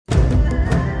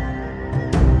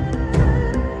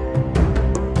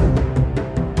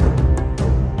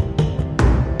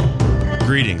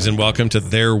Greetings and welcome to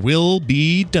There Will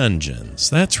Be Dungeons.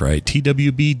 That's right,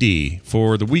 TWBD,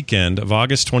 for the weekend of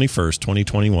August 21st,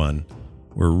 2021.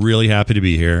 We're really happy to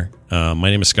be here. My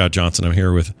name is Scott Johnson. I'm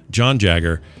here with John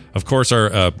Jagger. Of course,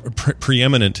 our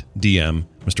preeminent DM,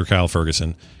 Mr. Kyle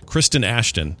Ferguson. Kristen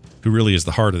Ashton, who really is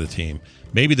the heart of the team.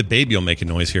 Maybe the baby will make a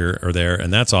noise here or there,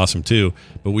 and that's awesome too.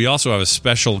 But we also have a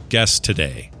special guest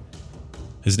today.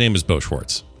 His name is Bo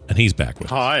Schwartz, and he's back with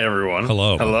us. Hi, everyone.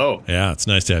 Hello. Hello. Yeah, it's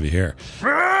nice to have you here.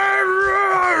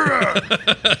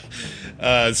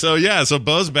 So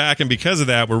Bo's back, and because of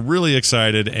that, we're really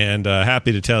excited and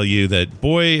happy to tell you that,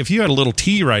 boy, if you had a little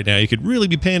tea right now, you could really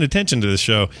be paying attention to this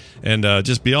show and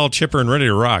just be all chipper and ready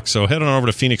to rock. So head on over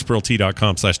to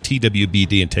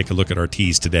phoenixpearltea.com/TWBD and take a look at our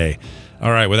teas today.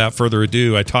 All right, without further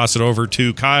ado, I toss it over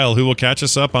to Kyle, who will catch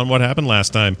us up on what happened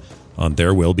last time on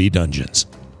There Will Be Dungeons.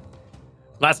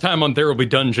 Last time on There Will Be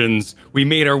Dungeons, we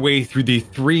made our way through the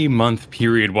 3-month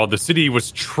period while the city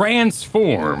was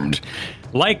transformed.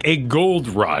 Like a gold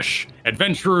rush,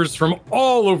 adventurers from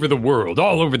all over the world,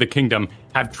 all over the kingdom,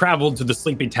 have traveled to the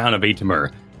sleepy town of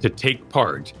Aether to take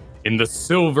part in the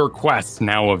silver quests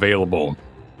now available.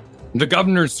 The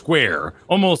Governor's Square,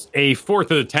 almost a fourth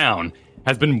of the town,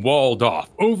 has been walled off,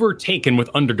 overtaken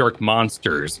with Underdark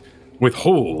monsters, with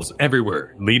holes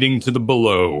everywhere leading to the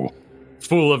below.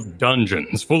 Full of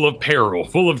dungeons, full of peril,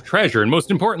 full of treasure, and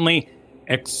most importantly,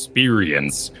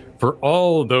 experience for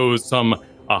all those some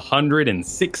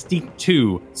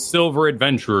 162 silver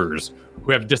adventurers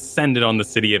who have descended on the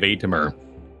city of Aether.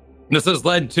 This has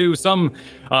led to some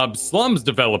slums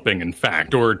developing, in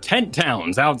fact, or tent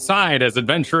towns outside as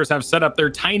adventurers have set up their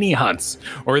tiny huts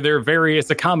or their various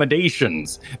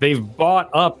accommodations. They've bought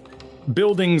up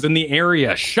buildings in the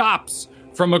area, shops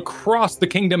from across the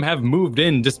kingdom have moved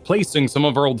in, displacing some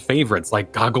of our old favorites,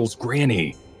 like Goggles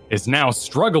Granny is now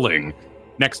struggling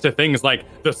next to things like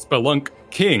the Spelunk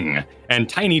King and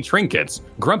Tiny Trinkets,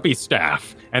 Grumpy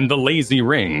Staff, and the Lazy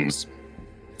Rings.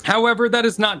 However, that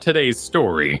is not today's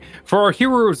story, for our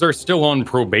heroes are still on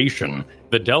probation.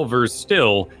 The Delvers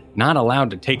still not allowed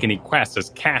to take any quests as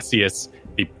Cassius,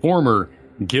 the former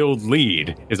guild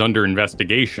lead, is under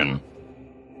investigation.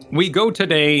 We go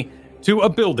today to a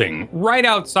building right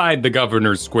outside the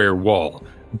Governor's Square wall,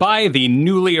 by the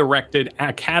newly erected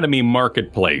Academy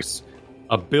Marketplace.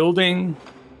 A building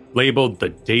labeled the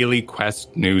Daily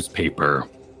Quest newspaper.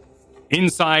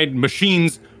 Inside,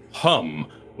 machines hum.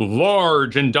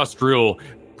 Large industrial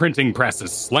printing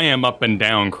presses slam up and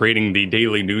down, creating the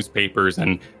daily newspapers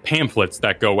and pamphlets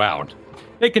that go out.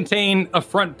 They contain a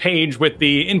front page with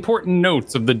the important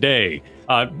notes of the day,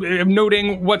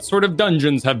 noting what sort of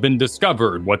dungeons have been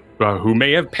discovered, who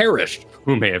may have perished,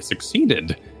 who may have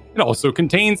succeeded. It also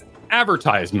contains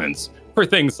advertisements for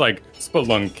things like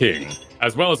Spelunk King,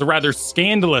 as well as a rather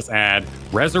scandalous ad,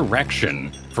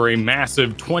 Resurrection, for a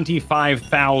massive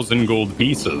 25,000 gold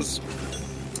pieces.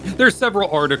 There's several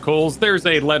articles. There's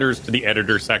a letters to the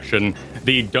editor section,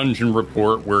 the dungeon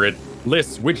report, where it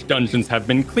lists which dungeons have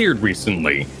been cleared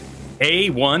recently.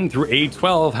 A1 through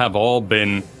A12 have all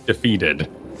been defeated.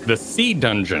 The C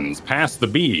dungeons, past the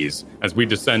Bs, as we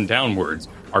descend downwards,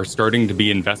 are starting to be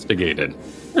investigated.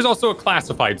 There's also a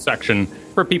classified section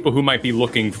for people who might be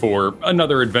looking for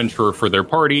another adventurer for their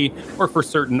party, or for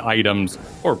certain items,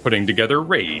 or putting together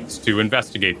raids to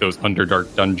investigate those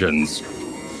Underdark dungeons.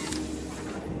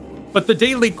 But the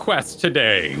daily quest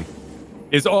today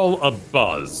is all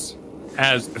abuzz,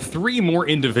 as 3 more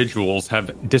individuals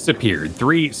have disappeared.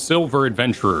 3 silver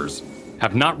adventurers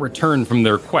have not returned from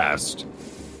their quest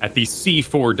at the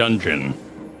C4 dungeon.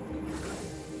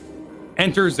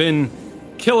 Enters in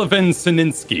Kilovan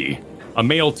Sininsky, a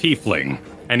male tiefling,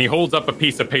 and he holds up a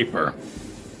piece of paper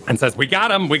and says, "We got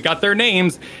them, we got their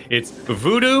names. It's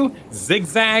Voodoo,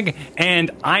 Zigzag,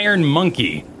 and Iron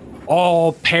Monkey.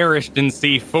 All perished in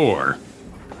C4.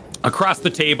 Across the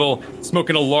table,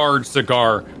 smoking a large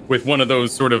cigar with one of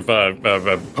those sort of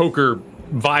poker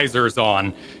visors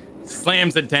on,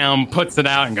 slams it down, puts it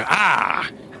out, and goes,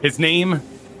 His name,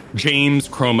 James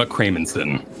Chroma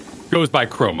Cramenson. Goes by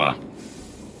Chroma.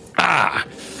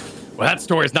 Well, that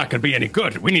story's not going to be any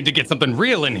good. We need to get something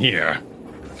real in here.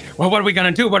 Well, what are we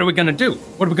going to do? What are we going to do?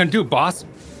 What are we going to do, boss?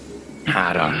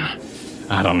 I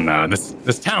don't know.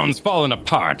 This town's falling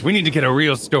apart. We need to get a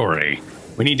real story.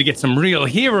 We need to get some real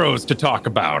heroes to talk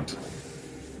about.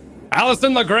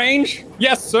 Allison LaGrange?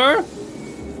 Yes, sir?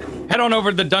 Head on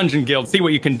over to the Dungeon Guild, see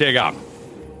what you can dig up.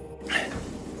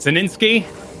 Sininsky,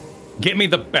 get me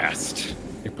the best.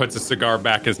 He puts a cigar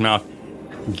back in his mouth.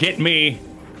 Get me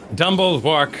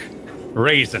Dumblewark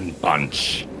Raisin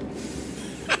Bunch.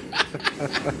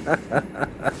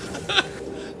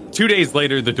 2 days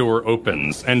later, the door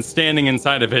opens, and standing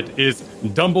inside of it is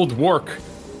Dumbled Work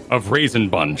of Raisin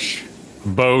Bunch.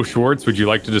 Bo Schwartz, would you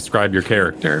like to describe your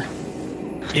character?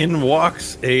 In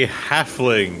walks a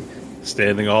halfling,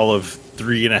 standing all of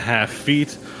 3.5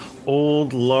 feet,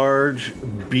 old, large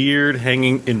beard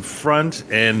hanging in front,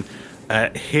 and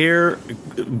hair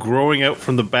growing out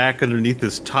from the back underneath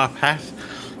his top hat.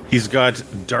 He's got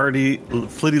darty,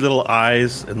 flitty little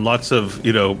eyes and lots of,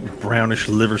 brownish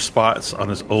liver spots on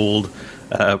his old,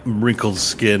 wrinkled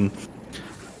skin.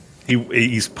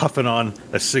 He's puffing on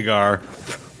a cigar.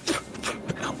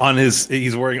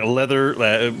 He's wearing a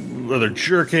leather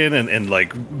jerkin and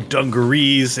like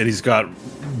dungarees, and he's got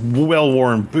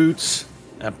well-worn boots,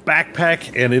 a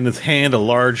backpack, and in his hand a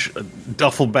large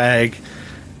duffel bag.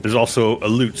 There's also a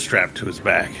loot strapped to his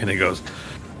back, and he goes,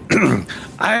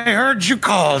 "I heard you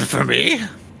called for me."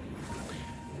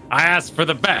 I asked for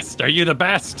the best. Are you the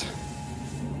best?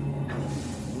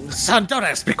 Son, don't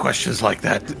ask me questions like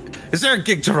that. Is there a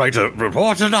gig to write a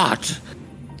report or not?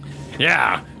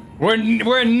 Yeah, we're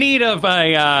in need of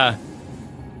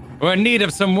we're in need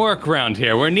of some work around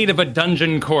here. We're in need of a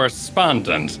dungeon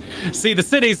correspondent. See, the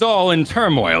city's all in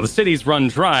turmoil. The city's run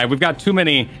dry. We've got too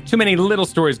many little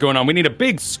stories going on. We need a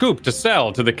big scoop to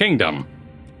sell to the kingdom.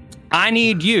 I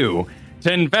need you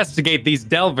to investigate these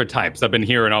Delver types I've been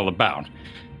hearing all about.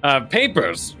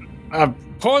 Papers,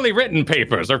 poorly written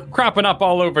papers, are cropping up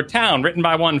all over town, written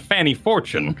by one Fanny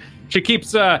Fortune. She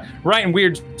keeps writing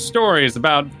weird stories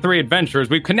about 3 adventurers.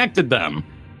 We've connected them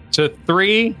to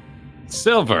 3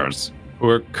 silvers who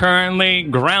are currently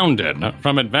grounded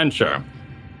from adventure.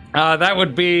 That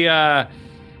would be,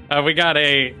 we got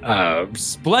a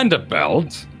Splenda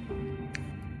Belt,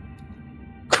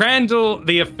 Crandall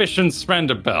the Efficient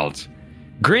Splenda Belt,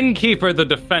 Grinkeeper the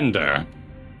Defender,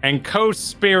 and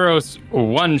Co-Spiros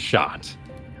One Shot.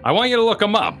 I want you to look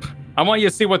them up. I want you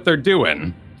to see what they're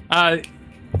doing.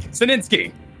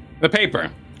 Sininsky, the paper.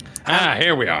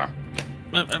 Here we are.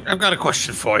 I've got a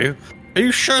question for you. Are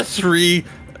you sure 3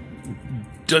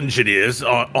 dungeoneers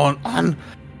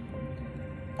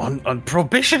on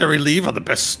probationary leave are the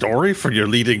best story for your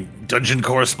leading dungeon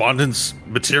correspondence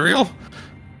material?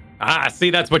 See,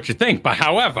 that's what you think. But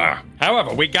however,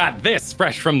 we got this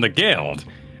fresh from the guild.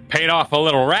 Paid off a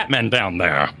little ratman down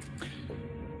there.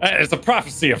 It's a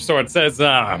prophecy of sorts. It says,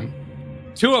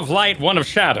 2 of light, 1 of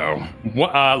shadow,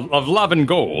 of love and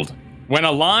gold. When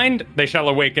aligned, they shall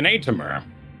awaken Atemer,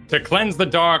 to cleanse the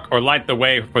dark or light the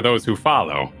way for those who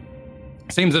follow.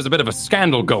 Seems there's a bit of a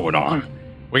scandal going on.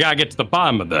 We gotta get to the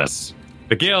bottom of this.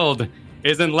 The guild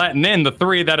isn't letting in the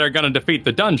 3 that are gonna defeat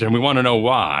the dungeon. We want to know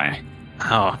why.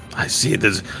 Oh, I see.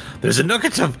 There's a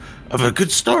nugget of a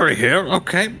good story here.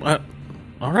 Okay.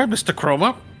 All right, Mr.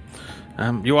 Chroma.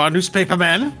 You are a newspaper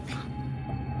man?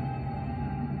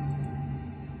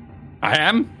 I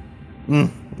am?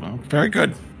 Well, very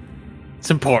good.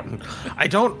 It's important. I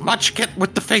don't much get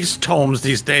with the face tomes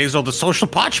these days or the social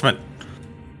parchment.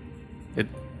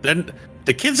 Then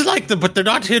the kids like them, but they're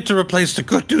not here to replace the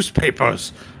good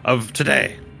newspapers of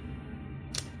today.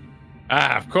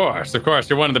 Of course.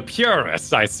 You're one of the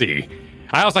purists, I see.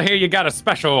 I also hear you got a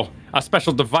special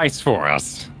device for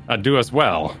us. Do us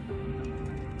well.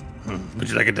 Would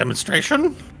you like a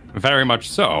demonstration? Very much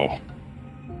so.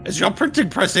 Is your printing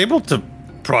press able to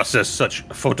process such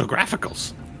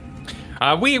photographicals?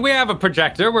 We have a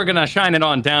projector. We're gonna shine it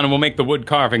on down and we'll make the wood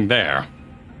carving there.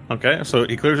 Okay, so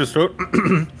he clears his throat,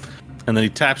 and then he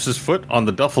taps his foot on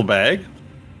the duffel bag,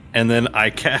 and then I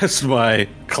cast my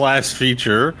class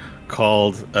feature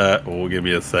called, give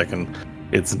me a second.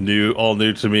 It's all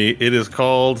new to me. It is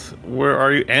called, where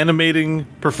are you? Animating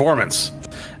Performance.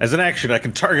 As an action, I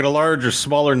can target a large or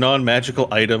smaller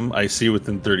non-magical item I see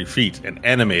within 30 feet and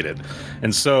animate it.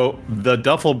 And so the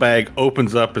duffel bag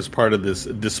opens up as part of this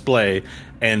display,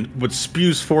 and what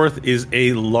spews forth is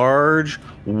a large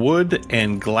wood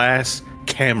and glass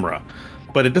camera.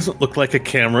 But it doesn't look like a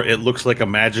camera. It looks like a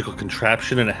magical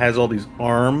contraption, and it has all these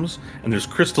arms, and there's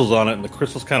crystals on it, and the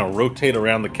crystals kind of rotate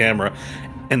around the camera,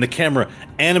 and the camera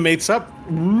animates up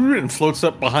and floats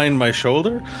up behind my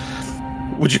shoulder.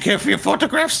 Would you care for your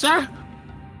photograph, sir?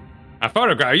 A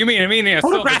photograph? You mean a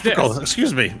photographical?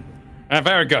 Excuse me.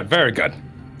 Very good, very good.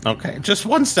 Okay, just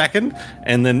 1 second,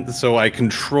 and then so I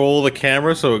control the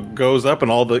camera so it goes up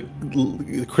and all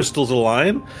the crystals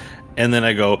align, and then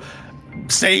I go,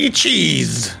 say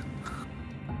cheese.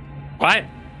 What?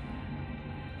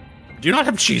 Do you not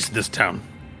have cheese in this town?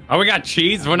 Oh, we got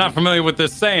cheese? We're not familiar with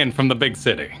this saying from the big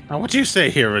city. What do you say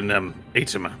here in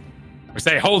Atemer? We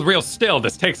say, hold real still,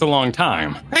 this takes a long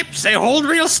time. Hey, say hold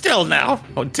real still now.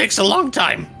 Oh, it takes a long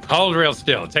time. Hold real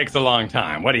still, it takes a long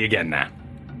time. What are you getting at?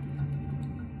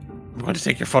 I'm going to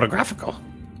take your photographical.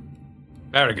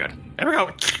 Very good. There we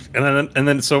go. And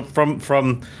then so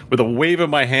from with a wave of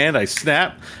my hand, I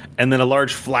snap, and then a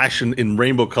large flash in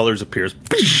rainbow colors appears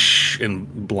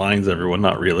and blinds everyone.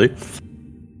 Not really.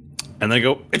 And then I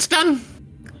go, it's done.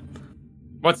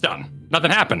 What's done?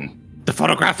 Nothing happened. The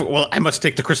photographical. Well, I must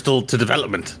take the crystal to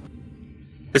development.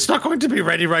 It's not going to be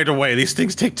ready right away. These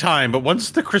things take time, but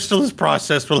once the crystal is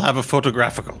processed, we'll have a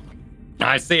photographical.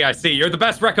 I see. You're the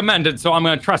best recommended, so I'm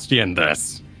going to trust you in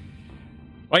this.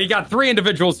 Well, you got 3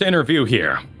 individuals to interview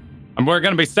here. And we're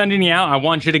going to be sending you out. I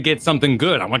want you to get something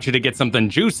good. I want you to get something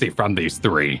juicy from these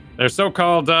 3. They're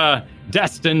so-called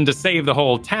destined to save the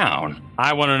whole town.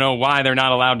 I want to know why they're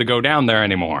not allowed to go down there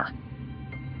anymore.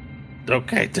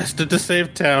 Okay, destined to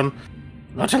save town.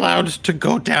 Not allowed to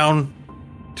go down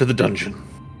to the dungeon.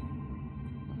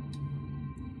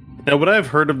 Now, would I have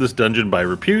heard of this dungeon by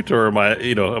repute, or am I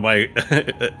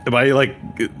like,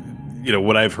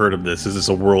 would I have heard of this? Is this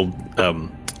a world,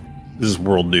 this is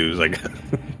world news, I guess?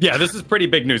 Yeah, this is pretty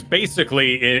big news.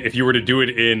 Basically, if you were to do it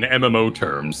in MMO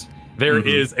terms, there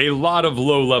is a lot of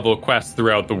low-level quests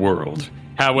throughout the world.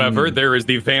 However, there is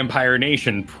the Vampire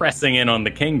Nation pressing in on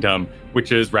the kingdom,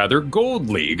 which is rather Gold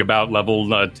League, about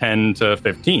level 10 to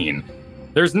 15.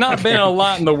 There's not been a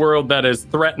lot in the world that has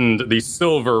threatened the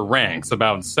silver ranks,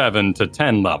 about 7 to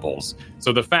 10 levels.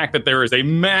 So the fact that there is a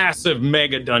massive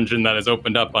mega dungeon that has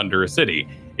opened up under a city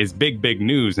is big, big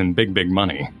news and big, big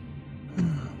money.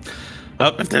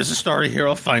 Well, if there's a story here,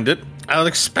 I'll find it. I'll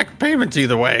expect payment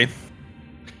either way.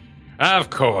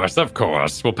 Of course.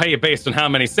 We'll pay you based on how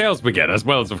many sales we get, as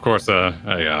well as, of course,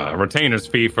 a retainer's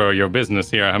fee for your business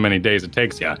here, how many days it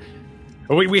takes you.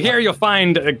 We hear you'll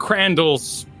find Crandall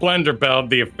Splendorbelt,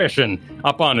 the efficient,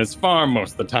 up on his farm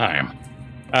most of the time.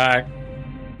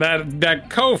 That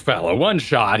Co-fellow, One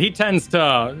Shot, he tends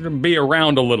to be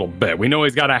around a little bit. We know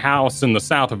he's got a house in the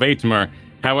south of Aetmer.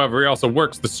 However, he also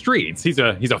works the streets. He's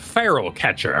a feral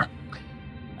catcher.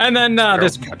 And then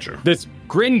this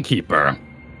Grinkeeper,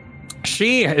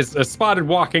 she is spotted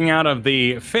walking out of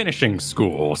the finishing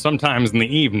school sometimes in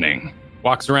the evening.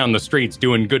 Walks around the streets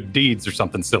doing good deeds or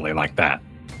something silly like that.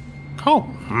 Oh,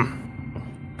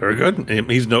 very good.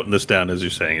 He's noting this down as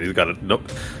you're saying. He's got a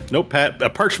notepad,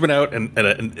 a parchment out, and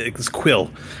his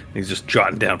quill. He's just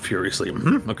jotting down furiously.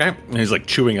 Okay. And he's like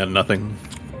chewing on nothing.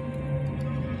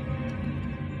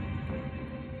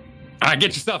 All right,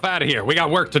 get yourself out of here. We got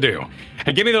work to do.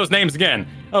 And give me those names again.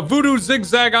 Voodoo,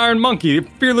 Zigzag, Iron Monkey.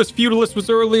 Fearless Feudalist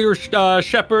was earlier,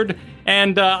 Shepherd,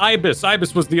 and Ibis.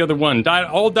 Ibis was the other one.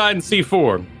 All died in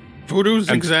C4. Voodoo,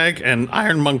 Zigzag, and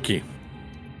Iron Monkey.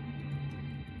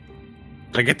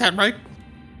 Did I get that right?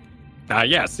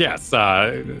 Yes. The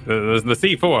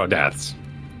C4 deaths.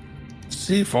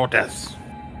 C4 deaths.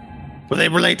 Were they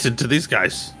related to these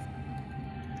guys?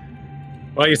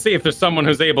 Well, you see, if there's someone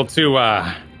who's able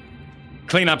to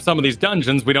clean up some of these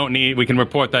dungeons, we can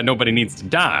report that nobody needs to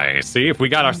die. See, if we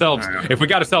got ourselves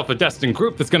a destined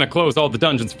group that's going to close all the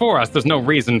dungeons for us, there's no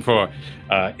reason for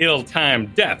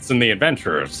ill-timed deaths in the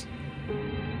adventurers.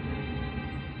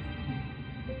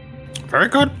 Very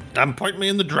good. Point me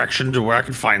in the direction to where I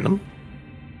can find them.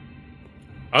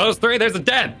 Oh, those 3, there's a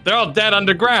dead. They're all dead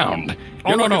underground.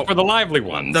 You're looking for the lively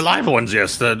ones. The live ones,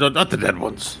 yes. Not the dead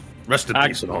ones. Rest in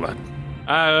peace and all that.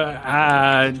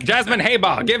 Jasmine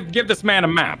Haybaugh, give this man a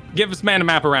map. Give this man a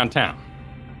map around town.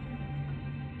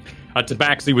 A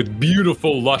tabaxi with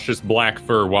beautiful, luscious black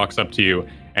fur walks up to you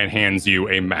and hands you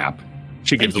a map.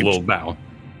 She gives a little bow.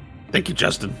 Thank you,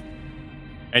 Justin.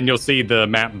 And you'll see the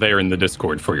map there in the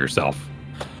Discord for yourself.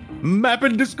 Map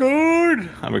in Discord!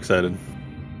 I'm excited.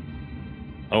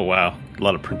 Oh, wow. A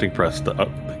lot of printing press stuff.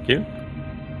 Oh, thank you.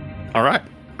 All right.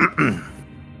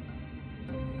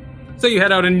 So you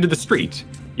head out into the street.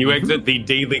 You exit the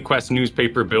Daily Quest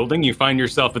newspaper building. You find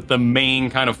yourself at the main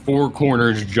kind of four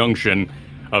corners junction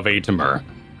of Aetmer.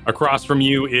 Across from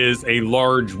you is a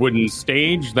large wooden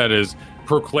stage that is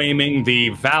proclaiming the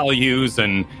values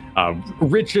and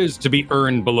riches to be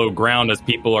earned below ground as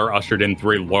people are ushered in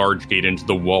through a large gate into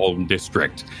the walled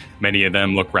district. Many of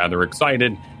them look rather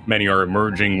excited. Many are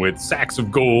emerging with sacks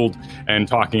of gold and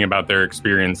talking about their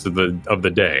experience of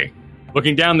the day.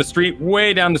 Looking down the street,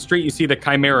 way down the street, you see the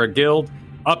Chimera Guild.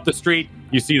 Up the street,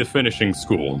 you see the finishing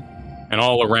school. And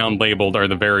all around labeled are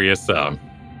the various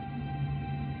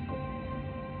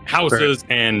houses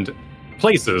and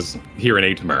places here in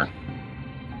Aetmer.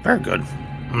 Very good.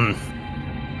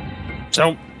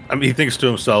 So, he thinks to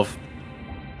himself,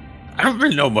 I don't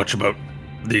really know much about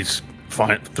these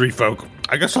three folk.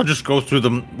 I guess I'll just go through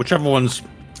them, whichever one's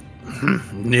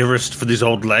nearest for these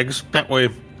old legs. That way,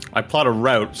 I plot a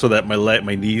route so that my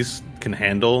knees can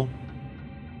handle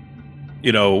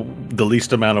the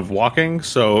least amount of walking.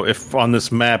 So if on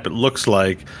this map it looks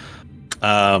like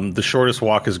the shortest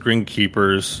walk is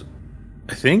Grinkeeper's,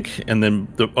 I think, and then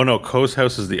Ko's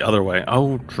house is the other way.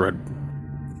 Oh, dread.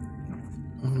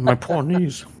 My poor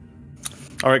knees.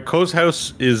 All right, Ko's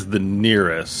house is the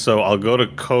nearest, so I'll go to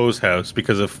Ko's house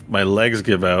because if my legs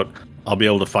give out, I'll be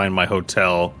able to find my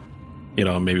hotel,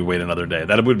 maybe wait another day.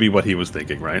 That would be what he was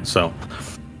thinking, right? So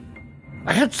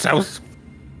I head south,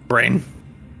 brain.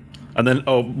 And then,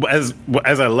 as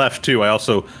I left too, I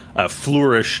also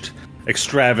flourished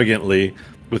extravagantly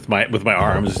with my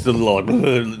arms, just a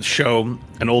little show,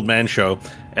 an old man show,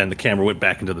 and the camera went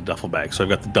back into the duffel bag. So I've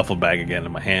got the duffel bag again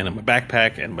in my hand, and my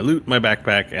backpack, and my loot in my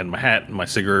backpack, and my hat, and my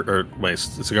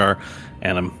cigar,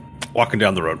 and I'm walking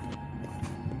down the road.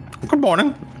 Good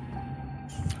morning.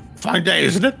 Fine day,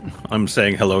 isn't it? I'm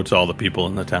saying hello to all the people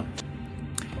in the town.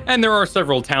 And there are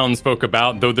several townsfolk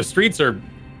about, though the streets are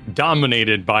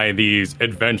dominated by these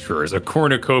adventurers, a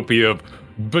cornucopia of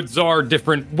bizarre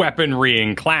different weaponry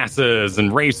and classes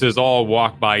and races all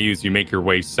walk by you as you make your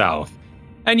way south.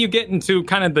 And you get into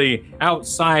kind of the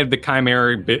outside of the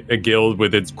Chimera Guild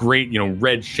with its great,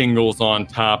 red shingles on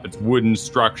top, its wooden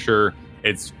structure,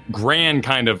 its grand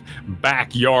kind of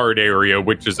backyard area,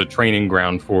 which is a training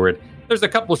ground for it. There's a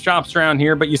couple shops around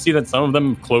here, but you see that some of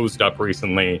them closed up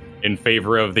recently in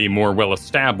favor of the more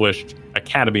well-established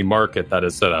Academy Market that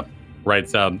is set up right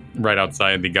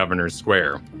outside the Governor's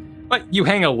Square. But you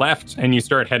hang a left and you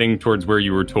start heading towards where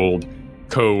you were told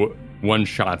Ko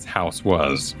One-Shot's house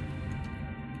was.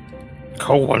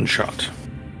 Ko One-Shot.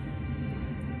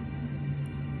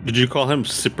 Did you call him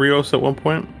Cyprios at one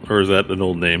point? Or is that an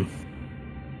old name?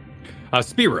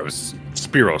 Spiros.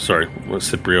 Spiro, sorry. What,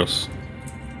 Cyprios?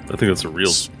 I think that's a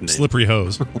real name. Slippery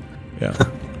hose. Yeah.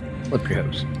 Slippery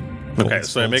hose. Okay,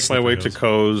 so I make my way to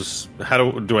Ko's.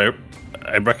 How do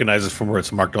I recognize it from where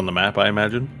it's marked on the map, I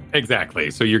imagine? Exactly.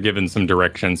 So you're given some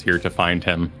directions here to find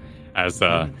him, as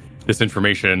this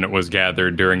information was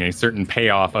gathered during a certain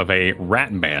payoff of a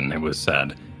Ratman, it was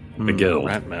said. The guild.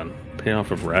 Ratman.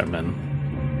 Payoff of Ratman.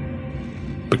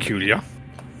 Peculiar.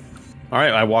 All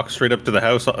right, I walk straight up to the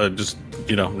house. I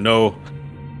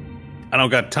don't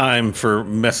got time for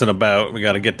messing about. We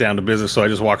got to get down to business, so I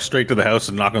just walk straight to the house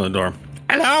and knock on the door.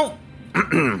 Hello?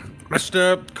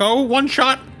 Mr. Ko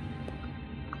One-Shot?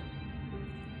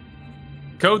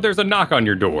 Ko, there's a knock on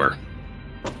your door.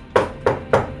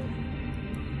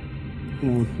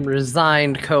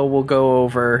 Resigned, Ko will go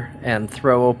over and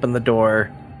throw open the door.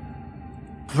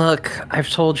 Look, I've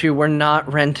told you we're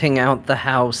not renting out the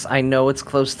house. I know it's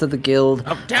close to the guild.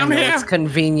 Oh, down here. It's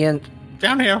convenient.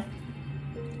 Down here.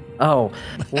 Oh,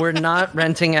 we're not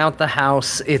renting out the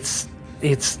house. It's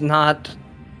not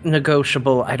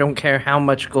negotiable. I don't care how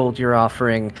much gold you're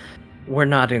offering. We're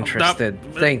not interested.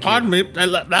 Thank you. Pardon me.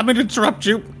 Let me interrupt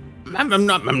you. I'm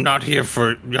not here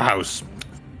for your house.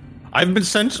 I've been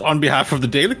sent on behalf of the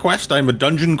Daily Quest. I'm a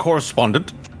dungeon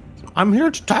correspondent. I'm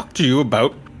here to talk to you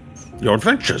about your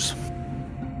adventures.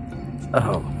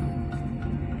 Oh.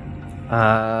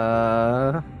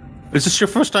 Is this your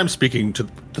first time speaking to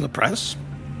the press?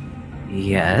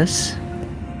 Yes.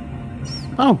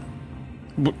 Oh.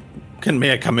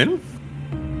 May I come in?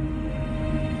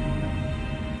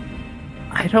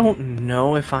 I don't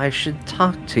know if I should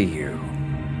talk to you.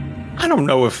 I don't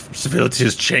know if civility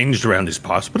has changed around these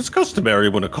parts, but it's customary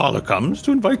when a caller comes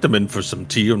to invite them in for some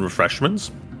tea and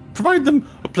refreshments. Provide them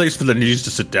a place for their needs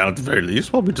to sit down at the very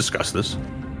least while we discuss this.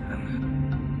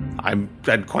 I've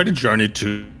had quite a journey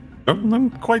too.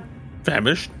 I'm quite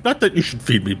famished. Not that you should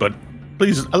feed me, but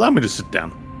please allow me to sit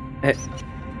down.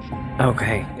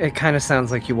 Okay, it kind of sounds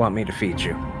like you want me to feed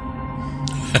you.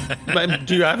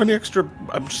 Do you have any extra,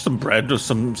 just some bread or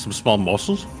some small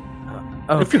morsels?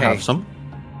 Okay. If you have some.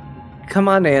 Come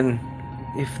on in,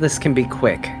 if this can be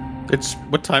quick.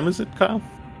 What time is it, Kyle?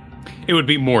 It would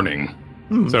be morning.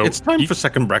 So it's time for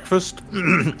second breakfast.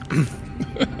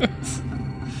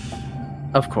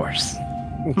 Of course.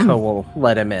 Ko will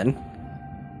let him in.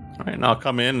 All right, and I'll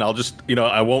come in. I'll just,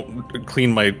 I won't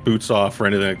clean my boots off or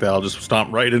anything like that. I'll just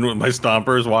stomp right in with my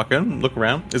stompers, walk in, look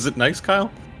around. Is it nice,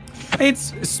 Kyle?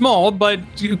 It's small, but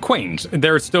quaint.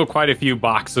 There's still quite a few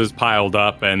boxes piled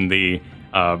up, and the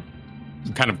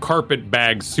kind of carpet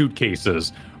bag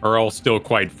suitcases are all still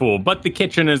quite full. But the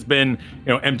kitchen has been,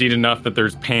 emptied enough that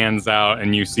there's pans out,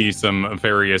 and you see some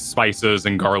various spices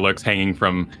and garlics hanging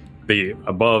from the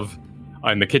above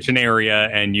in the kitchen area,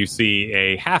 and you see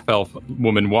a half-elf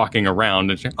woman walking around.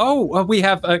 And we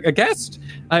have a guest.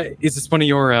 Is this one of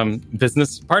your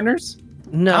business partners?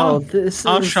 No, this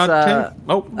is...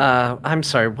 I'm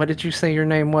sorry, what did you say your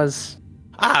name was?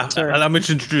 Allow me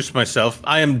to introduce myself.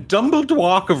 I am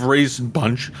Dumbledore of Raisin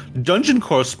Bunch, dungeon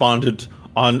correspondent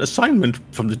on assignment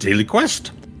from the Daily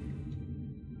Quest.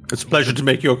 It's a pleasure to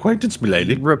make your acquaintance,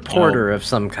 milady. Reporter of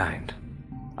some kind.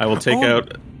 I will take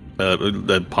out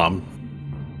the palm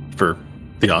for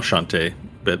the enchanté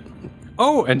bit.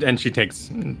 Oh, and she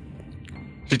takes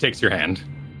your hand.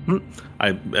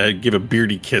 I give a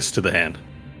beardy kiss to the hand.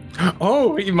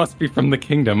 Oh, you must be from the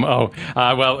kingdom. Oh,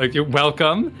 well, you're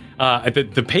welcome.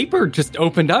 The paper just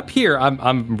opened up here.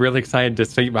 I'm really excited to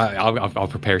see. I'll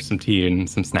prepare some tea and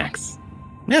some snacks.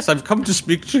 Yes, I've come to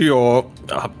speak to your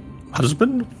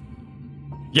husband.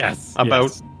 Yes,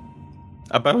 about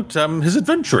his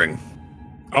adventuring.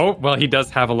 Oh, well, he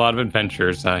does have a lot of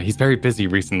adventures. He's very busy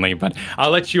recently, but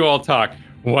I'll let you all talk.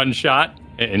 One shot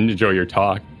and enjoy your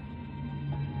talk.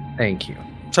 Thank you.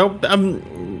 So,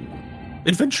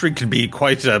 adventuring can be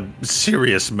quite a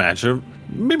serious matter.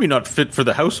 Maybe not fit for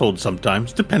the household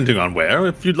sometimes, depending on where.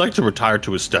 If you'd like to retire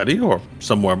to a study or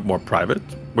somewhere more private,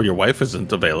 where your wife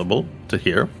isn't available to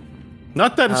hear.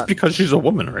 Not that it's because she's a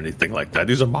woman or anything like that.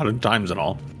 These are modern times and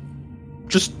all.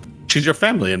 Just, she's your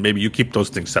family, and maybe you keep those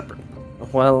things separate.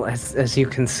 Well, as you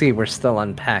can see, we're still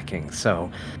unpacking, so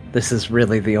this is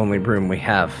really the only room we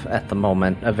have at the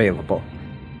moment available.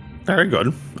 Very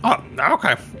good. Oh,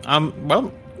 okay.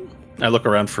 Well, I look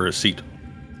around for a seat.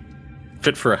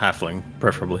 Fit for a halfling,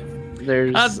 preferably.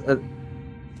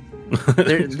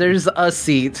 There's a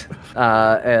seat,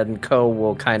 and Ko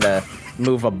will kind of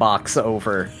move a box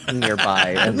over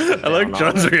nearby. And I like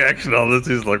John's reaction to all this.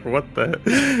 He's like, what the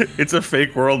heck? It's a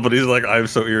fake world, but he's like, I'm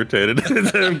so irritated.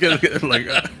 I'm getting like,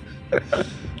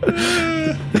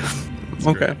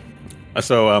 okay.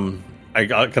 So,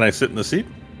 can I sit in the seat?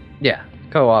 Yeah,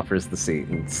 Ko offers the seat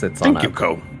and sits on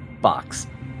Ko. Box.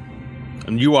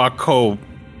 And you are Ko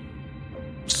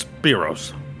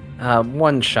Spiros.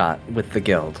 One shot with the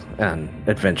guild and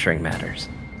adventuring matters.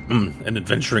 An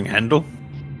adventuring handle?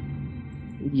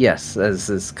 Yes, as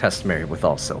is customary with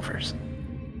all silvers.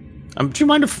 Do you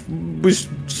mind if we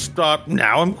start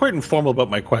now? I'm quite informal about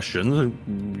my questions.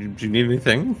 Do you need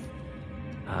anything?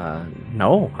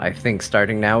 No, I think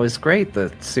starting now is great.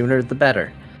 The sooner the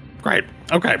better. Great.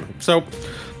 Okay, so,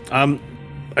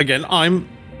 again, I'm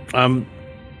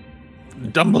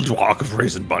Dumbledore of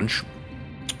Raisin Bunch,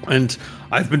 and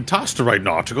I've been tasked to write an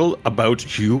article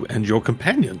about you and your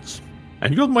companions,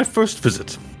 and you're my first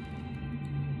visit.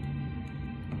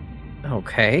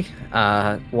 Okay.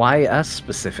 Why us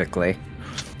specifically?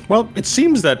 Well, it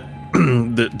seems that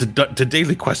the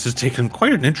Daily Quest has taken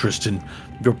quite an interest in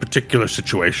your particular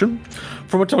situation.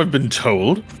 From what I've been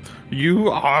told, you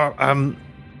are,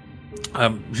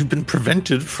 you've been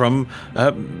prevented from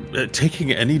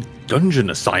taking any dungeon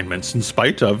assignments in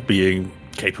spite of being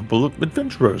capable of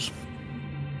adventurers.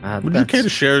 Would you care to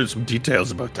share some details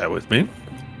about that with me?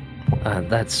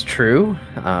 That's true.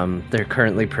 They're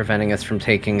currently preventing us from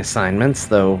taking assignments,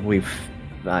 though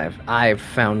I've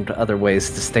found other ways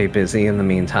to stay busy in the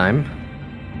meantime.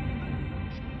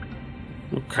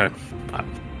 Okay.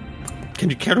 Can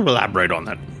you care to elaborate on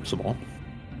that some more?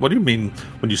 What do you mean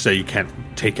when you say you can't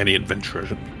take any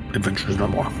adventurers no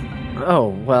more? Oh,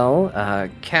 well,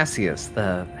 Cassius,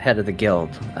 the head of the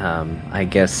guild, I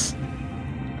guess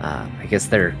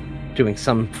they're doing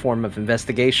some form of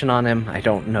investigation on him. I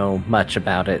don't know much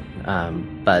about it,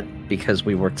 but because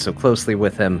we work so closely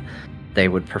with him, they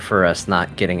would prefer us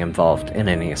not getting involved in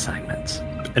any assignments.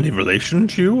 Any relation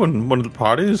to you and one of the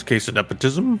parties? Case of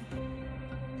nepotism?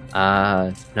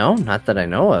 No, not that I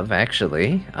know of,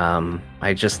 actually.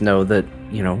 I just know that,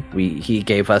 he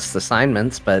gave us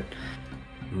assignments, but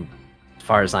as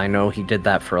far as I know, he did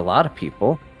that for a lot of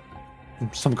people.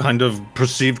 Some kind of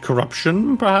perceived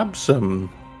corruption, perhaps?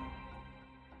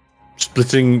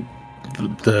 Splitting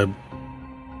the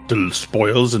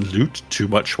spoils and loot too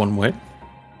much one way?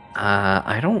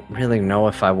 I don't really know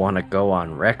if I want to go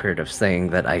on record of saying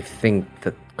that I think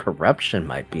that corruption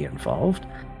might be involved.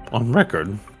 On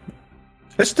record?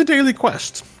 It's the Daily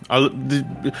Quest. The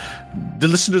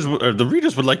listeners, or the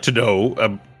readers would like to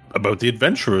know about the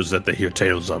adventurers that they hear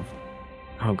tales of.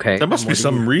 Okay. There must be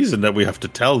some reason that we have to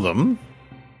tell them.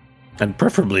 And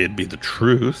preferably it'd be the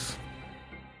truth.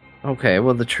 Okay,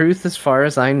 well, the truth, as far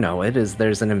as I know it, is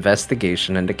there's an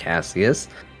investigation into Cassius,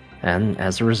 and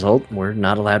as a result, we're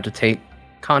not allowed to take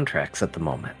contracts at the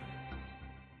moment.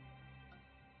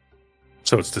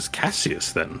 So it's this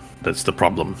Cassius, then, that's the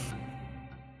problem,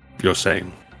 you're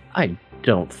saying? I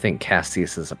don't think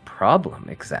Cassius is a problem,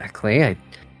 exactly. I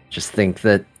just think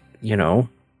that,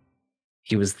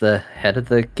 he was the head of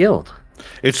the guild.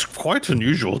 It's quite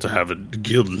unusual to have a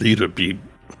guild leader be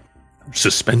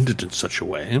suspended in such a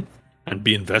way. and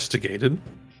be investigated.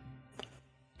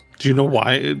 Do you know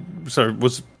why?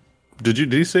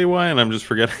 Did he say why? And I'm just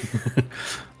forgetting.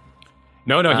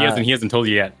 No, he hasn't told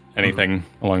you yet anything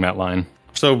along that line.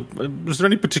 So, is there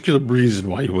any particular reason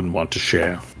why you wouldn't want to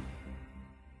share?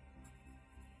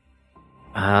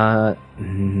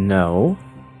 No.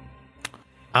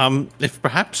 If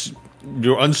perhaps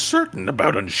you're uncertain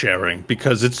about unsharing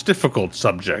because it's a difficult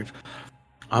subject,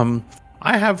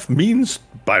 I have means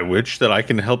by which that I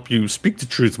can help you speak the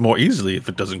truth more easily if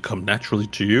it doesn't come naturally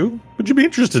to you. Would you be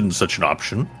interested in such an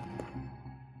option?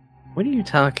 What are you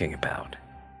talking about?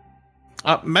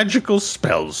 Magical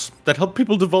spells that help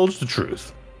people divulge the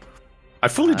truth. I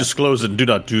fully disclose and do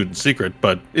not do it in secret,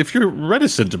 but if you're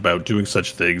reticent about doing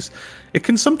such things, it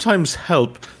can sometimes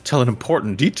help tell an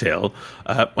important detail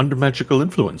under magical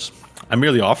influence. I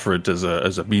merely offer it as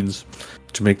a means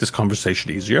to make this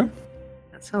conversation easier.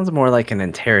 That sounds more like an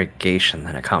interrogation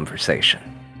than a conversation.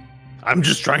 I'm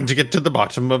just trying to get to the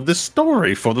bottom of this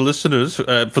story for the listeners,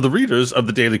 for the readers of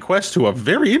the Daily Quest who are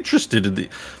very interested in the...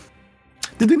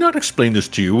 Did they not explain this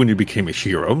to you when you became a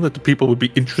hero, that the people would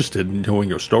be interested in knowing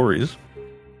your stories?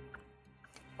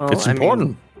 Well, It's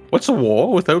important. What's a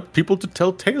war without people to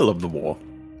tell tale of the war?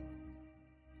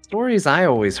 Stories I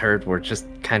always heard were just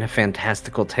kind of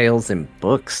fantastical tales in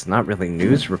books, not really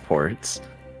news reports.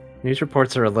 News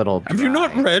reports are a little dry. Have you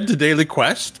not read the Daily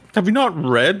Quest? Have you not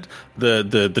read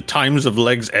the Times of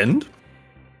Leg's End?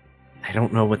 I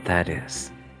don't know what that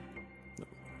is.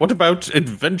 What about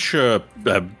adventure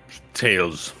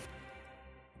tales?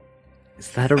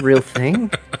 Is that a real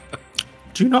thing?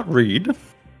 Do you not read?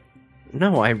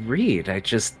 No, I read.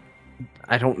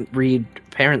 I don't read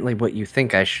apparently what you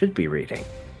think I should be reading.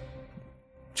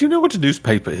 Do you know what a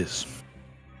newspaper is?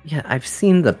 Yeah, I've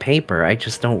seen the paper. I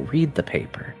just don't read the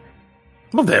paper.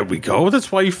 Well, there we go.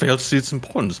 That's why you fail to see its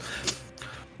importance.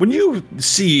 When you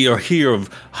see or hear of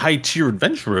high-tier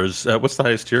adventurers, what's the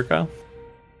highest tier, Kyle?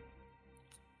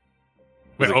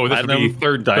 Wait, this would be Platinum?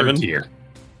 third Diamond? tier.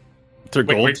 Third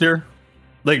gold tier?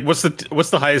 Like, what's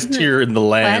the highest tier in the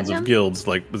lands Platinum? of guilds?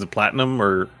 Like, was it platinum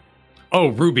or? Oh,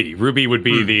 Ruby. Ruby would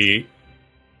be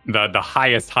the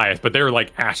highest, but they're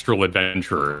like astral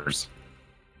adventurers.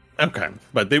 Okay,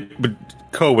 but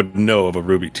Ko would know of a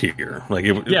ruby tier. Like,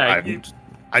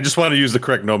 I just want to use the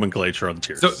correct nomenclature on the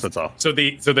tiers. That's all. So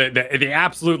the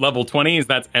absolute level 20s,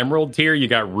 that's emerald tier. You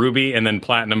got ruby, and then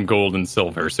platinum, gold, and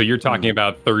silver. So you're talking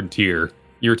about third tier.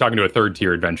 You're talking to a third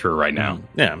tier adventurer right now.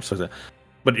 Yeah,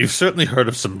 but you've certainly heard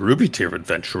of some ruby tier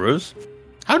adventurers.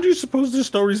 How do you suppose their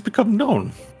stories become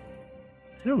known?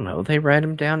 I don't know. They write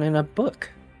them down in a book.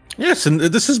 Yes, and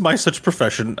this is my such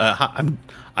profession. I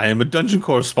am a dungeon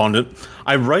correspondent.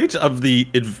 I write of the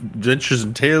adventures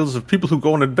and tales of people who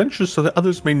go on adventures so that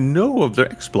others may know of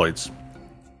their exploits.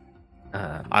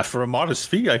 For a modest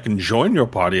fee, I can join your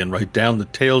party and write down the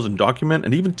tales and document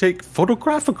and even take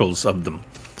photographicals of them.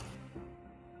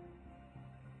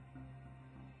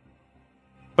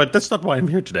 But that's not why I'm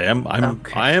here today.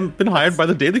 I am been hired by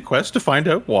the Daily Quest to find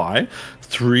out why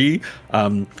 3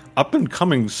 up and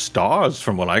coming stars,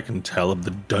 from what I can tell of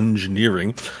the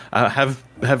dungeoneering,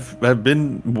 have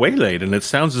been waylaid, and it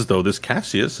sounds as though this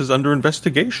Cassius is under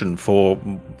investigation for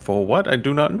what I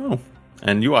do not know,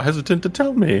 and you are hesitant to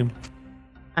tell me.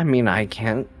 I mean, I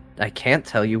can't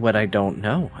tell you what I don't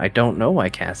know. I don't know why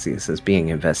Cassius is being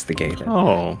investigated.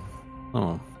 Oh.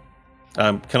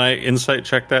 Can I insight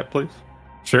check that, please?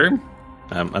 Sure.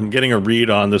 I'm getting a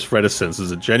read on this reticence.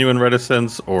 Is it genuine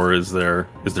reticence, or is there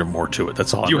more to it?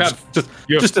 That's all. You have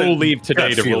full leave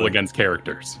today to roll against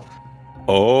characters.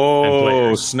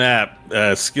 Oh, snap.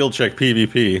 Skill check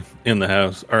PvP in the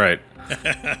house. All right.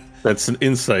 That's an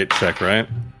insight check, right?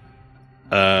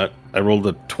 I rolled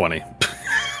a 20. You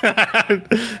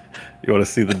want to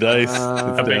see the dice?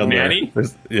 A big natty?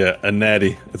 Yeah, a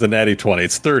natty. It's a natty 20.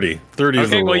 It's 30. 30 is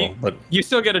the roll. But you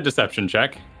still get a deception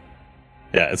check.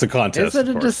 yeah, it's a contest. Is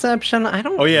it a deception? I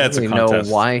don't it's a really know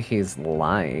contest. why he's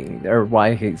lying or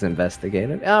why he's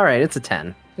investigated. All right, it's a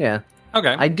 10. Yeah.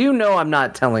 Okay. I do know I'm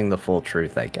not telling the full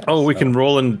truth, I guess. Oh, we can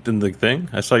roll in the thing?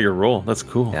 I saw your roll. That's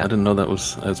cool. Yeah. I didn't know that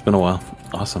was... It's been a while.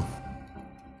 Awesome.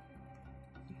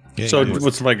 Yeah, So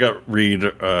what's my gut read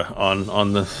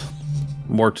on this?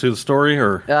 More to the story,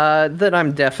 or? That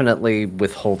I'm definitely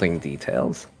withholding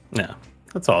details. Yeah,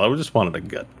 that's all. I just wanted a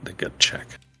gut check.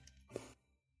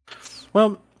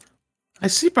 Well, I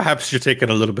see perhaps you're taking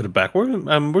a little bit of back.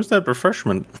 Where's that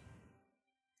refreshment?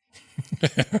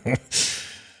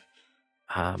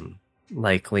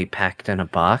 Likely packed in a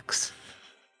box.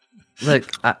 Look,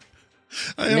 I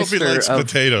hope he Mr. likes of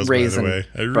potatoes, by the Raisin way.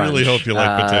 I really Brunch, hope you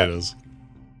like potatoes.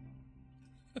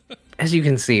 as you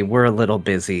can see, we're a little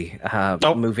busy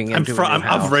moving into a new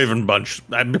house. I'm Raven Bunch.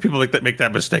 People make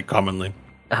that mistake commonly.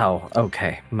 Oh,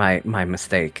 okay. My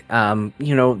mistake.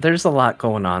 There's a lot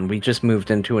going on. We just moved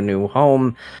into a new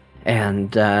home,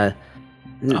 and there's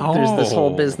this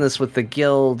whole business with the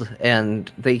guild,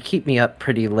 and they keep me up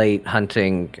pretty late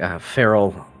hunting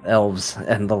feral elves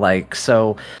and the like.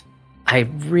 So I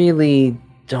really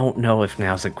don't know if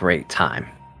now's a great time.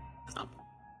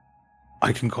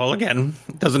 I can call again.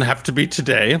 It doesn't have to be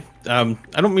today. I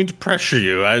don't mean to pressure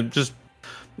you.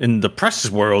 In the press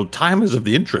world, time is of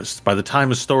the interest. By the time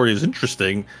a story is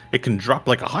interesting, it can drop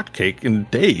like a hotcake in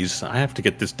days. I have to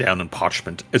get this down in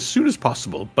parchment as soon as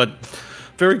possible. But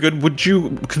very good. Would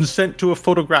you consent to a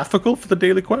photographical for the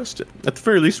Daily Quest? At the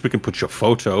very least, we can put your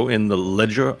photo in the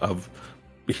ledger of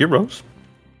heroes.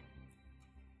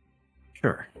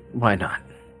 Sure. Why not?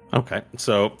 Okay,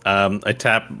 so I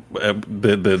tap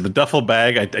the duffel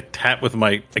bag. I tap with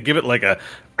I give it like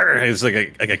it's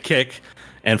like a kick,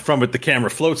 and from it the camera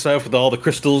floats out with all the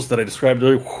crystals that I described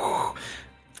earlier.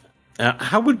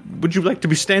 How would you like to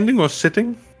be standing or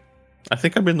sitting? I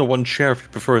think I'm in the one chair if you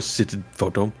prefer a seated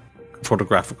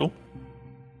photographical.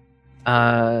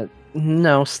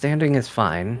 No, standing is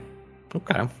fine.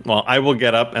 Okay, well I will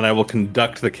get up and I will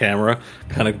conduct the camera,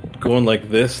 kind of going like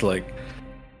this, like.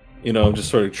 Just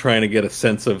sort of trying to get a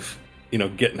sense of,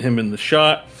 getting him in the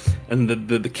shot, and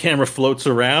the camera floats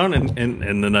around,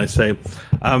 and then I say,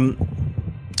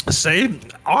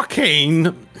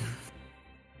 arcane.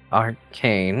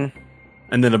 Arcane.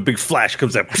 And then a big flash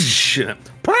comes up.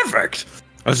 Perfect.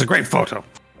 That was a great photo.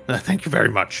 Thank you very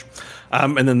much.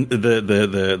 And then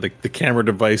the camera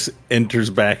device enters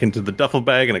back into the duffel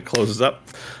bag, and it closes up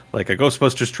like a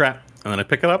Ghostbusters trap. And then I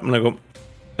pick it up and I go,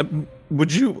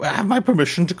 would you have my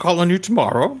permission to call on you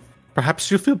tomorrow? Perhaps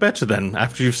you'll feel better then,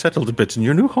 after you've settled a bit in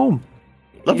your new home.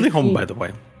 Lovely home, by the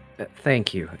way.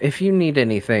 Thank you. If you need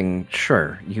anything,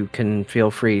 sure, you can feel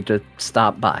free to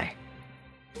stop by.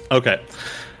 Okay.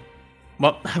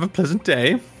 Well, have a pleasant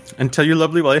day, and tell your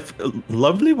lovely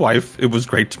wife, it was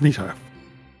great to meet her.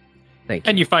 Thank you.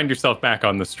 And you find yourself back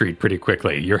on the street pretty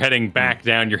quickly. You're heading back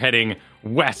down. You're heading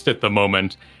west at the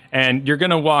moment, and you're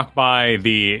going to walk by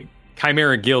the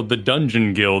Chimera Guild, the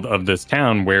dungeon guild of this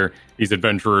town where these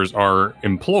adventurers are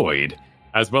employed,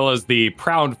 as well as the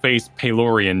Proud-Faced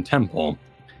Pelorian Temple.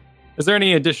 Is there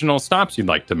any additional stops you'd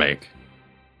like to make?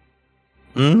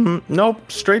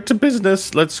 Nope, straight to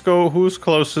business. Let's go. Who's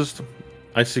closest?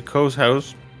 I see Ko's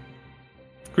house.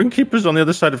 Greenkeeper's on the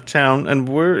other side of town, and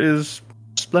where is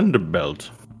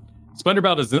Splendorbelt?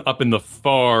 Splendorbelt is up in the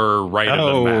far right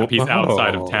of the map. He's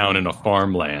outside of town in a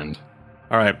farmland.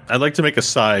 All right, I'd like to make a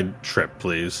side trip,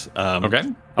 please. Okay.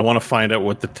 I want to find out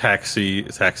what the taxiing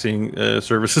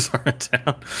services are in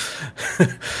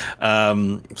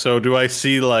town. So do I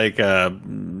see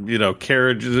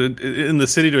carriages in the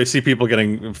city? Do I see people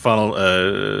getting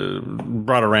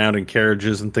brought around in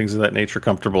carriages and things of that nature,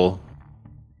 comfortable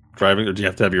driving, or do you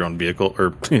have to have your own vehicle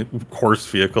or horse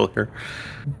vehicle here?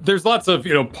 There's lots of,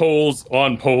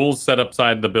 poles set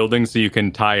upside the building so you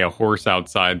can tie a horse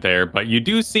outside there, but you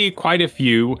do see quite a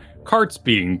few carts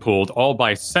being pulled, all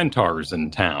by centaurs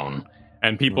in town.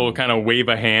 And people kind of wave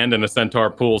a hand and a centaur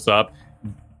pulls up,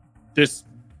 just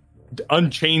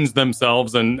unchains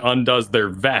themselves and undoes their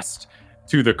vest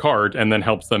to the cart and then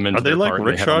helps them into the cart. Are they like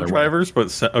rickshaw drivers?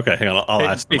 But okay, hang on, I'll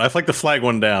ask them. I'd like to flag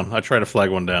one down. I try to flag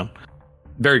one down.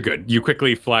 Very good. You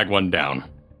quickly flag one down.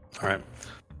 All right.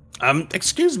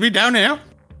 Excuse me, down here.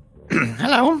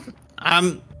 Hello.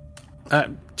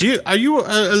 Are you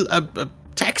a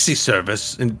taxi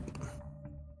service?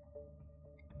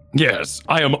 Yes,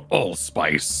 I am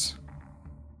Allspice.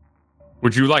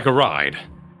 Would you like a ride?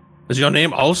 Is your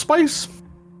name Allspice?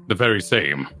 The very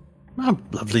same. Oh,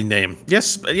 lovely name.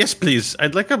 Yes, please.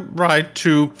 I'd like a ride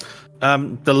to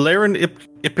the Laren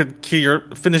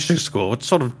Ipikir Finishing School. What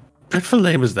sort of dreadful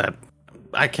name is that?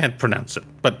 I can't pronounce it,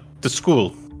 but the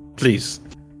school, please.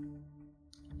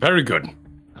 Very good.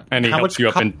 And he helps you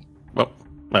up in... Well,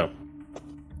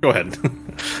 go ahead.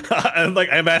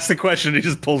 I'm asked the question, he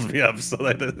just pulls me up, so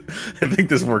I think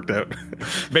this worked out.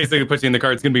 Basically puts you in the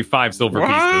car. It's going to be 5 silver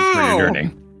pieces for your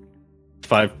journey.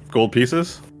 5 gold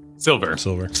pieces? Silver.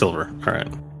 All right.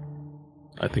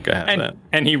 I think I have that.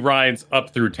 And he rides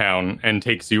up through town and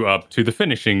takes you up to the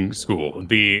finishing school,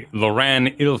 the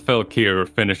Loran Ilfelkir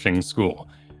Finishing School.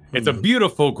 It's a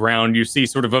beautiful ground. You see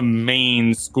sort of a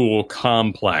main school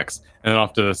complex, and then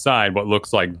off to the side, what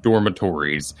looks like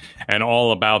dormitories. And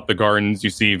all about the gardens, you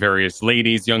see various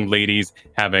young ladies,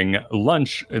 having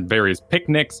lunch, various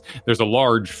picnics. There's a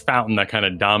large fountain that kind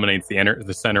of dominates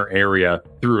the center area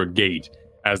through a gate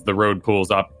as the road pulls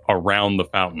up around the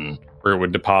fountain. where it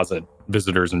would deposit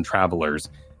visitors and travelers.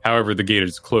 However, the gate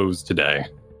is closed today.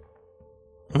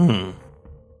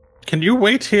 Can you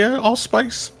wait here,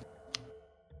 Allspice?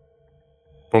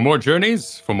 For more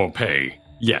journeys, for more pay,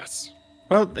 yes.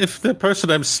 Well, if the person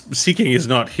I'm seeking is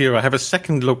not here, I have a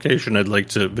second location I'd like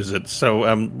to visit.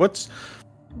 So, what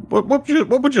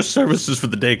would your services for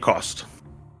the day cost?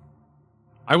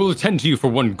 I will attend to you for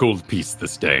 1 gold piece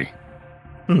this day.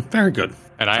 Very good.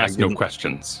 And I ask no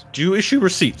questions. Do you issue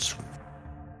receipts?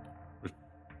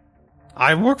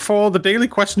 I work for the Daily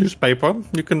Quest newspaper.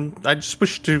 I just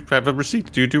wish to have a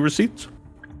receipt. Do you do receipts?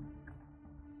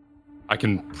 I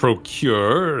can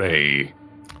procure a...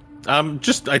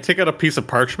 I take out a piece of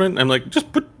parchment. I'm like,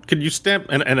 can you stamp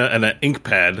and an ink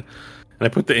pad? And I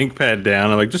put the ink pad down.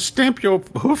 I'm like, just stamp your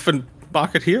hoof and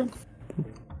mark it here.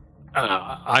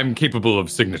 I'm capable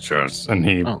of signatures. And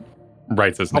he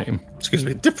writes his name. Excuse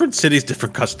me. Different cities,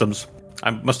 different customs. I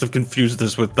must have confused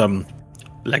this with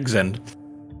Leg's End.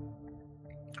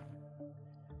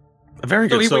 Very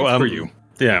good. So he waits for you.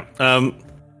 Yeah.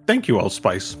 Thank you,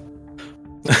 Allspice.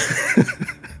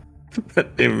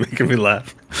 That name making me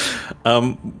laugh.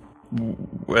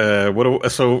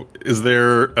 So is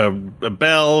there a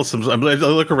bell? I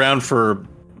look around for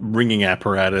ringing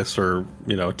apparatus or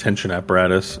tension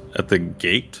apparatus at the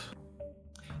gate.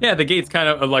 Yeah, the gate's kind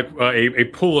of like a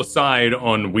pull aside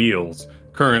on wheels,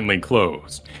 currently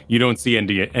closed. You don't see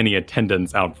any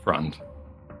attendants out front.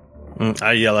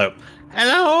 I yell out,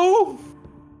 "Hello!"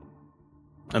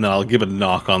 And then I'll give a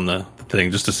knock on the thing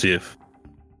just to see if...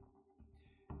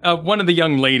 One of the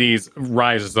young ladies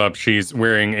rises up. She's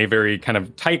wearing a very kind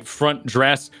of tight front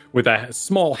dress with a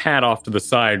small hat off to the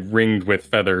side ringed with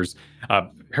feathers.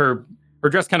 Her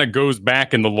dress kind of goes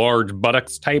back in the large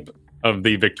buttocks type of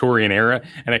the Victorian era,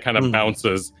 and it kind of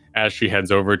bounces as she heads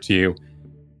over to you.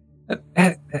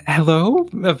 Hello,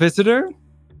 a visitor?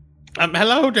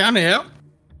 Hello, down here.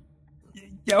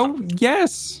 Oh,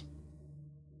 yes.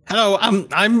 Hello,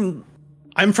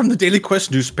 I'm from the Daily Quest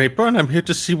newspaper, and I'm here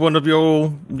to see one of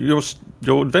your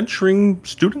adventuring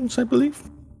students, I believe.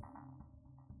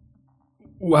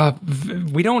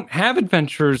 We don't have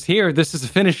adventurers here. This is a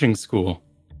finishing school.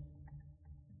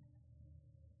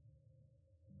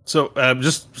 So,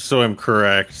 just so I'm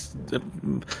correct,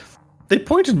 they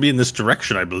pointed me in this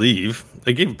direction, I believe.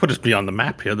 They put me on the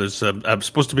map here. There's I'm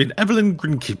supposed to be an Evelyn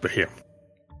Greenkeeper here.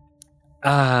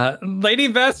 Lady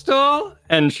Vestal?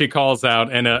 And she calls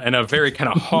out, and a very kind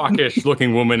of hawkish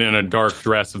looking woman in a dark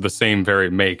dress of the same very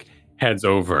make heads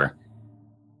over.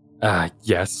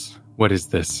 Yes. What is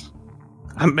this?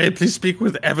 May I please speak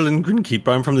with Evelyn Greenkeeper?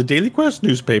 I'm from the Daily Quest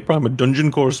newspaper. I'm a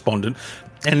dungeon correspondent,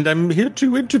 and I'm here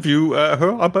to interview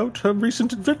her about her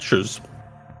recent adventures.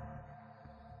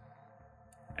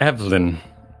 Evelyn.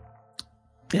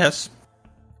 Yes.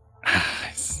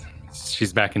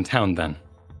 She's back in town then.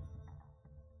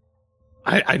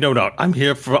 I know not. I'm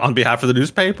here on behalf of the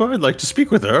newspaper. I'd like to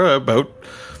speak with her about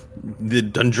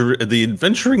the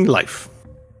adventuring life.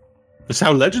 It's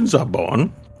how legends are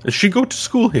born. Does she go to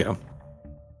school here?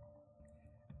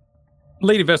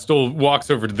 Lady Vestal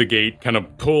walks over to the gate, kind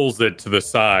of pulls it to the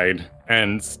side,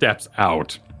 and steps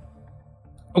out.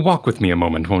 Walk with me a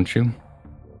moment, won't you?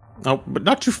 Oh, but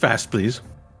not too fast, please.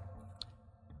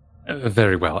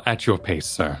 Very well. At your pace,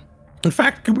 sir. In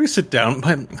fact, can we sit down?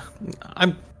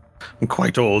 I'm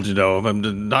quite old,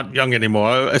 I'm not young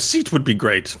anymore. A seat would be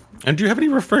great. And do you have any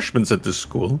refreshments at this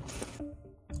school?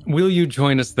 Will you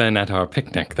join us then at our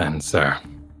picnic then, sir?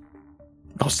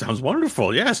 Oh, sounds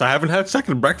wonderful. Yes, I haven't had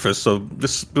second breakfast, so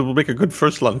this will make a good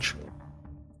first lunch.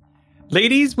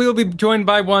 Ladies, we'll be joined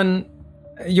by one...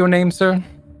 Your name, sir?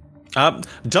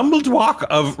 Dumbledore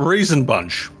of Raisin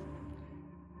Bunch.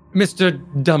 Mr.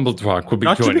 Dumbledore will be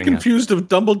joining us. Not to be confused with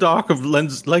Dumbledore of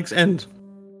Leg's End.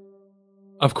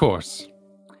 Of course.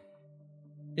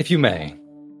 If you may.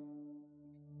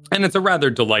 And it's a rather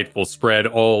delightful spread,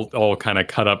 all kind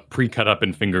of pre-cut up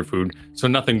in finger food, so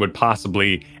nothing would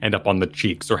possibly end up on the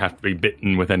cheeks or have to be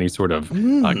bitten with any sort of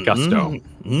gusto.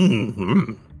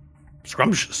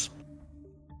 Scrumptious.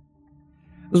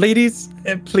 Ladies,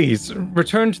 please,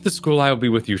 return to the school. I will be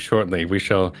with you shortly.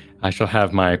 I shall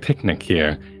have my picnic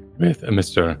here with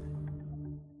Mr.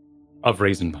 of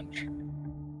Raisin Bunch.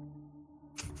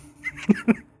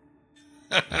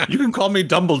 You can call me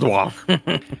Dumbledore.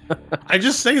 I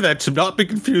just say that to not be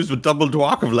confused with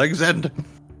Dumbledore of Leg's End.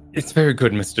 It's very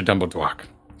good, Mr. Dumbledore.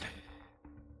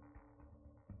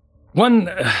 One,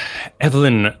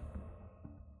 Evelyn...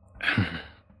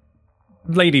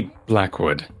 Lady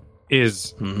Blackwood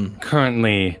is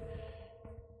currently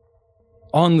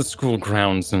on the school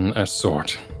grounds in a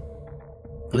sort.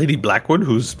 Lady Blackwood?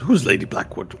 Who's Lady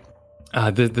Blackwood?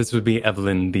 This would be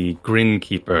Evelyn, the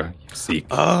Grinkeeper you seek.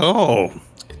 Oh,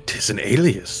 it is an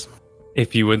alias.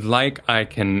 If you would like, I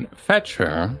can fetch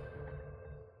her.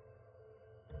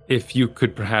 If you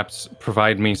could perhaps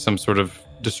provide me some sort of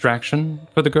distraction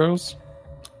for the girls?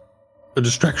 A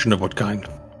distraction of what kind?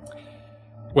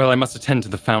 Well, I must attend to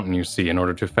the fountain, you see, in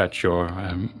order to fetch your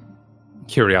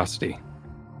curiosity.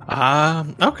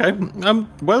 Okay.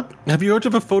 Well, have you heard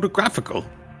of a photographical?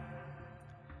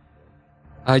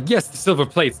 Yes, the silver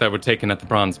plates that were taken at the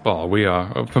bronze ball. We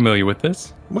are familiar with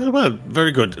this. Well,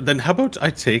 very good. Then how about I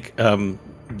take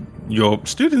your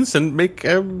students and make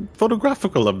a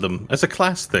photographical of them as a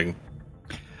class thing?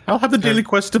 I'll have the Daily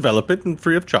Quest develop it and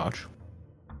free of charge.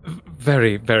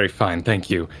 Very, very fine. Thank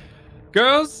you.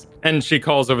 Girls? And she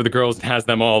calls over the girls and has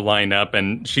them all line up,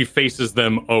 and she faces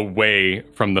them away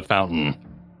from the fountain.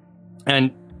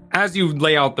 And as you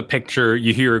lay out the picture,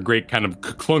 you hear a great kind of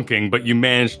clunking, but you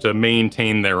manage to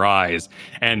maintain their eyes.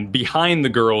 And behind the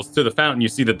girls to the fountain, you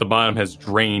see that the bottom has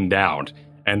drained out,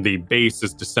 and the base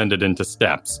is descended into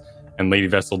steps, and Lady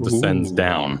Vestal descends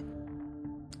down.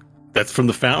 That's from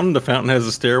the fountain? The fountain has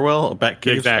a stairwell, a back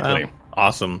cave? Exactly.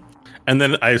 Awesome. And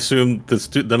then I assume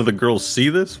none of the girls see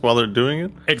this while they're doing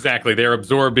it? Exactly. They're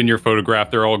absorbed in your photograph.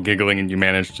 They're all giggling, and you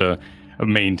manage to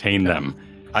maintain them.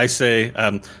 I say,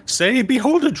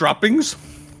 beholder droppings.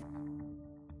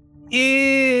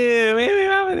 Ew,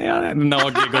 and they'll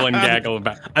all giggle and gaggle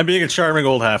about. I'm being a charming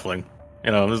old halfling.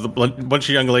 You know, there's a bunch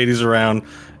of young ladies around,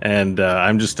 and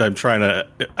I'm just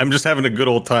having a good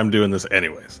old time doing this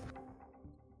anyways.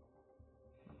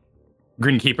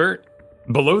 Grinkeeper,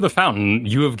 below the fountain,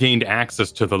 you have gained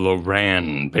access to the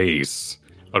Loran base,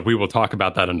 but we will talk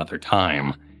about that another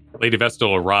time. Lady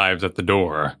Vestal arrives at the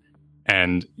door,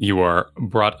 and you are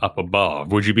brought up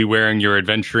above. Would you be wearing your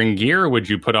adventuring gear, or would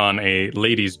you put on a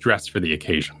lady's dress for the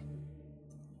occasion?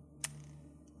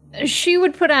 She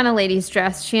would put on a lady's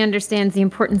dress. She understands the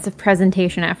importance of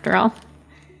presentation, after all.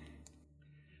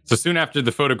 So soon after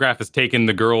the photograph is taken,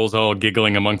 the girls all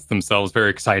giggling amongst themselves, very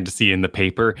excited to see in the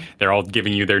paper. They're all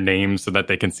giving you their names so that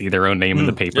they can see their own name in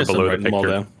the paper below the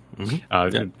picture.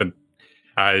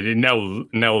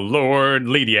 Nell Lord,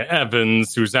 Lydia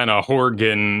Evans, Susanna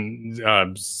Horgan,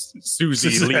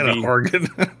 Susie Levy. Horgan.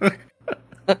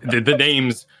 the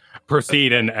names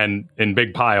proceed in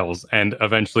big piles, and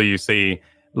eventually you see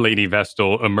Lady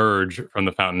Vestal emerge from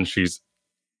the fountain. She's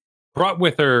brought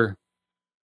with her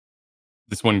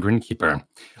this one Grinkeeper.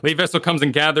 Lady Vestal comes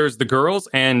and gathers the girls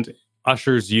and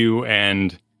ushers you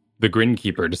and the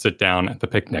Grinkeeper to sit down at the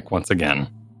picnic once again.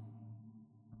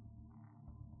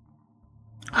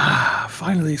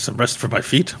 Finally, some rest for my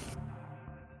feet.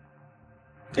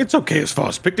 It's okay as far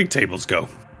as picnic tables go.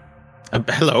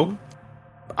 Hello.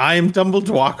 I'm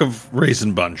Dumbledore of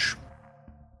Raisin Bunch.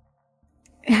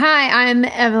 Hi, I'm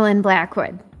Evelyn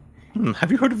Blackwood.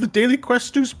 Have you heard of the Daily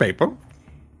Quest newspaper?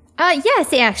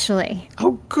 Yes, actually.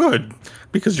 Oh, good.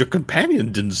 Because your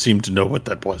companion didn't seem to know what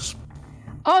that was.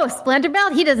 Oh,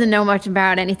 Splendorbelt? He doesn't know much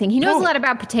about anything. He knows a lot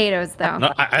about potatoes, though.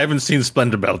 No, I haven't seen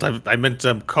Splendorbelt. I meant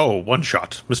One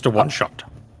Shot, Mr. One Shot.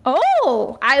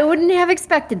 Oh, I wouldn't have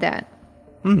expected that.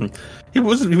 He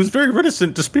was very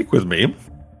reticent to speak with me.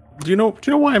 Do you know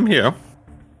why I'm here?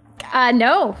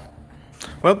 No.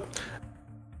 Well,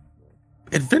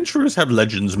 adventurers have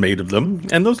legends made of them,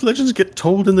 and those legends get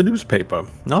told in the newspaper,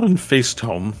 not in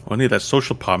Facetome or any of that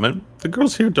social parliament. The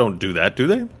girls here don't do that, do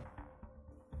they?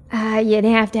 You'd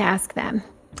have to ask them.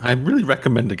 I really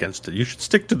recommend against it. You should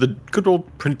stick to the good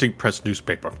old printing press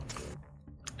newspaper.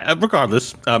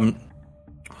 Regardless,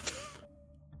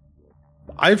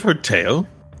 I've heard tale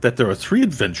that there are 3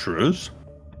 adventurers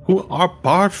who are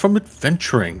barred from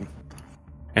adventuring,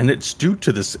 and it's due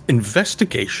to this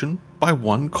investigation by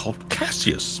one called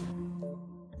Cassius.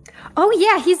 Oh,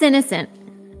 yeah, he's innocent.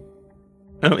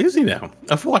 Oh, is he now?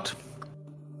 Of what?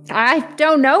 I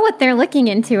don't know what they're looking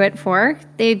into it for.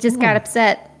 They just got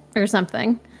upset or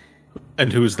something.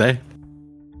 And who's they?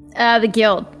 The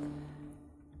guild.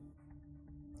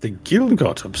 The guild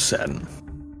got upset.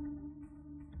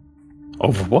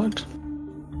 Over what?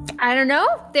 I don't know.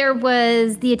 There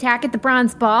was the attack at the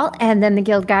Bronze Ball, and then the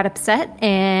guild got upset,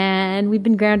 and we've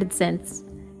been grounded since.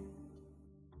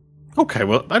 Okay,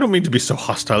 well, I don't mean to be so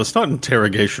hostile. It's not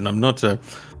interrogation. I'm not a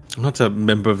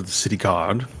member of the city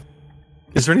guard.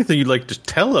 Is there anything you'd like to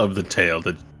tell of the tale,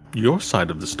 your side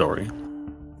of the story?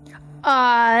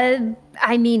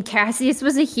 I mean, Cassius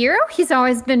was a hero. He's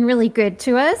always been really good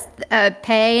to us.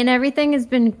 Pay and everything has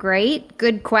been great.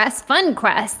 Good quests, fun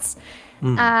quests.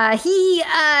 He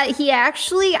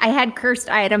actually, I had cursed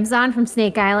items on from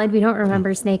Snake Island. We don't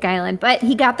remember Snake Island, but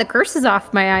he got the curses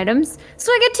off my items,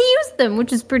 so I get to use them,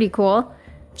 which is pretty cool.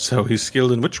 So he's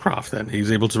skilled in witchcraft then.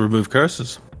 He's able to remove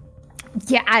curses.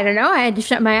 Yeah, I don't know. I had to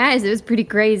shut my eyes. It was pretty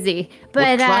crazy.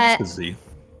 But What class is he?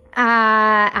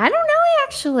 I don't know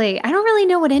actually. I don't really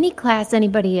know what any class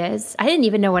anybody is. I didn't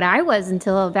even know what I was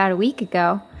until about a week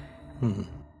ago.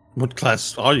 What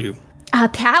class are you? A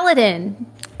paladin.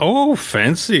 Oh,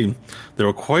 fancy. There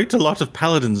were quite a lot of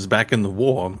paladins back in the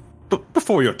war.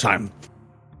 Before your time.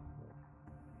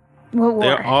 What war?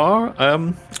 There are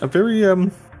a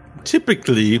very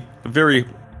typically a very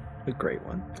A great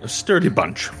one. sturdy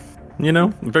bunch. You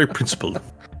know, very principled.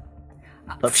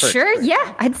 Sure,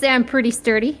 yeah. I'd say I'm pretty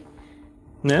sturdy.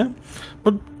 Yeah.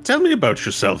 But tell me about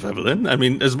yourself, Evelyn. I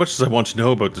mean, as much as I want to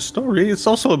know about the story, it's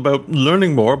also about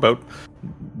learning more about.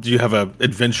 Do you have an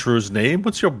adventurer's name?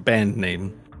 What's your band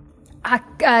name?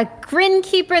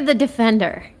 Grinkeeper the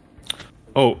Defender.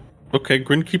 Oh, okay,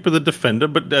 Grinkeeper the Defender,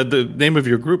 but the name of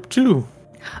your group too.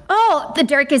 Oh, the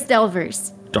Darkest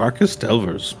Delvers. Darkest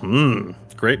Delvers.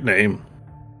 Great name.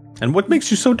 And what makes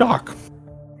you so dark?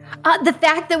 The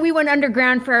fact that we went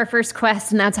underground for our first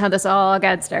quest, and that's how this all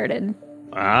got started.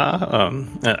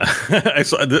 I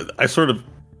sort of.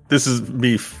 This is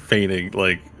me feigning,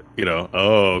 like, you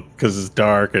know, because it's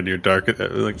dark and you're dark.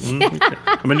 Like, okay.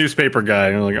 I'm a newspaper guy.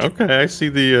 And I'm like, okay, I see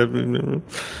the.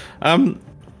 And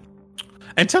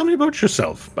tell me about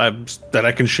yourself that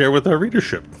I can share with our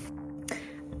readership.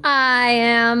 I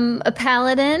am a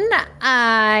paladin.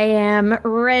 I am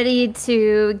ready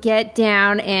to get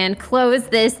down and close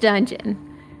this dungeon.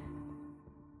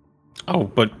 Oh,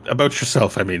 but about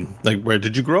yourself, I mean, like, where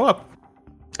did you grow up?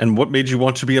 And what made you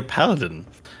want to be a paladin?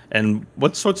 And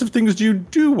what sorts of things do you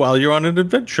do while you're on an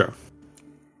adventure?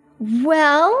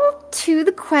 Well, to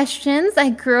the questions, I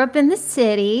grew up in the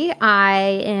city.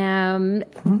 I'm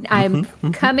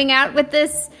coming out with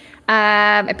this.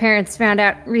 My parents found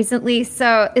out recently,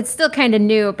 so it's still kind of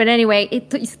new. But anyway,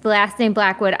 it's the last name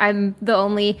Blackwood. I'm the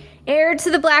only heir to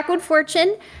the Blackwood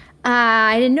fortune.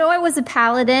 I didn't know I was a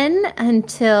paladin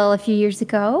until a few years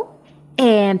ago.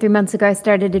 And 3 months ago, I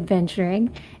started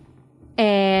adventuring.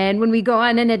 And when we go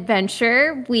on an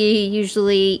adventure, we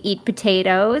usually eat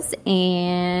potatoes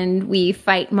and we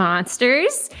fight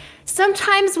monsters.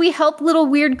 Sometimes we help little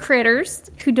weird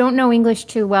critters who don't know English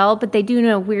too well, but they do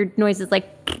know weird noises like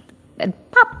and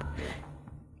pop.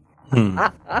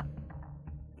 Okay,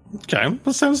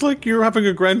 well, sounds like you're having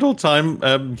a grand old time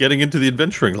getting into the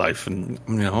adventuring life. And,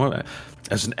 you know,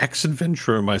 as an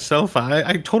ex-adventurer myself,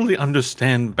 I totally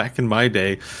understand back in my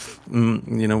day,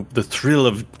 you know, the thrill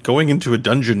of going into a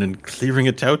dungeon and clearing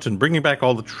it out and bringing back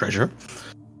all the treasure.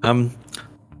 I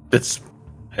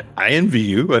envy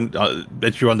you and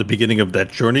that you're on the beginning of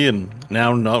that journey and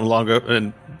now no longer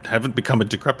and haven't become a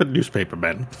decrepit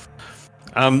newspaperman.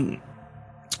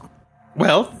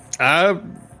 Well,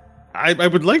 I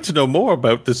would like to know more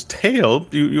about this tale.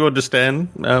 You understand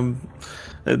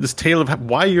this tale of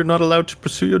why you're not allowed to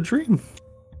pursue your dream?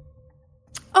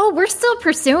 Oh, we're still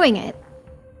pursuing it.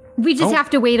 We just have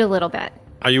to wait a little bit.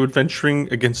 Are you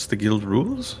adventuring against the guild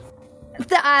rules?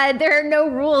 There are no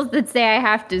rules that say I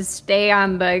have to stay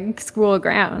on the school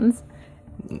grounds.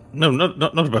 No,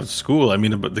 not about school. I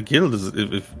mean, about the guild.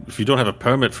 If you don't have a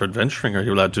permit for adventuring, are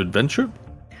you allowed to adventure?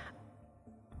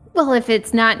 Well, if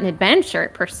it's not an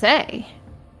adventure per se.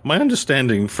 My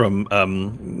understanding from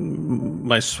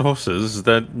my sources is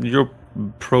that you're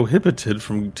prohibited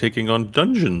from taking on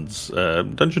dungeon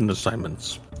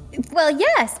assignments. Well,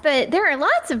 yes, but there are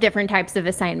lots of different types of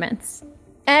assignments.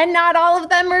 And not all of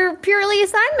them are purely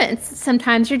assignments.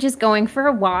 Sometimes you're just going for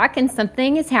a walk and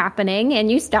something is happening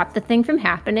and you stop the thing from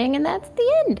happening and that's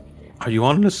the end. Are you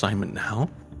on an assignment now?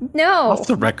 No. Off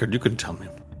the record, you can tell me.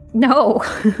 No.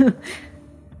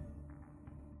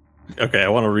 Okay, I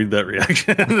want to read that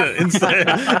reaction.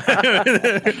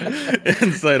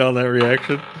 Insight on that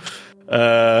reaction.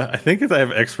 I think I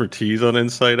have expertise on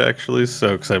insight, actually.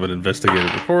 So, because I'm an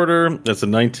investigative reporter. That's a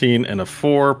 19 and a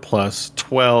 4 plus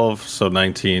 12. So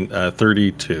 19,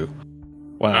 32.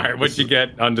 Wow. All right, what'd you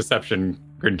get on deception,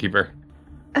 Grinkeeper?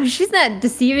 Oh, she's not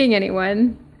deceiving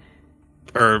anyone.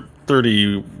 Or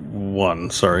 31.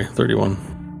 Sorry, 31.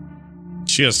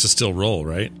 She has to still roll,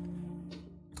 right?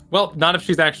 Well, not if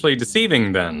she's actually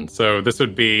deceiving then. So this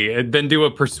would be, then do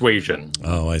a persuasion.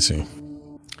 Oh, I see.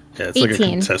 Yeah, it's 18. like a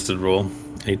contested roll.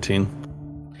 18.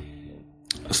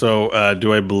 So,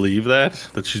 do I believe that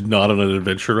she's not on an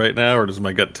adventure right now, or does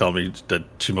my gut tell me that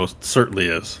she most certainly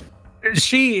is?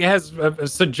 She has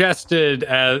suggested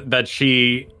that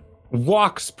she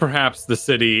walks perhaps the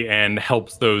city and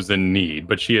helps those in need,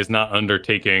 but she is not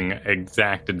undertaking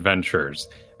exact adventures.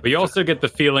 But you also get the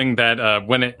feeling that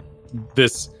when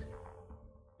this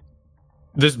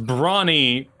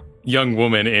brawny young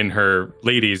woman in her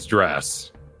lady's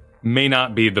dress may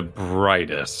not be the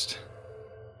brightest.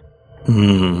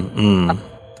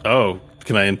 Oh,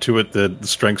 can I intuit the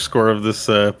strength score of this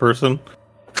person?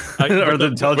 Or the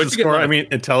intelligence score? I mean,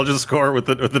 intelligence score with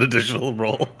an additional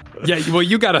roll. Yeah, well,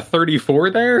 you got a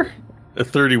 34 there? A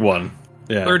 31.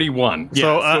 Yeah. 31. Yeah,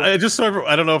 so I just sort of,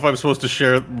 I don't know if I'm supposed to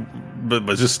share but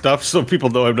just stuff so people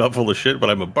know I'm not full of shit, but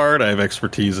I'm a bard. I have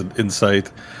expertise and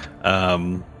insight.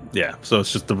 Yeah, so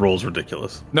it's just the roll's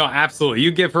ridiculous. No, absolutely.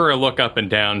 You give her a look up and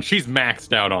down. She's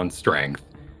maxed out on strength.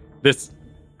 This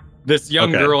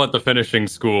young girl at the finishing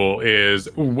school is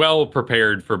well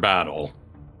prepared for battle.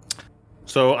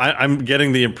 So I'm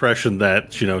getting the impression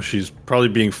that, she's probably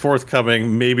being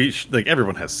forthcoming. Maybe, like,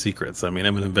 everyone has secrets. I mean,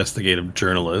 I'm an investigative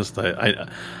journalist.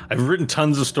 I've written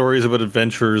tons of stories about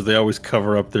adventurers. They always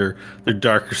cover up their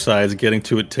darker sides. Getting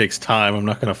to it takes time. I'm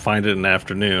not going to find it in an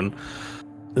afternoon.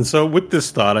 And so with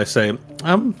this thought, I say,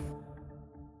 I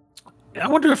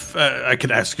wonder if I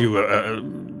could ask you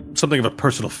something of a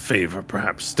personal favor,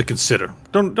 perhaps, to consider.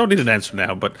 Don't need an answer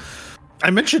now, but I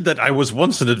mentioned that I was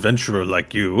once an adventurer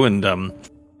like you, and,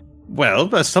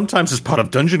 sometimes as part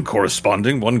of dungeon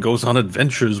corresponding, one goes on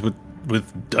adventures with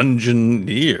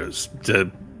dungeoneers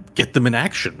to get them in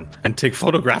action and take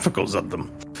photographicals of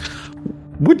them.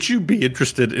 Would you be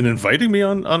interested in inviting me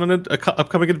on an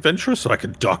upcoming adventure so I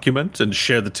could document and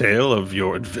share the tale of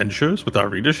your adventures with our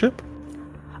readership?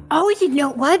 Oh, you know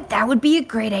what? That would be a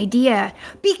great idea.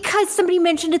 Because somebody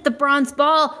mentioned at the Bronze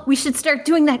Ball, we should start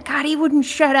doing that. God, he wouldn't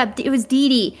shut up. It was Dee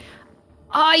Dee.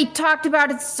 Oh, he talked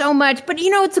about it so much. But,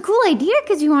 it's a cool idea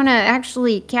because you want to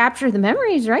actually capture the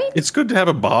memories, right? It's good to have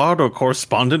a bard or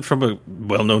correspondent from a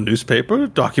well-known newspaper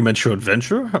document your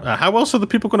adventure. How else are the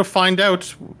people going to find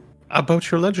out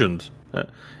about your legend?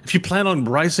 If you plan on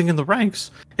rising in the ranks,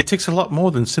 it takes a lot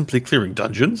more than simply clearing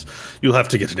dungeons. You'll have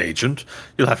to get an agent,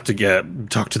 you'll have to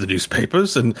talk to the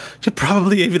newspapers, and you'll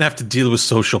probably even have to deal with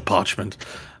social parchment.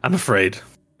 I'm afraid.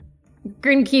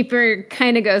 Grinkeeper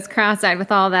kind of goes cross-eyed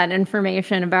with all that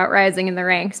information about rising in the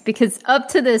ranks, because up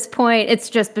to this point, it's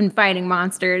just been fighting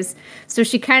monsters. So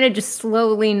she kind of just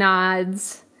slowly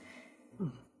nods.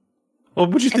 Well,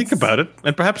 would you think about it,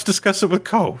 and perhaps discuss it with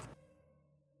Ko?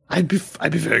 I'd be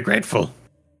very grateful.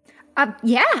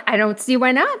 Yeah, I don't see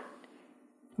why not.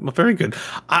 Well, very good.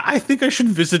 I think I should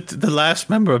visit the last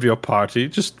member of your party,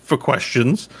 just for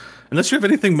questions. Unless you have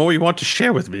anything more you want to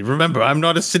share with me. Remember, I'm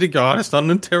not a city guard. It's not an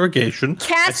interrogation.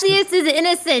 Cassius is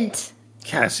innocent.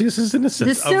 Cassius is innocent.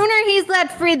 The sooner he's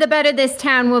let free, the better this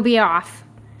town will be off.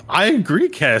 I agree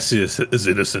Cassius is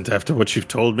innocent after what you've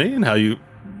told me and how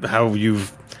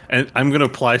you've... And I'm going to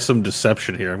apply some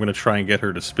deception here. I'm going to try and get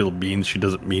her to spill beans she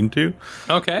doesn't mean to.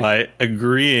 Okay. By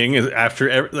agreeing after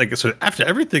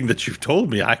everything that you've told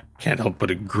me, I can't help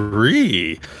but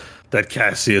agree that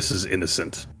Cassius is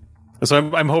innocent.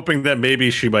 So I'm hoping that maybe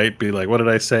she might be like, "What did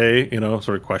I say?" Sort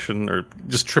of question, or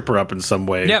just trip her up in some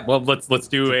way. Yeah. Well, let's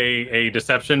do a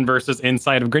deception versus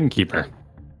insight of Grinkeeper.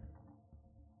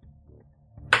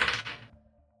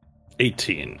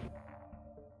 18.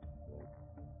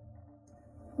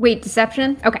 Wait,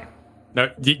 deception? Okay. No,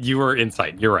 you were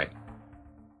insight. You're right.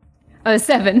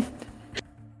 7.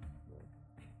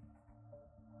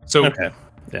 So okay,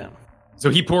 yeah. So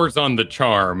he pours on the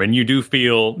charm, and you do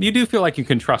feel like you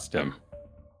can trust him.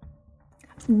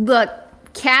 Look,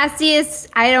 Cassius,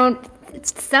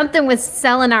 something with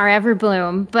Selenar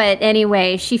Everbloom, but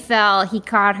anyway, she fell. He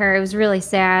caught her. It was really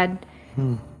sad.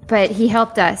 But he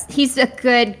helped us. He's a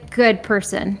good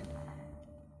person.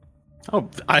 Oh,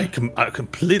 I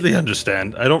completely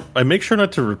understand. I make sure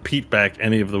not to repeat back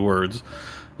any of the words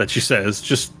that she says,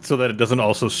 just so that it doesn't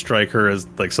also strike her as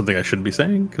like something I shouldn't be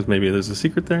saying, because maybe there's a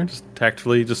secret there. Just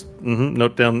tactfully,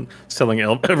 note down selling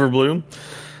Everbloom.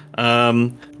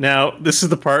 Now, this is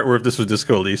the part where if this was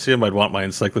Disco Elysium, I'd want my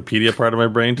encyclopedia part of my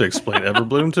brain to explain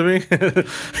Everbloom to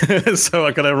me.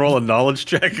 So can I roll a knowledge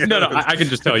check? No, I can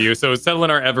just tell you. So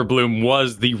Selenar Everbloom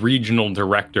was the regional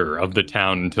director of the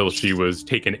town until she was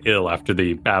taken ill after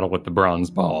the battle with the Bronze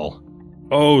Ball.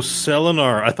 Oh,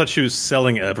 Selenar. I thought she was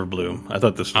selling Everbloom. I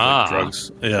thought this was like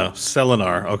drugs. Yeah,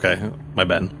 Selenar. Okay, my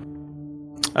bad.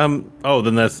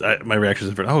 Then that's my reaction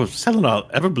is different. Oh,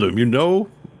 Selenar Everbloom. You know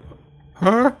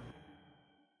her?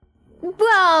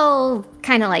 Well,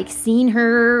 kind of like seen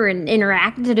her and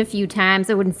interacted a few times.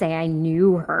 I wouldn't say I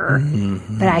knew her,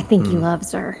 but I think he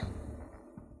loves her.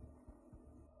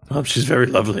 Oh, she's very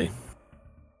lovely.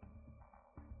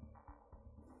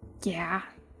 Yeah.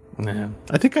 Yeah,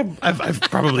 I think I've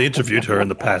probably interviewed her in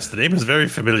the past. The name is very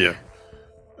familiar.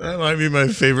 That might be my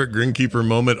favorite Grinkeeper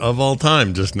moment of all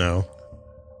time just now.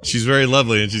 She's very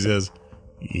lovely, and she says,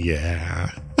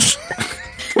 "Yeah."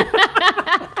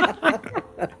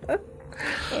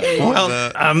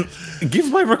 Well,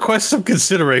 give my request some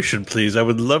consideration, please. I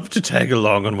would love to tag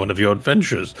along on one of your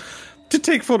adventures. To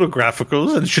take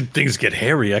photographicals, and should things get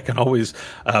hairy, I can always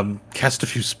cast a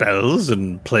few spells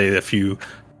and play a few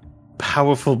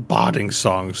powerful barding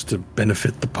songs to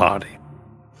benefit the party.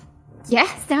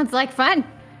 Yeah, sounds like fun.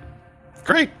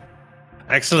 Great.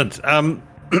 Excellent.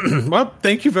 Well,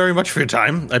 thank you very much for your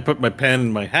time. I put my pen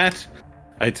in my hat.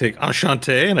 I take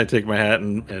Enchanté, and I take my hat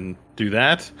and do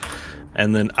that.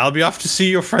 And then I'll be off to see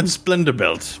your friend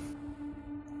Splendorbelt.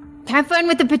 Have fun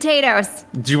with the potatoes.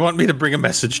 Do you want me to bring a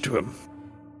message to him?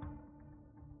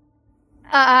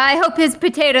 I hope his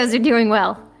potatoes are doing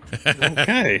well.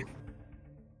 Okay.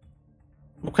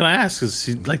 What can I ask? Does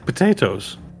he like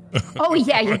potatoes? Oh,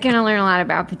 yeah, you're going to learn a lot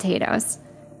about potatoes.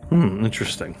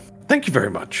 Interesting. Thank you very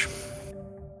much.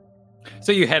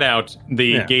 So you head out.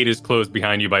 The gate is closed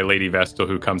behind you by Lady Vestal,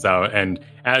 who comes out. And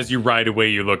as you ride away,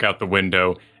 you look out the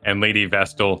window, and Lady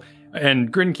Vestal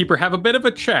and Grinkeeper have a bit of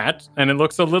a chat, and it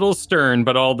looks a little stern,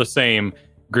 but all the same,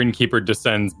 Grinkeeper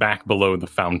descends back below the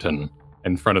fountain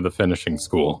in front of the finishing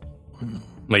school.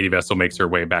 Lady Vestal makes her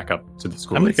way back up to the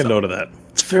school. I'm making a note of that.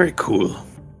 It's very cool.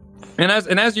 And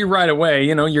as you ride away,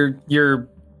 you know,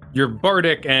 your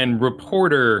bardic and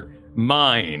reporter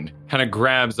mind kind of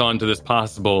grabs onto this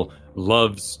possible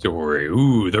love story.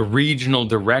 Ooh, the regional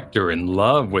director in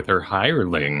love with her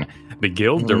hireling, the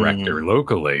guild director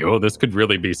locally. Oh, this could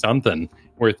really be something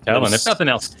worth telling. If nothing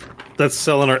else. That's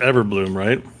selling our Everbloom,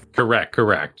 right?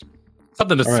 Correct.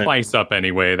 Something to spice up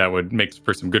anyway that would make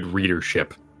for some good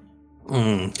readership.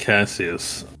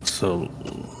 Cassius. So,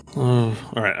 all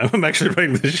right. I'm actually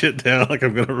writing this shit down like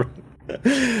I'm gonna.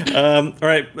 All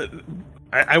right.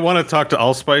 I want to talk to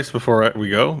Allspice before we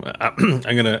go. I'm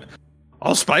gonna.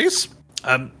 Allspice,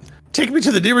 take me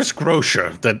to the nearest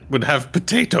grocer that would have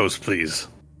potatoes, please.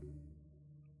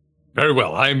 Very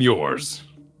well. I am yours.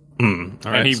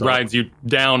 And he rides you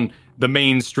down the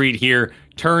main street here,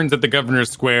 turns at the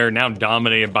Governor's Square, now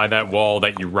dominated by that wall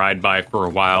that you ride by for a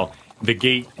while. The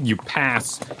gate, you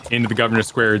pass into the Governor's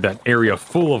Square, that area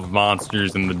full of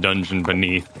monsters in the dungeon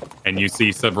beneath, and you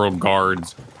see several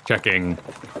guards checking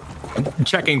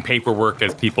paperwork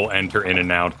as people enter in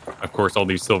and out. Of course, all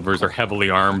these silvers are heavily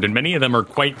armed, and many of them are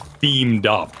quite themed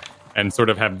up and sort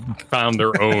of have found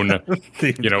their own,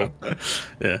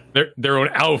 their own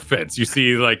outfits. You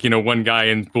see, like, one guy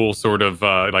in full sort of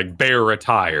like bear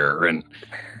attire, and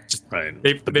just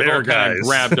they've all kind of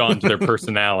grabbed onto their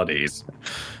personalities.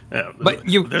 Yeah, but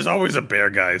there's always a bear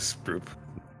guys group.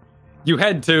 You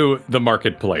head to the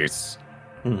marketplace.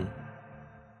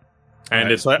 And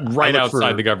it's right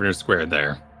outside the Governor's Square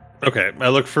there. Okay, I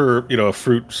look for,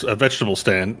 a vegetable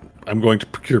stand. I'm going to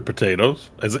procure potatoes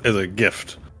as a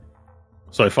gift.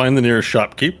 So I find the nearest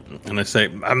shopkeep, and I say,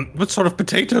 what sort of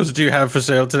potatoes do you have for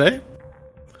sale today?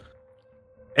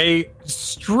 A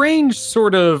strange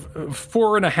sort of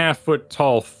 4.5 foot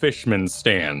tall fishman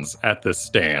stands at the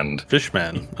stand.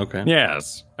 Fishman, okay.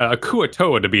 Yes, a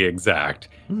Kuatoa to be exact.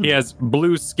 He has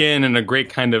blue skin and a great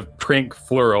kind of prink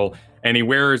floral, and he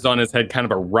wears on his head kind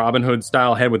of a Robin Hood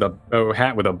style head with a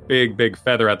hat with a big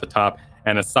feather at the top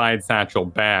and a side satchel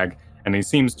bag. And he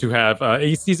seems to have,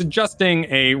 he's adjusting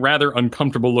a rather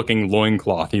uncomfortable looking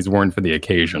loincloth he's worn for the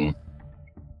occasion.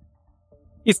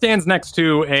 He stands next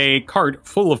to a cart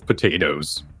full of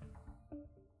potatoes.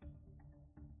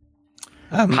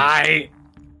 Hi.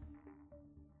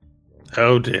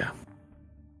 Oh dear.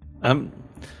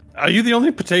 Are you the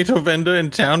only potato vendor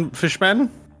in town,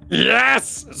 Fishman?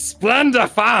 Yes! Splendor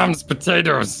Farms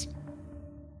potatoes.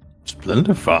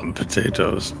 Splendor Farm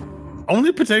potatoes.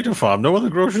 Only potato farm. No other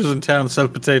grocers in town sell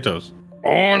potatoes.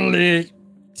 Only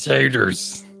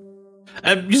taters.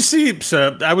 You see,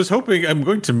 sir, I was hoping I'm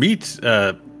going to meet,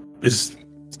 is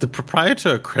the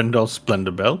proprietor Crendel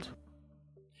Splendorbelt?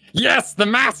 Yes, the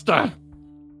master!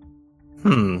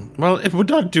 Well, it would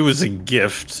not do as a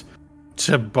gift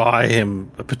to buy him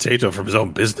a potato from his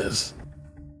own business.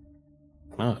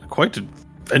 Well, quite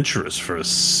adventurous for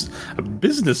a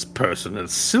business person, and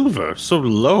silver so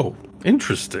low.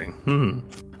 Interesting.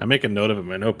 I make a note of it in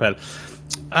my notepad.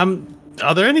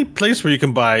 Are there any place where you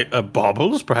can buy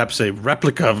baubles, perhaps a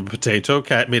replica of a potato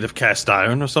made of cast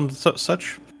iron or something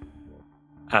such?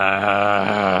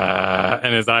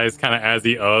 And his eyes kind of, as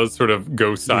he sort of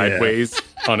go sideways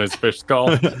on his fish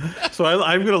skull. So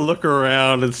I'm going to look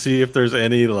around and see if there's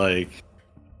any,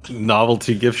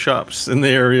 novelty gift shops in the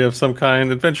area of some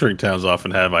kind. Adventuring towns often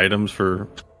have items for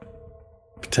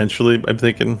potentially, I'm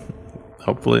thinking,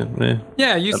 hopefully.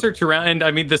 Yeah, you search around, and I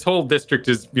mean, this whole district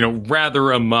is,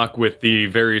 rather amok with the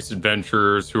various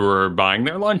adventurers who are buying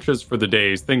their lunches for the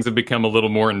days. Things have become a little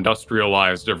more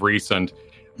industrialized of recent.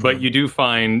 but you do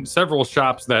find several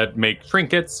shops that make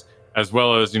trinkets, as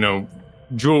well as,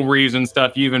 jewelries and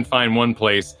stuff. You even find one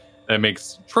place that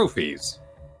makes trophies.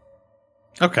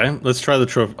 Okay, let's try the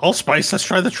trophy. Allspice, let's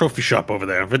try the trophy shop over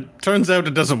there. If it turns out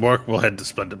it doesn't work, we'll head to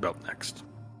Splendid Belt next.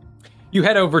 You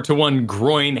head over to one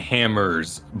Groin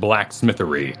Hammer's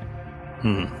blacksmithery.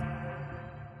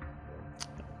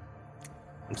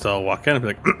 So I'll walk in and be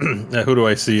like, who do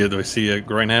I see? Do I see a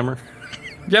Groin Hammer?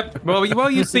 Yep. Well,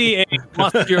 you see a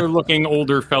muscular-looking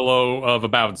older fellow of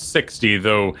about 60,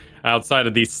 though outside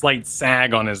of the slight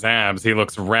sag on his abs, he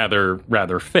looks rather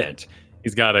fit.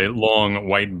 He's got a long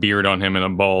white beard on him and a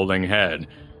balding head.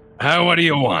 What do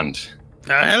you want?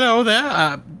 Hello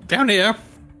there, down here.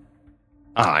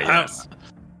 Yes.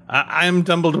 I'm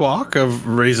Dumbledore of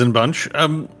Raisin Bunch.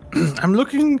 I'm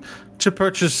looking to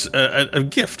purchase a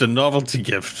gift, a novelty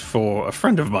gift for a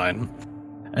friend of mine.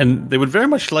 And they would very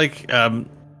much like, I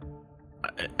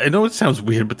know it sounds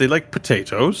weird, but they like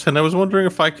potatoes, and I was wondering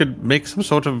if I could make some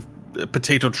sort of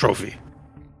potato trophy.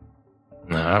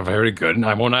 Very good.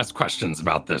 I won't ask questions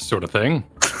about this sort of thing.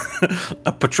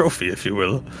 A patrophy, if you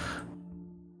will.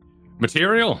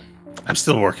 Material? I'm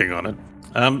still working on it.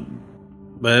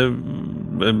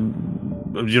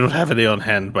 You don't have any on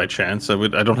hand by chance? I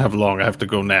don't have long. I have to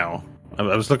go now. I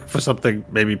was looking for something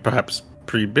maybe perhaps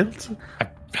pre-built. I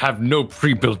have no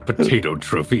pre-built potato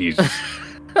trophies.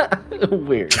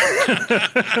 Weird.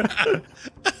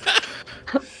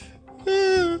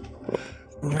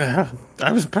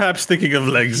 I was perhaps thinking of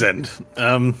Leg's End.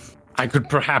 I could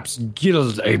perhaps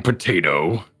gild a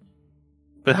potato.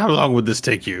 But how long would this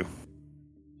take you?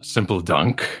 A simple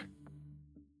dunk.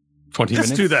 20 minutes?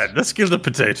 Let's do that. Let's gild a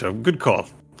potato. Good call.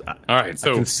 All right,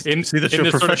 so see that you're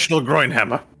a professional groin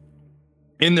hammer.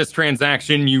 In this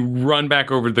transaction, you run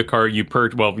back over to the car. You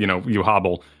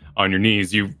hobble on your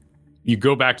knees. You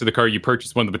go back to the car. You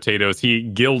purchase one of the potatoes. He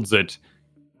gilds it,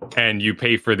 and you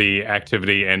pay for the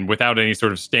activity. And without any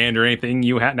sort of stand or anything,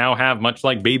 you now have, much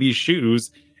like baby's shoes,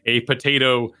 a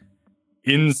potato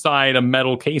inside a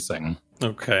metal casing.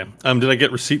 Okay. Did I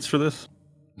get receipts for this?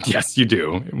 Yes, you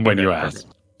do. When you ask.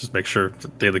 Perfect. Just make sure the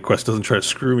Daily Quest doesn't try to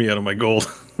screw me out of my gold.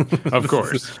 Of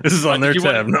course. This is on their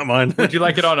tab, not mine. Would you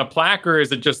like it on a plaque, or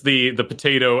is it just the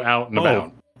potato out and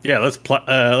about? Yeah, let's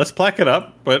plaque it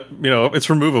up, but it's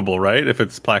removable, right? If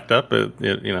it's plaqued up,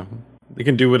 he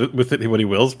can do with it what he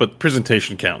wills, but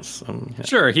presentation counts. Yeah.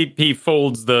 Sure, he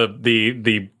folds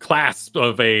the clasp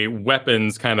of a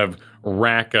weapons kind of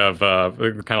rack of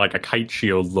kind of like a kite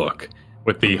shield look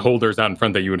with the holders out in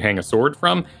front that you would hang a sword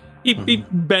from. He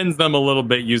bends them a little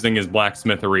bit using his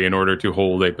blacksmithery in order to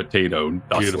hold a potato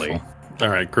thusly. Beautiful. All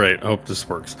right, great. I hope this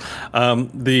works.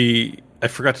 I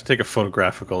forgot to take a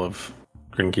photographical of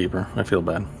Grinkeeper. I feel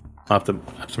bad. I'll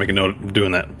have to make a note of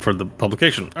doing that for the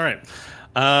publication. All right.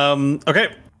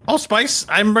 Okay. Allspice,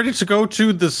 I'm ready to go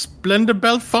to the Splendid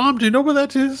Belt Farm. Do you know where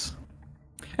that is?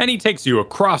 And he takes you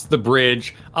across the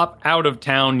bridge, up out of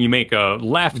town. You make a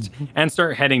left and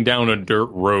start heading down a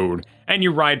dirt road. And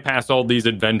you ride past all these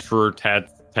adventurer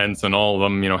tents and all of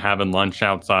them, having lunch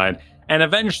outside. And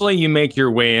eventually you make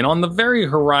your way in. On the very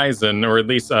horizon, or at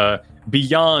least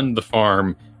beyond the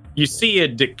farm, you see a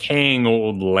decaying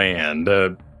old land.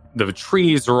 The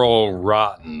trees are all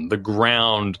rotten. The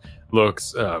ground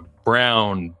looks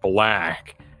brown,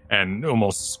 black, and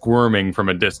almost squirming from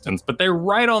a distance. But there,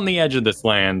 right on the edge of this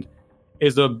land,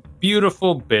 is a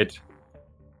beautiful bit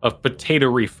of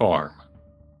potatory farm.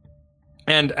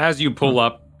 And as you pull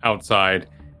up outside,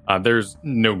 there's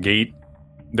no gate.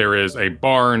 There is a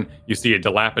barn. You see a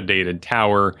dilapidated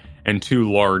tower and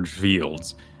two large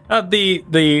fields.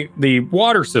 The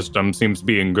water system seems to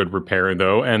be in good repair,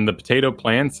 though, and the potato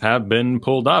plants have been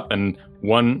pulled up, and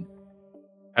one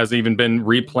has even been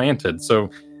replanted. So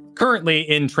currently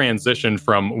in transition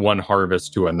from one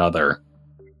harvest to another.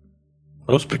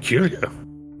 Most peculiar.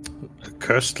 A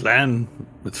cursed land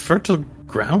with fertile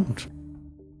ground.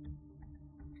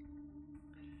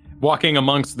 Walking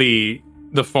amongst the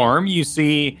farm, you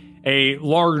see a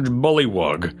large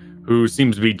bullywug who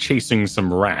seems to be chasing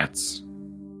some rats.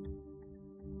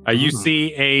 You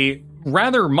see a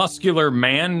rather muscular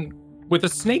man with a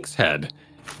snake's head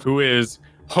who is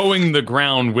hoeing the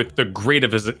ground with the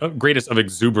greatest of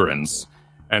exuberance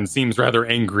and seems rather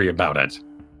angry about it.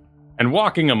 And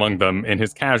walking among them in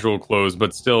his casual clothes,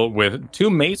 but still with two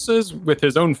maces with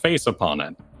his own face upon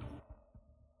it,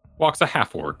 walks a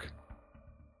half-orc.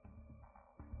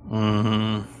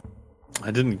 I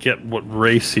didn't get what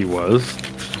race he was.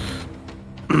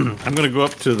 I'm going to go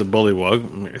up to the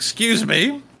bullywug. Excuse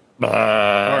me.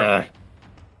 Oh,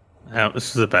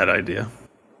 this is a bad idea.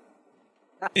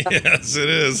 Yes, it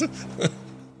is.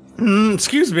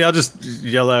 Excuse me, I'll just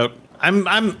yell out.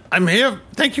 I'm here.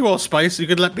 Thank you, Allspice. You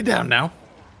could let me down now.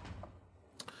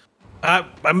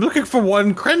 I'm looking for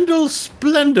one Crendel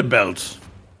Splendorbelt.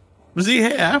 Was he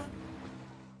here?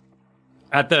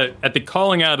 At the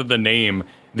calling out of the name,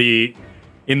 in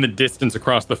the distance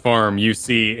across the farm, you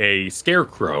see a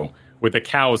scarecrow with a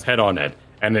cow's head on it,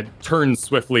 and it turns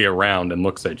swiftly around and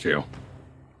looks at you.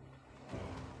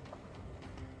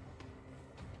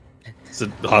 Is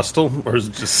it hostile, or is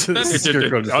it just...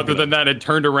 Other than that, it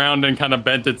turned around and kind of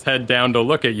bent its head down to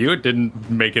look at you. It didn't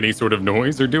make any sort of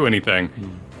noise or do anything.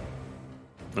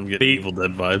 I'm getting Evil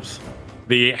Dead vibes.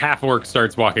 The half-orc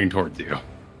starts walking towards you.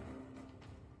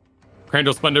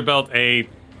 Crandall Splendorbelt,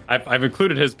 I've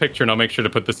included his picture, and I'll make sure to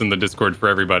put this in the Discord for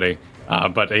everybody.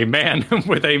 But a man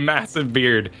with a massive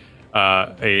beard,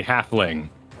 a halfling,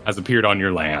 has appeared on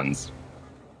your lands.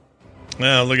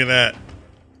 Wow, look at that.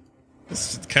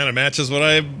 This kind of matches what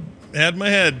I had in my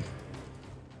head.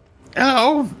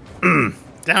 Hello.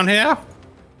 Down here?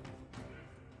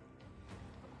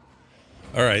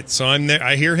 All right, so I'm there.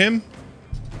 I hear him?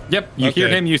 Yep, you hear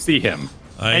him, you see him.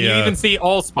 And you even see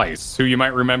Allspice, who you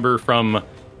might remember from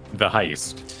the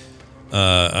heist.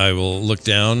 I will look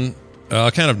down.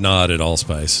 I'll kind of nod at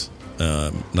Allspice,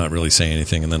 not really say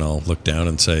anything, and then I'll look down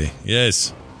and say,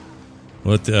 "Yes,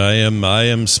 what I am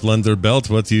Splendorbelt.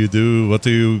 What do you do? What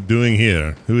are you doing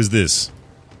here? Who is this?"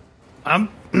 Well,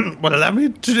 allow me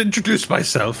to introduce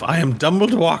myself. I am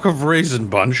Dumbledore of Raisin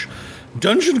Bunch,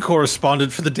 dungeon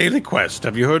correspondent for the Daily Quest.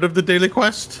 Have you heard of the Daily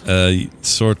Quest?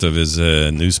 Sort of, is a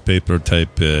newspaper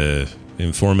type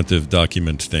informative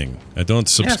document thing. I don't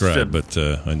subscribe, but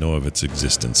I know of its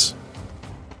existence.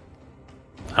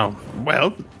 Oh,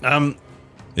 well,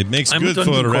 it makes good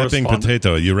for wrapping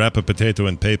potato. You wrap a potato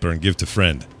in paper and give to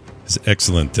friend. It's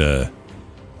excellent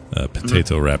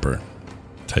potato wrapper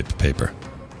type paper.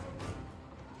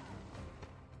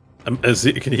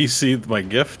 Can he see my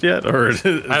gift yet? Or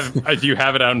do you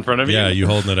have it out in front of you? Yeah, you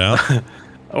holding it out?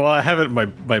 Well, I have it in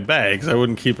my bag, so I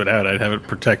wouldn't keep it out. I'd have it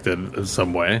protected in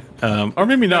some way. Or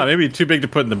maybe not. Maybe too big to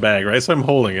put in the bag, right? So I'm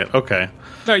holding it. Okay.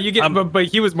 No, you get. But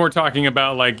he was more talking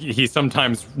about, like, he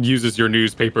sometimes uses your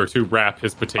newspaper to wrap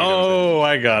his potatoes. Oh,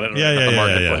 I got it. At the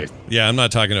marketplace. Yeah, I'm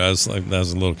not talking about. I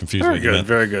was a little confused. Very good,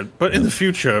 very good. But in the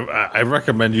future, I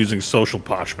recommend using social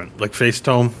parchment, like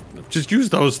Facetome. Just use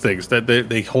those things. That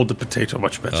they hold the potato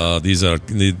much better.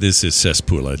 This is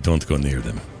cesspool. I don't go near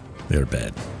them. They're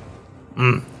bad.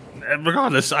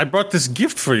 Regardless, I brought this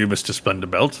gift for you, Mr.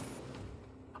 Splendorbelt.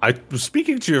 I was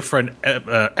speaking to your friend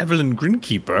Evelyn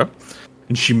Grinkeeper,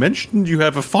 and she mentioned you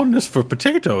have a fondness for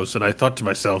potatoes, and I thought to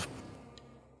myself,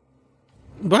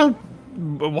 well,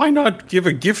 why not give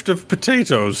a gift of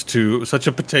potatoes to such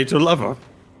a potato lover?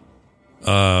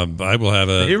 I will have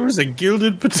a... Here is a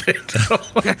gilded potato.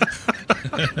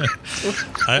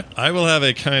 I will have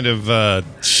a kind of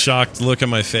shocked look on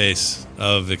my face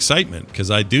of excitement,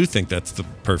 because I do think that's the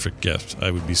perfect gift.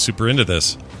 I would be super into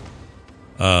this.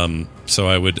 So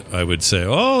I would say,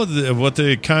 "Oh, what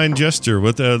a kind gesture!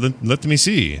 Let me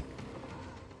see."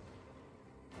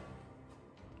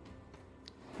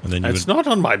 And then it's not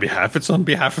on my behalf; it's on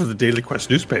behalf of the Daily Quest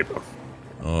newspaper.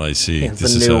 Oh, I see. It's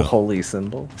a new holy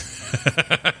symbol.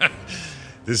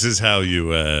 This is how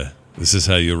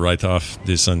you write off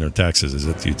this on your taxes, is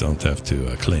that you don't have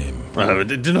to claim.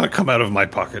 It did not come out of my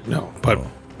pocket, no. But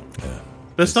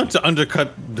that's not to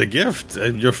undercut the gift.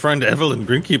 Your friend Evelyn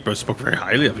Grinkeeper spoke very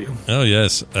highly of you. Oh,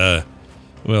 yes.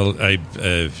 Well,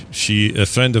 she, a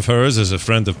friend of hers is a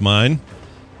friend of mine.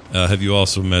 Have you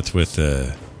also met with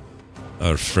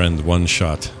our friend One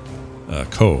Shot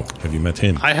Ko? Have you met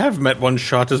him? I have met One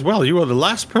Shot as well. You are the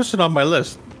last person on my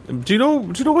list. Do you know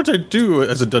what I do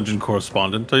as a dungeon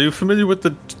correspondent? Are you familiar with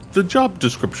the job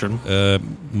description?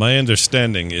 My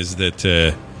understanding is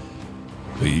that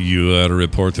you are a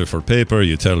reporter for paper.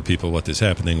 You tell people what is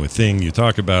happening with thing you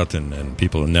talk about, and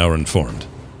people are now informed.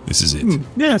 This is it.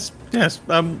 Yes.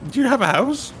 Do you have a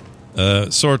house?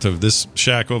 Sort of. This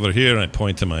shack over here, I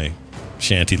point to my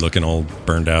shanty-looking old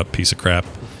burned-out piece of crap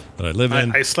that I live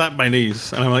in. I slap my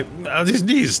knees, and I'm like, these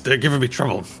knees, they're giving me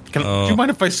trouble. Do you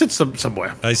mind if I sit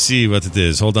somewhere? I see what it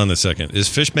is. Hold on a second. Is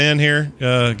Fishman here,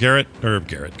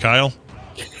 Kyle?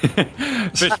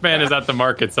 Fishman is at the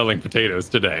market selling potatoes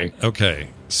today. Okay,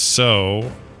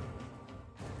 so...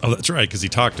 Oh, that's right, because he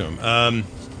talked to him.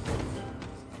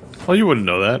 Well, you wouldn't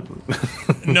know that.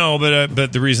 No,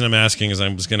 but the reason I'm asking is I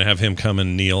was going to have him come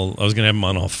and kneel. I was going to have him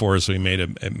on all fours, so he made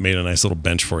a nice little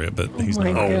bench for you. But he's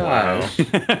not. Wow!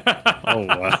 Oh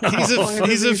wow!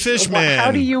 He's a fish man. How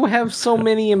do you have so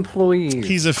many employees?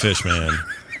 He's a fish man,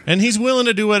 and he's willing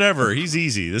to do whatever. He's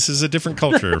easy. This is a different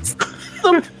culture.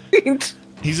 The point.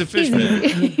 He's a fish man.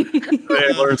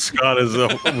 I learned Scott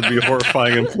would be a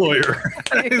horrifying employer.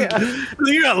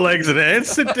 You got legs and hands.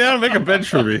 Sit down, make a bench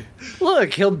for me.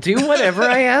 Look, he'll do whatever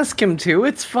I ask him to.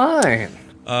 It's fine.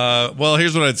 Well,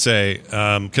 here's what I'd say,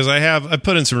 because I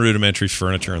put in some rudimentary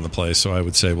furniture in the place, so I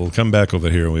would say we'll come back over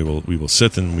here and we will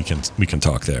sit and we can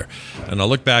talk there. And I'll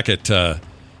look back at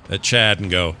Chad and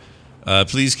go,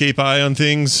 please keep eye on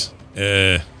things.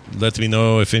 Let me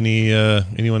know if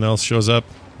anyone else shows up,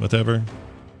 whatever.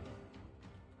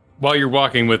 While you're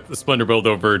walking with Splenderbuild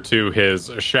over to his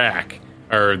shack,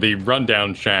 or the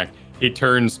rundown shack, he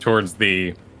turns towards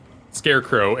the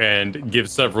Scarecrow and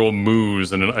gives several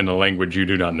moos in a language you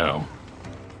do not know.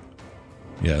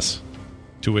 Yes.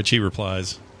 To which he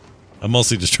replies, I'm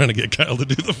mostly just trying to get Kyle to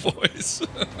do the voice.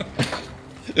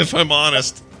 If I'm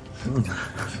honest.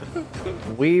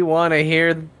 We want to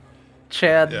hear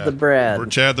Chad the Brad. We're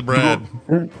Chad the Brad.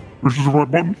 This is the right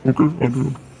button? Okay, I'll do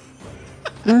it.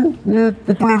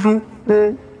 A pleasure.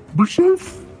 Be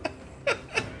safe.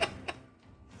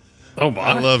 Oh, my.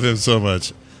 I love him so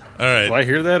much. All right. Do I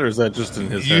hear that, or is that just in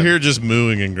his You head? hear just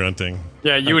mooing and grunting.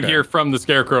 Yeah, you would hear from the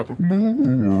Scarecrow.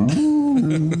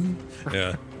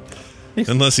 Yeah.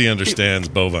 Unless he understands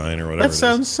bovine or whatever. That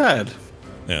sounds sad.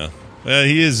 Yeah.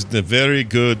 He is a very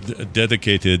good,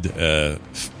 dedicated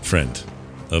friend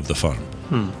of the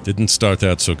farm. Didn't start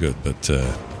out so good, but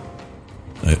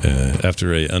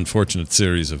after an unfortunate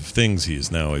series of things, he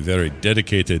is now a very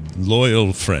dedicated,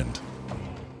 loyal friend.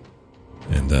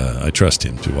 And I trust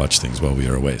him to watch things while we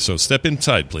are away. So step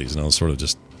inside, please, and I'll sort of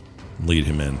just lead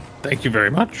him in. Thank you very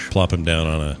much. Plop him down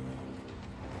on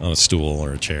a stool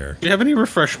or a chair. Do you have any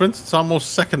refreshments? It's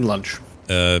almost second lunch.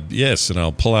 Yes, and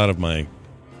I'll pull out of my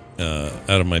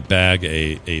bag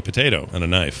a potato and a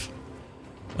knife.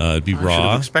 It'd be I should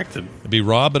raw. have expected. It'd be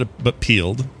raw, but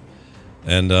peeled.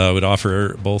 And I would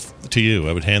offer both to you.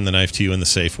 I would hand the knife to you in the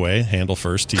safe way, handle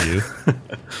first to you.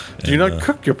 Do you not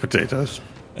cook your potatoes?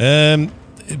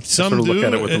 Some sort of do. look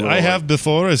at it with a little I have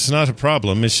before. It's not a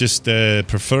problem. It's just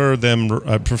prefer them.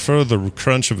 I prefer the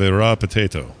crunch of a raw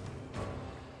potato.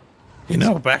 You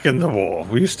know, back in the war,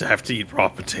 we used to have to eat raw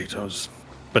potatoes.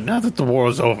 But now that the war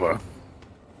is over,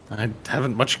 I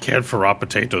haven't much cared for raw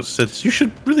potatoes since you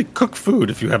should really cook food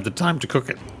if you have the time to cook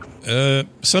it.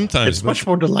 Sometimes. It's much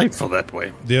more delightful that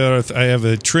way. I have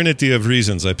a trinity of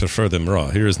reasons I prefer them raw.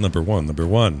 Here is number one. Number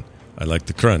one, I like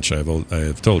the crunch. I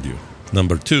have told you.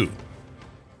 Number two,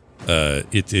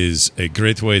 it is a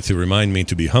great way to remind me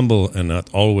to be humble, and not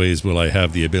always will I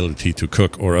have the ability to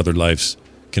cook or other life's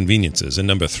conveniences. And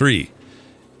number three,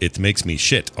 it makes me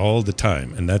shit all the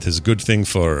time, and that is a good thing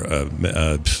for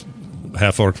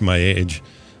half-orc my age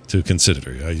to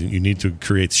consider. You need to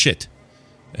create shit,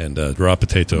 and raw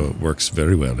potato works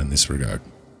very well in this regard.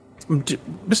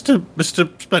 Mr.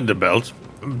 Splenderbelt,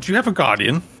 do you have a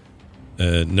guardian?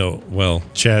 No, well,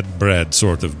 Chad Brad,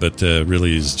 sort of, but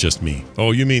really is just me.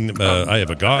 Oh, you mean I have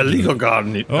a A guardian? legal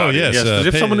guardian. Oh, yes, Yes,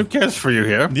 you have someone who cares for you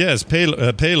here. Yes,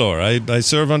 Paylor. I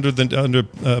serve under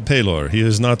Paylor. He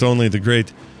is not only the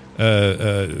great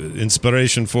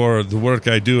inspiration for the work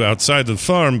I do outside the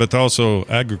farm, but also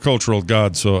agricultural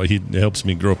god, so he helps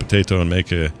me grow potato and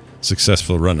make a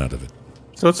successful run out of it.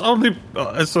 So it's only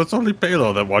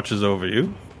Paylor that watches over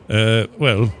you.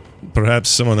 Well, perhaps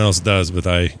someone else does, but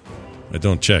I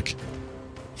don't check.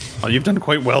 Well, you've done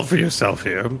quite well for yourself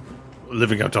here,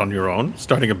 living out on your own,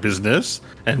 starting a business,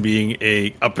 and being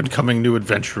a up-and-coming new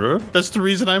adventurer. That's the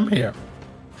reason I'm here.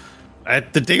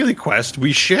 At the Daily Quest,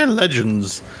 we share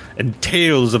legends and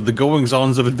tales of the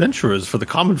goings-ons of adventurers for the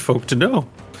common folk to know.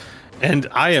 And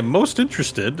I am most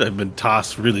interested, I've been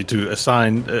tasked really to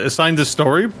assign this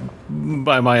story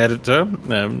by my editor,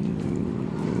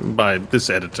 by this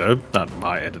editor, not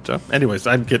my editor. Anyways,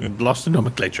 I'm getting lost in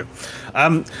nomenclature.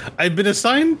 I've been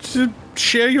assigned to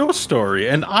share your story,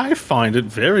 and I find it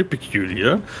very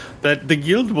peculiar that the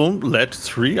guild won't let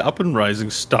 3 up-and-rising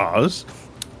stars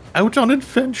out on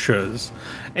adventures.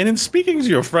 And in speaking to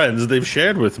your friends, they've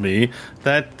shared with me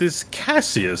that this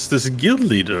Cassius, this guild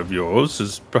leader of yours,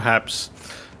 is perhaps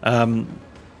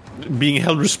being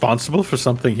held responsible for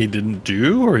something he didn't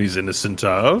do or he's innocent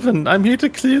of, and I'm here to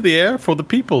clear the air for the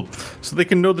people so they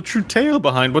can know the true tale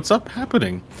behind what's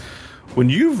happening. When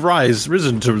you've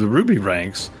risen to the ruby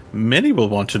ranks, many will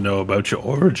want to know about your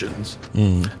origins.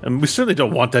 And we certainly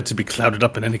don't want that to be clouded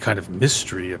up in any kind of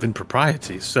mystery of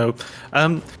impropriety. So,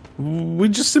 we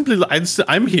just simply,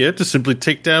 I'm here to simply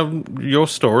take down your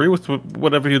story with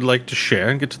whatever you'd like to share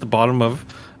and get to the bottom of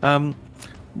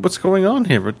what's going on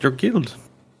here at your guild.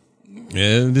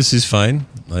 Yeah, this is fine.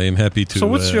 I am happy to.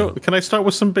 So can I start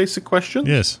with some basic questions?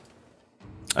 Yes.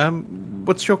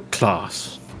 What's your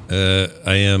class?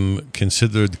 I am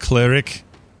considered cleric.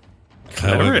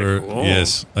 However, Oh.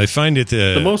 yes, I find it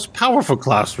The most powerful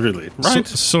class, really, right?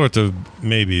 sort of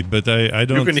maybe, but I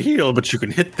don't. You can heal, but you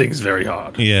can hit things very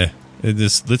hard. Yeah,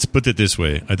 let's put it this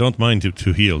way: I don't mind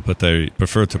to heal, but I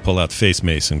prefer to pull out face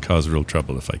mace and cause real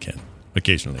trouble if I can,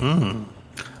 occasionally.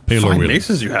 Palor Fine will.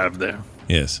 maces you have there.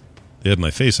 Yes, they have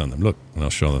my face on them. Look, and I'll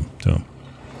show them to them.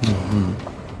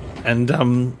 And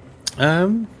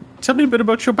tell me a bit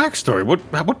about your backstory.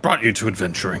 What brought you to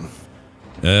adventuring?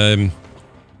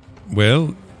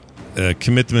 Well,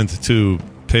 commitment to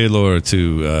Palor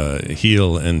to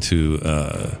heal and to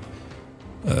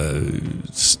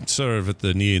serve at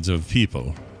the needs of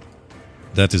people.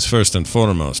 That is first and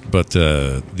foremost. But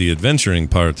the adventuring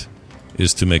part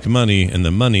is to make money, and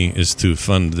the money is to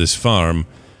fund this farm,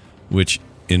 which,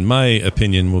 in my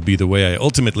opinion, will be the way I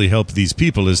ultimately help these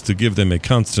people, is to give them a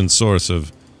constant source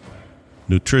of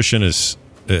nutritional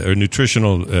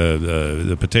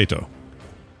the potato.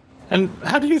 And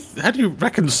how do you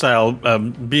reconcile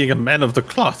being a man of the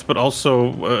cloth, but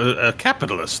also a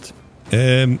capitalist?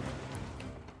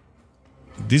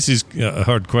 This is a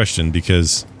hard question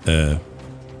because I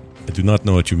do not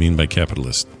know what you mean by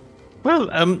capitalist. Well,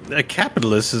 a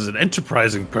capitalist is an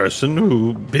enterprising person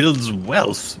who builds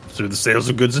wealth through the sales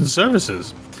of goods and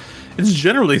services. It's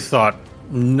generally thought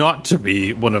not to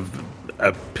be one of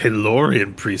a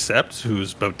Pelorian precept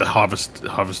who's about to harvest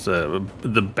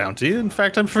the bounty. In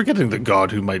fact, I'm forgetting the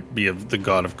god who might be the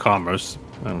god of commerce.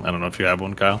 I don't know if you have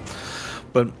one, Kyle,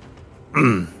 but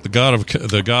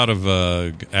the god of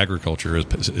agriculture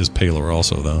is Palor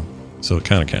also, though, so it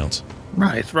kind of counts.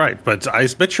 Right. But I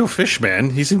bet your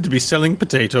fishman, he seemed to be selling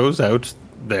potatoes out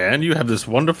there, and you have this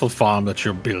wonderful farm that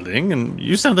you're building, and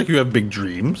you sound like you have big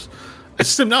dreams.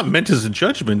 It's not meant as a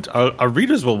judgment. Our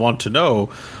readers will want to know,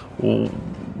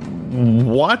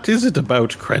 what is it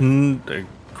about Crendel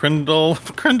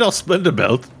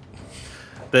Splendorbelt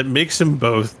that makes him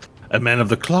both a man of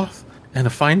the cloth and a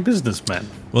fine businessman?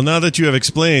 Well, now that you have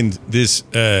explained this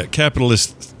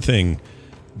capitalist thing,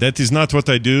 that is not what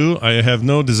I do. I have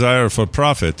no desire for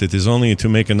profit. It is only to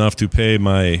make enough to pay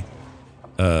my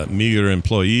meager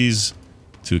employees,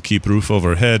 to keep roof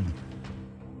overhead,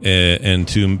 and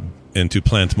to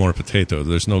plant more potato.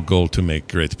 There's no goal to make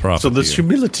great profit. So there's here.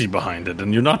 humility behind it,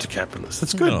 and you're not a capitalist.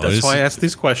 That's good. No, That's it's- why I asked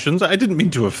these questions. I didn't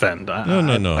mean to offend.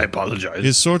 No. I apologize.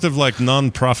 It's sort of like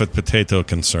non-profit potato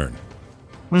concern.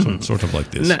 So, sort of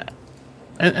like this. Nah.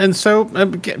 And so,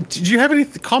 did you have any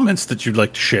comments that you'd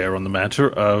like to share on the matter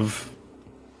of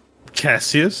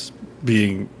Cassius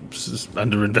being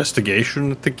under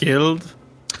investigation at the guild,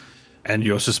 and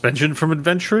your suspension from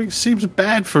adventuring? Seems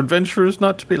bad for adventurers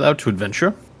not to be allowed to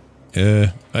adventure.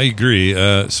 I agree.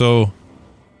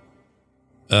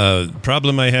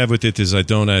 Problem I have with it is I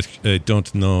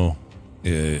don't know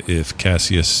if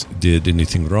Cassius did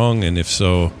anything wrong, and if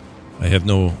so, I have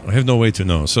no way to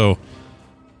know. So,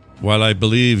 while I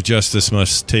believe justice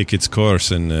must take its course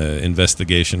and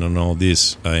investigation on all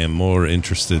this, I am more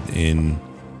interested in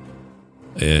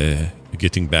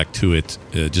getting back to it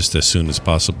just as soon as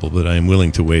possible. But I am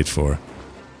willing to wait for,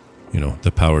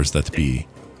 the powers that be.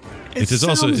 It has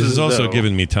also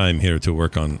given me time here to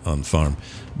work on farm.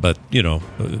 But,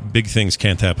 big things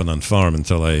can't happen on farm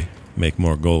until I make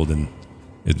more gold in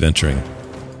adventuring.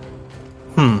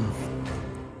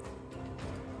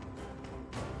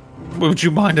 Would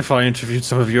you mind if I interviewed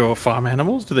some of your farm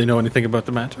animals? Do they know anything about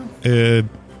the matter?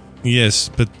 Yes,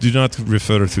 but do not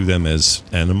refer to them as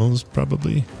animals,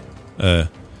 probably.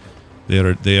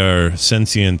 They are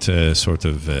sentient, sort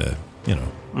of,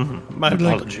 My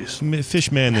apologies.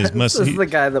 Fishman is This is the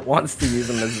guy that wants to use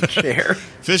him as a chair.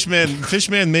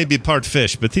 Fishman may be part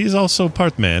fish, but he's also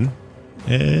part man.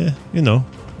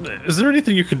 Is there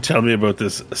anything you can tell me about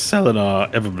this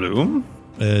Selenar Everbloom?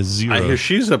 Zero. I hear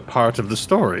she's a part of the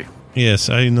story. Yes,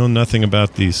 I know nothing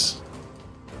about these.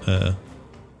 All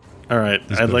right,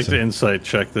 This I'd like person. to insight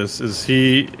check this. Is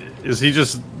he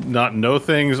just not know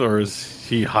things, or is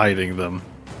he hiding them?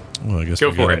 Well, I guess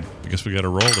Go for it. I guess we got to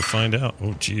roll to find out.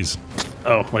 Oh, jeez.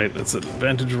 Oh wait, that's an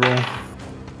advantage roll.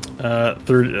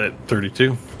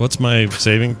 32. What's my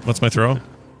saving? What's my throw?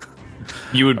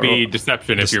 You would be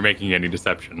deception if you're making any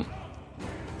deception.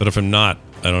 But if I'm not,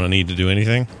 I don't need to do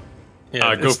anything.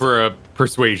 Yeah, Go for a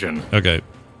persuasion. Okay,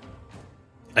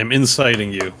 I'm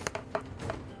inciting you.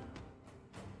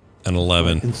 an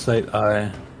 11. Insight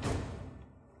I.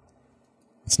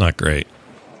 It's not great.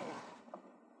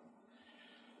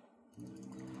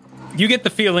 You get the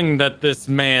feeling that this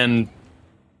man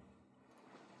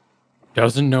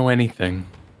doesn't know anything.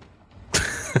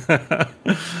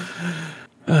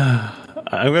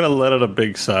 I'm going to let out a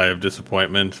big sigh of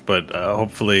disappointment, but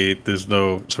hopefully there's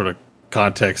no sort of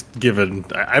context given.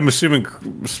 I'm assuming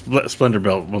Splendor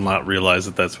Belt will not realize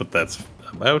that that's what that's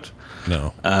about.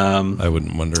 No, I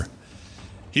wouldn't wonder.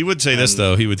 He would say this,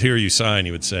 though. He would hear you sigh, and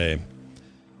he would say,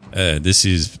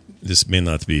 this may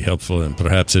not be helpful, and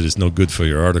perhaps it is no good for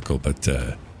your article, but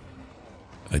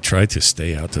I try to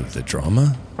stay out of the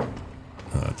drama.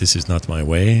 This is not my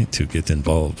way to get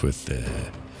involved with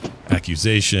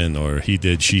accusation or he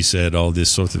did, she said, all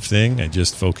this sort of thing. I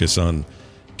just focus on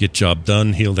get job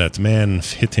done, heal that man,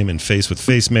 hit him in face with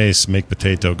face mace, make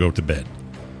potato, go to bed.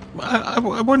 I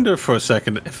wonder for a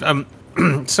second if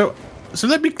so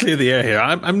let me clear the air here.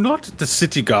 I'm not the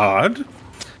city guard,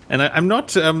 and I'm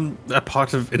not a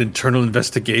part of an internal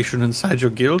investigation inside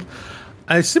your guild.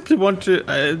 I simply want to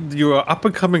your up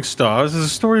and coming stars is a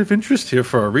story of interest here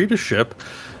for our readership,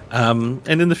 and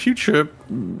in the future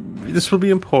this will be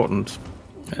important.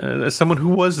 As someone who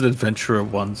was an adventurer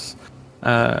once,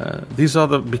 these are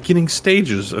the beginning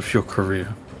stages of your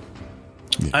career.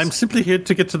 Yes. I'm simply here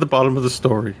to get to the bottom of the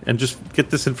story and just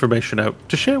get this information out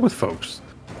to share with folks.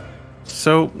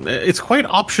 So it's quite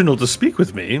optional to speak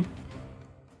with me.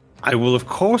 I will, of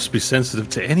course, be sensitive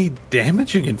to any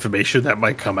damaging information that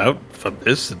might come out from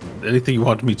this. And anything you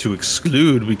want me to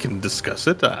exclude, we can discuss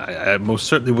it. I most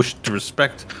certainly wish to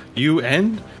respect you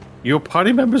and your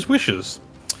party members' wishes.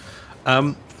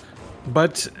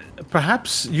 But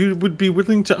perhaps you would be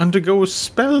willing to undergo a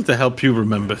spell to help you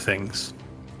remember things.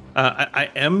 I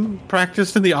am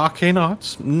practiced in the arcane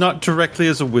arts, not directly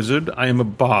as a wizard. I am a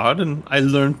bard, and I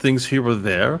learn things here or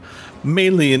there,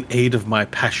 mainly in aid of my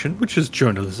passion, which is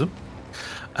journalism.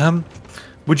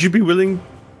 Would you be willing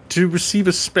to receive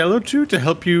a spell or two to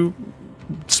help you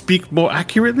speak more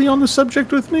accurately on the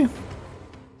subject with me?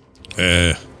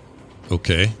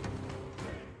 Okay.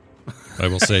 I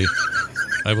will say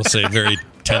very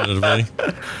tentatively.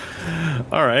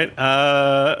 All right.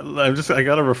 I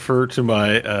gotta refer to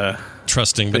my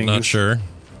trusting but not sure.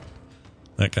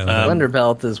 That kind of Splendor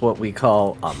Belt is what we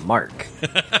call a mark.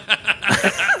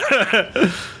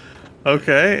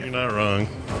 Okay. You're not wrong.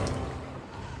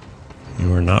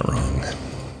 You are not wrong.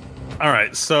 All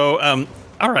right. So I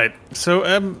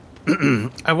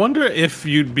wonder if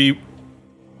you'd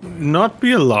not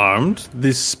be alarmed.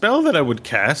 This spell that I would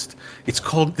cast, it's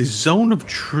called the Zone of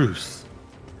Truth.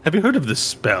 Have you heard of this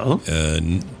spell? I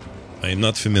am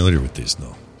not familiar with this,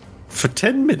 no. For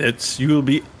 10 minutes, you will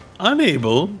be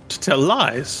unable to tell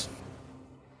lies.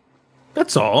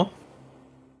 That's all.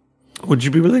 Would you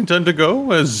be willing to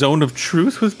undergo a Zone of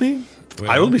Truth with me?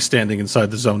 Well, I will be standing inside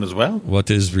the zone as well.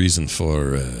 What is reason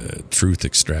for truth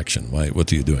extraction?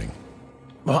 What are you doing?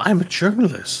 Well, I'm a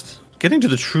journalist. Getting to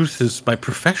the truth is my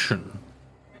profession.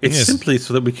 It's simply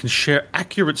so that we can share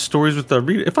accurate stories with our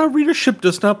reader. If our readership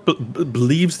does not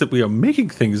believes that we are making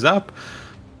things up,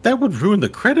 that would ruin the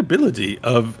credibility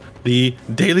of the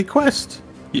Daily Quest.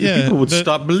 People would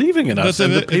stop believing in us,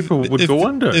 and the paper would go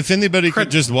under. If anybody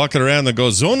could just walk around and go,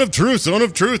 Zone of Truth,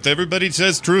 everybody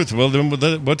says truth. Well, then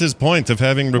what is the point of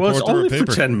having reporter it's only or paper?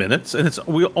 for 10 minutes, and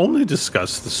we'll only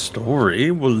discuss the story.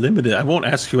 We'll limit it. I won't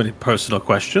ask you any personal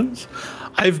questions.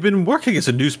 I've been working as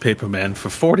a newspaperman for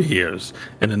 40 years,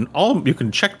 and you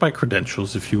can check my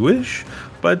credentials if you wish,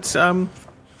 but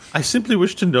I simply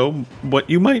wish to know what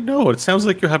you might know. It sounds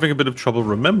like you're having a bit of trouble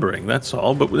remembering, that's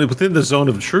all, but within the Zone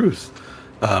of Truth,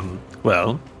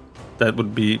 that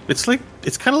would be, it's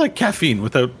kind of like caffeine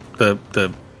without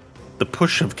the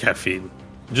push of caffeine,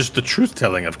 just the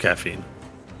truth-telling of caffeine.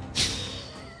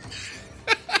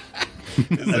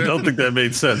 I don't think that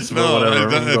made sense, but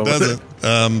whatever. It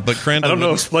doesn't. But Crandall, I don't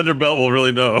know if Splendor Belt will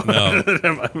really know. No,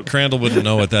 Crandall wouldn't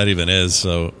know what that even is,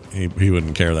 so he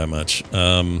wouldn't care that much.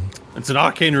 It's an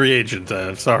arcane reagent.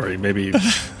 Sorry, maybe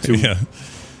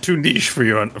too niche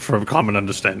for a common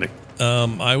understanding.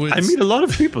 I meet a lot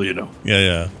of people, you know.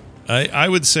 Yeah. I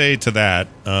would say to that,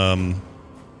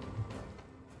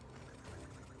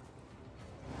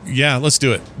 let's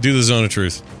do it. Do the Zone of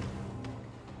Truth.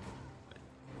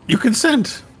 You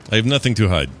consent. I have nothing to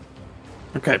hide.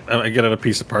 Okay, I get out a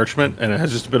piece of parchment, and it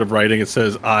has just a bit of writing. It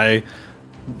says, I,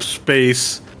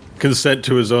 space, consent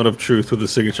to a Zone of Truth with a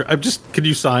signature. Can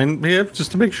you sign here,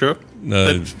 just to make sure?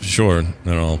 Sure,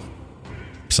 then I'll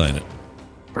sign it.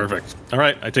 Perfect. All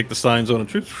right, I take the signed Zone of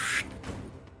Truth,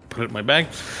 put it in my bag.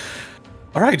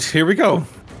 All right, here we go.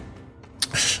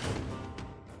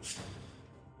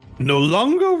 No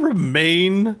longer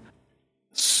remain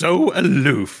so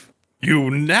aloof.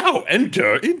 You now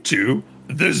enter into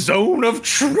the Zone of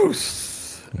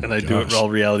Truth. And I do it all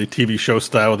reality TV show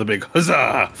style with a big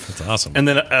huzzah. That's awesome. And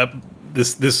then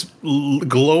this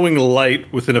glowing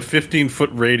light within a 15-foot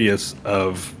radius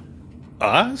of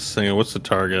us. Hang on, what's the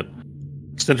target?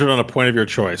 Centered on a point of your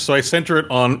choice. So I center it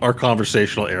on our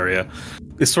conversational area.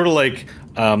 It's sort of like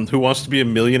Who Wants to Be a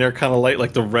Millionaire kind of light.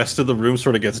 Like the rest of the room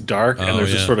sort of gets dark, and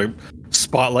there's this sort of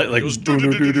spotlight, like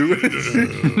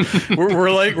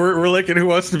we're like in Who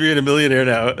Wants to Be a Millionaire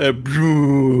now.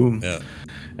 Boom. Yeah.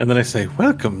 And then I say,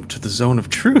 "Welcome to the zone of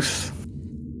truth."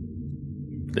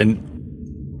 And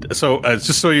so,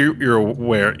 just so you're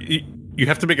aware, you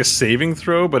have to make a saving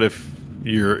throw, but if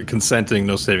you're consenting,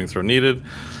 no saving throw needed.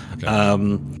 Okay.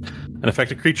 An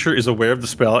affected creature is aware of the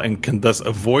spell and can thus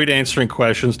avoid answering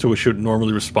questions to which you would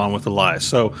normally respond with a lie.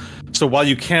 So while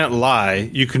you can't lie,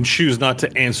 you can choose not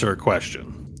to answer a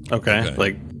question. Okay?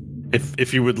 Like,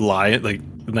 if you would lie, like,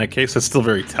 in that case, that's still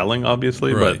very telling,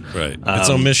 obviously. Right. It's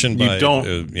omission by... You don't...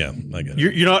 I get it.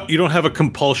 You don't have a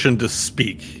compulsion to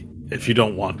speak if you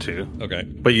don't want to. Okay.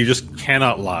 But you just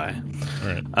cannot lie. All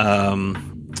right.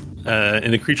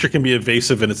 And a creature can be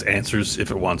evasive in its answers if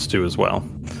it wants to as well.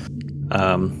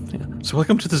 So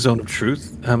welcome to the Zone of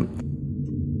Truth.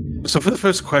 So for the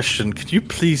first question, could you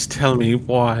please tell me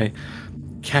why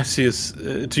Cassius,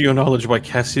 to your knowledge, why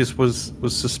Cassius was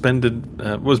suspended,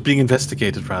 was being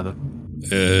investigated, rather?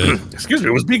 Excuse me,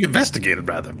 was being investigated,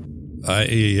 rather.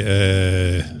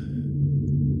 I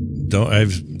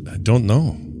don't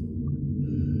know.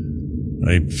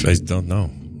 I don't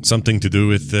know. Something to do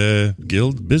with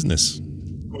guild business.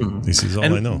 This is all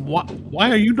I know. Why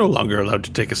are you no longer allowed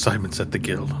to take assignments at the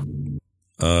guild?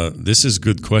 This is a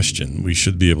good question. We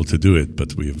should be able to do it,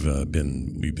 but we've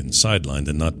been sidelined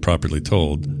and not properly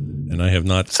told, and I have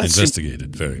not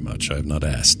investigated very much. I have not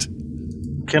asked.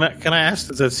 Can I ask?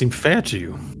 Does that seem fair to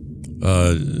you?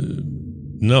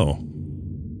 No,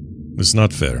 it's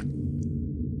not fair.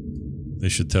 They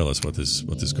should tell us what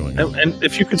is going on. And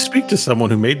if you could speak to someone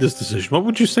who made this decision, what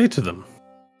would you say to them?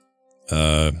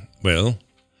 Well,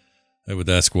 I would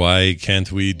ask, why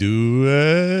can't we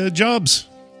do jobs?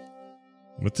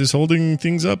 What is holding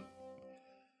things up?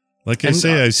 Like I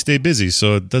say, I stay busy,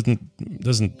 so it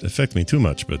doesn't affect me too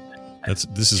much. But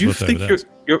this is what I would ask. Do you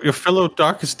think your fellow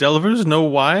Darkest Delvers know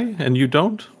why, and you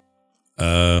don't?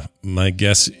 My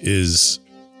guess is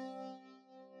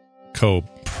Ko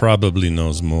probably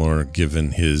knows more,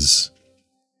 given his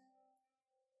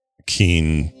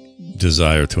keen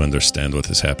desire to understand what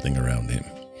is happening around him.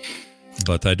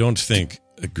 But I don't think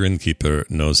a Grinkeeper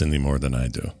knows any more than I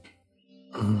do.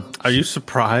 Are you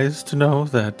surprised to know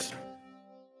that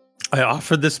I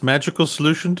offered this magical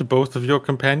solution to both of your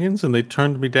companions and they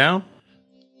turned me down?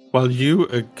 While you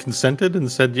consented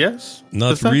and said yes?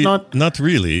 Not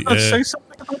really. Say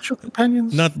something about your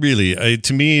companions? Not really.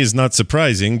 To me, is not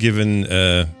surprising, given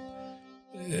a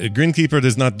Grinkeeper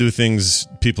does not do things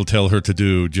people tell her to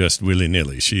do just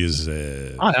willy-nilly. She is...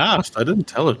 I asked. I didn't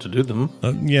tell her to do them.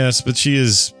 Yes, but she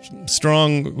is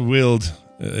strong-willed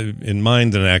in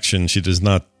mind and action. She does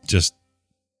not just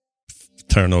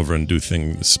turn over and do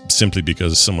things simply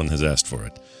because someone has asked for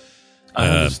it. I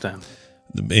understand.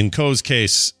 In Ko's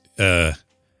case,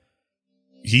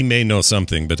 he may know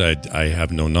something, but I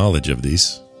have no knowledge of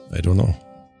these. I don't know.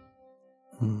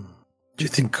 Do you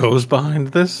think Ko's behind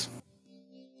this?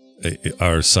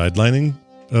 Our sidelining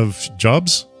of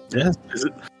jobs? Yes. Is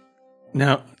it?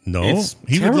 Now, no. It's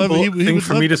a terrible thing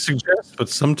for me to suggest, but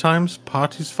sometimes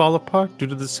parties fall apart due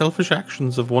to the selfish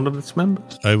actions of one of its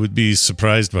members. I would be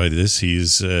surprised by this.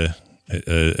 He's as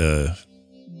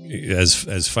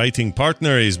fighting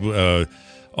partner. He's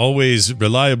always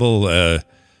reliable,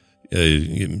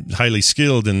 highly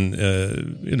skilled, and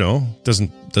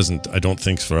doesn't. I don't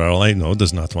think, for all I know,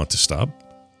 does not want to stop.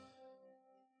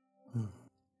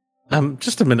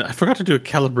 Just a minute. I forgot to do a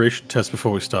calibration test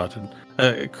before we started.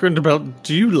 Crandallbelt,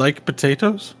 do you like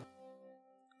potatoes?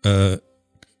 I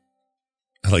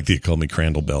like that you call me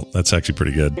Crandallbelt. That's actually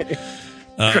pretty good.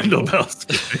 Crandallbelt.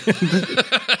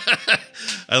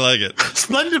 I like it.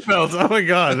 Splendid belt. Oh my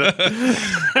god.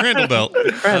 Crandallbelt.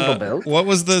 Crandallbelt. What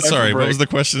was the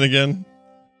question again?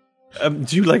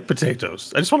 Do you like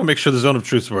potatoes? I just want to make sure the Zone of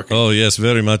Truth is working. Oh yes,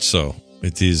 very much so.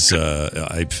 It is.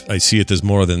 I see it as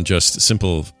more than just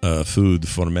simple food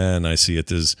for man. I see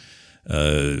it as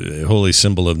a holy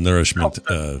symbol of nourishment.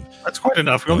 That's quite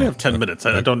enough. We only have 10 minutes.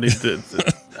 I don't need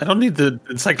the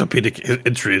encyclopedic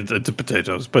entry into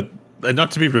potatoes. But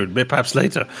not to be rude, perhaps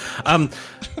later.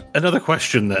 Another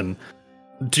question then.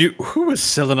 Who is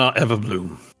Selenar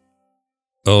Everbloom?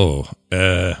 Oh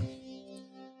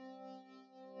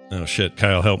shit!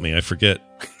 Kyle, help me! I forget.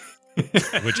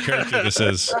 which character this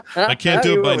is. I can't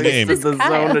do it by name. This is the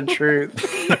Kyle. zone of truth.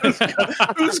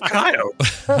 Who's Kyle?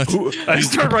 I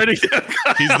start writing down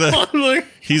Kyle.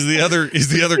 He's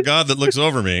the other god that looks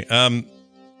over me.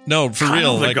 No, for Kyle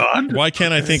real. the Like, god? why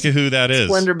can't I think of who that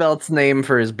is? Splendorbelt's name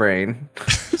for his brain.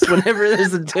 So whenever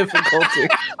there's a difficulty,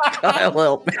 Kyle,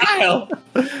 help me. Kyle,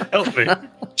 help me.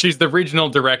 She's the regional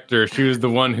director. She was the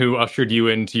one who ushered you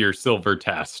into your silver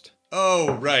test.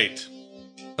 Oh, right.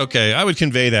 Okay, I would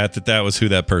convey that was who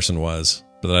that person was,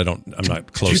 but I'm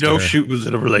not close Did you know to her. she was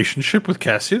in a relationship with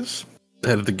Cassius, the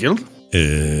head of the guild?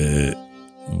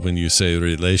 When you say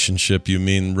relationship, you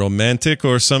mean romantic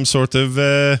or some sort of,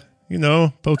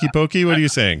 pokey pokey? What are you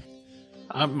saying?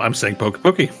 I'm saying pokey.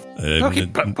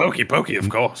 Pokey, of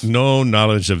course. No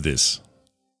knowledge of this.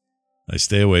 I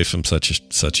stay away from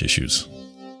such issues.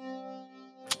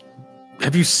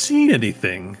 Have you seen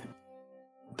anything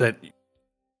that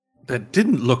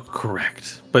didn't look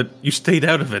correct, but you stayed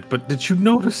out of it? But did you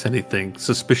notice anything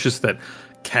suspicious that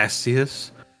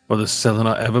Cassius or the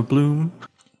Selena Everbloom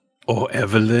or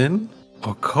Evelyn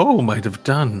or Co might have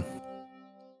done?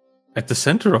 At the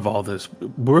center of all this,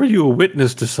 were you a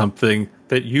witness to something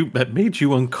that made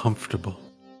you uncomfortable?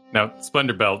 Now,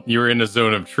 Splendorbelt, you're in a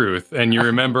zone of truth, and you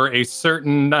remember a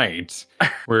certain night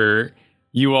where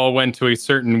you all went to a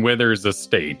certain Withers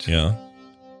estate. Yeah.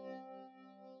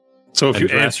 So if And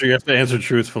you answer, you have to answer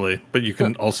truthfully, but you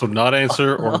can also not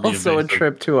answer or be Also a evasive.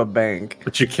 trip to a bank.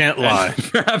 But you can't lie.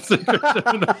 Perhaps a trip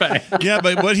to the bank. Yeah,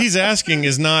 but what he's asking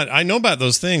is not, I know about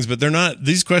those things, but they're not,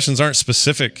 these questions aren't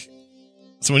specific.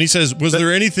 So when he says, was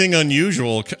there anything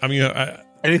unusual? I mean,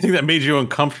 Anything that made you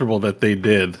uncomfortable that they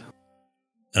did.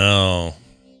 oh.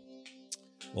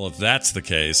 Well, if that's the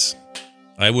case,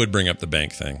 I would bring up the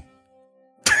bank thing.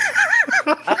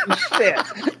 Shit.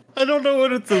 I don't know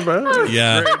what it's about.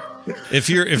 Yeah.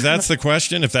 If that's the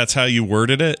question, if that's how you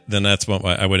worded it, then that's what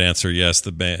I would answer. Yes,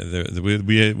 the bank.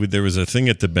 There was a thing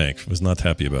at the bank. Was not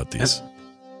happy about these.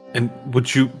 And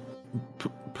would you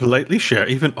politely share,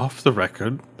 even off the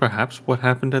record, perhaps what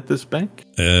happened at this bank?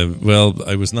 Well,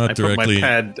 I was not I directly. put my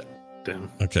pad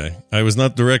down. Okay, I was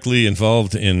not directly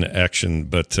involved in action,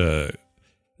 but the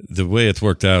way it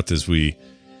worked out is we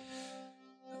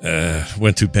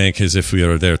went to bank as if we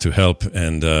were there to help,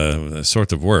 and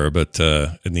sort of were, but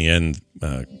in the end,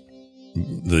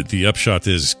 the upshot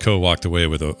is Co walked away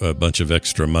with a bunch of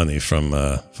extra money from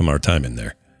our time in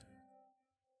there.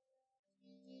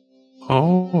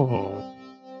 Oh.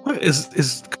 What,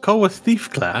 is Co a thief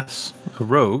class? A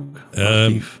rogue? A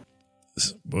thief?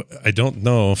 I don't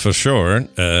know for sure,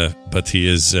 but he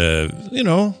is.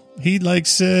 He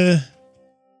likes to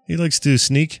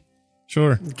sneak.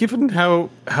 Sure. Given how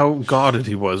guarded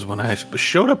he was when I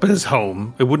showed up at his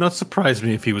home, it would not surprise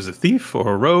me if he was a thief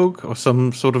or a rogue or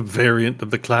some sort of variant of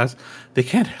the class. They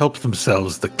can't help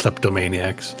themselves, the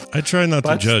kleptomaniacs. I try not to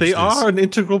But judge. they this. are an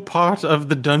integral part of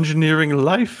the dungeoneering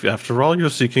life. After all, you're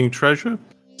seeking treasure.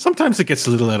 Sometimes it gets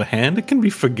a little out of hand. It can be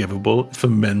forgivable if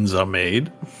amends are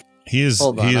made. He is.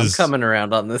 Hold on, he I'm is, coming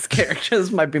around on this character.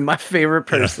 This might be my favorite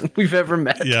person we've ever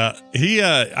met. Yeah, he.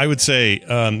 I would say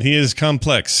he is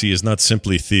complex. He is not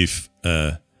simply thief.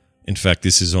 In fact,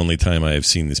 this is the only time I have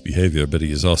seen this behavior. But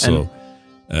he is also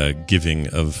giving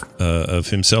of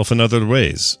himself in other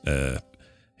ways.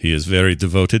 He is very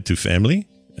devoted to family.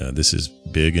 This is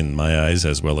big in my eyes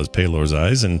as well as Paylor's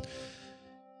eyes, and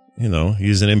he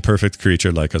is an imperfect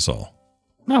creature like us all.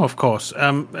 No, of course.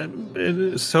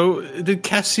 So, did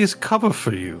Cassius cover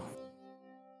for you?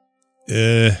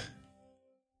 That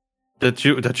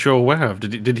you're aware of?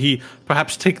 Did he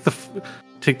perhaps take the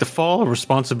fall or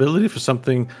responsibility for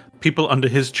something people under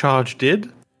his charge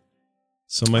did?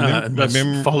 So my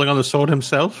falling on the sword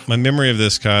himself. My memory of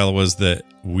this, Kyle, was that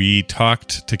we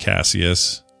talked to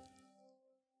Cassius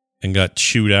and got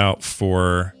chewed out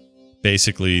for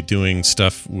basically doing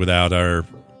stuff without the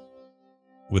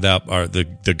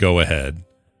go ahead.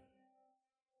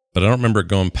 But I don't remember it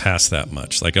going past that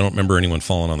much. Like, I don't remember anyone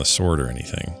falling on the sword or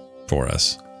anything for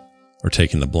us or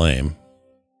taking the blame.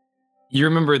 You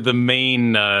remember the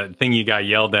main thing you got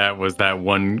yelled at was that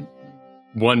one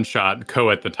shot Co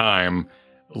at the time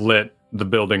lit the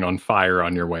building on fire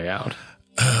on your way out.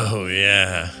 Oh,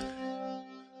 yeah.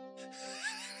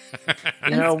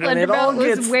 When it all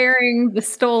was gets wearing the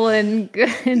stolen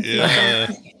goods.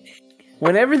 Yeah.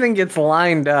 when everything gets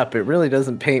lined up, it really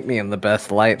doesn't paint me in the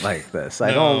best light like this.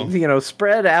 I don't,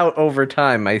 spread out over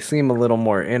time, I seem a little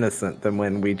more innocent than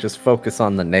when we just focus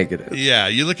on the negative. Yeah,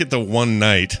 you look at that one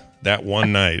night,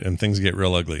 and things get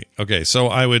real ugly. Okay, so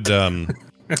I would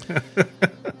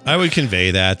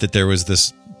convey that there was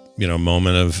this,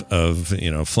 moment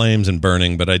of flames and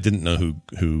burning, but I didn't know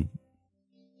who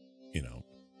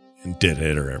did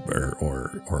it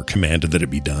or commanded that it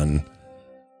be done.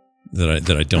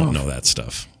 That I don't know that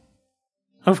stuff.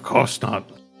 Of course not.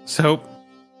 So,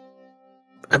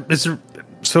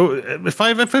 if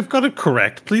I've got it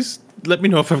correct, please let me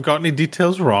know if I've got any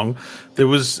details wrong. There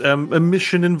was a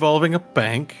mission involving a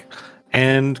bank,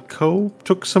 and Ko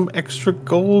took some extra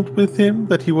gold with him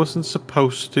that he wasn't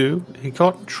supposed to. He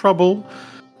got in trouble,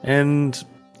 and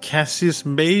Cassius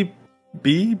may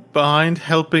be behind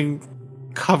helping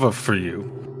cover for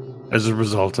you as a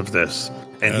result of this.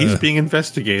 And he's being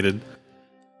investigated.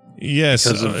 Yes,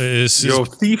 because of your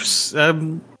thief's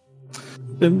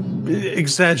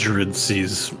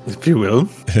exaggerancies, if you will.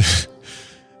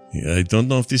 Yeah, I don't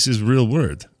know if this is a real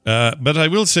word, but I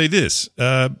will say this: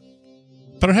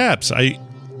 perhaps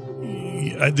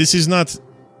this is not.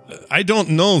 I don't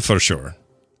know for sure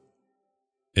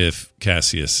if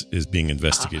Cassius is being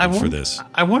investigated for this.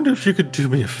 I wonder if you could do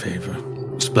me a favor,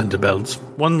 Splendorbelt.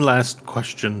 One last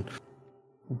question.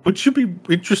 Would you be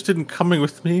interested in coming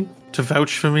with me to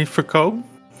vouch for me for Ko?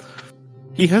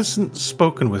 He hasn't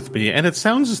spoken with me, and it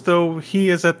sounds as though he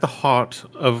is at the heart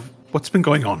of what's been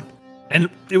going on. And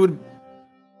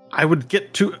I would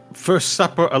get to First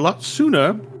Supper a lot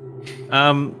sooner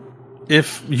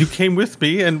if you came with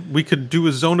me and we could do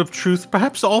a Zone of Truth,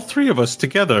 perhaps all three of us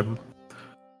together.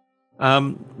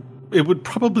 It would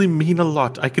probably mean a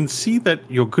lot. I can see that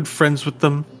you're good friends with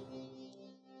them.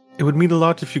 It would mean a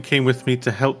lot if you came with me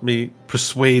to help me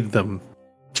persuade them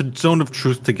to Zone of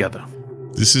Truth together.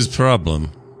 This is problem.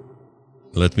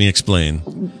 Let me explain.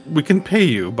 We can pay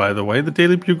you, by the way. The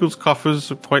Daily Bugle's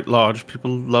coffers are quite large.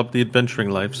 People love the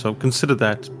adventuring life, so consider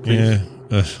that, please.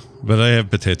 Yeah, but I have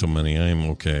potato money. I am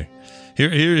okay. Here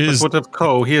is. What of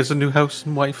Ko? He has a new house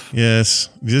and wife. Yes,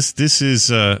 this is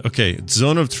okay.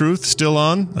 Zone of Truth still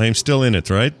on. I am still in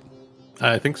it, right?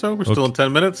 I think so. We're still in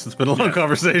 10 minutes. It's been a long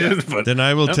conversation. Yeah. But then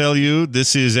I will tell you,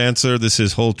 this is answer. This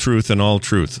is whole truth and all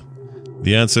truth.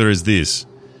 The answer is this.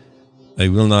 I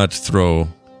will not throw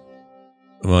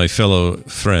my fellow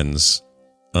friends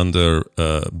under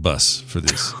a bus for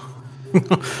this.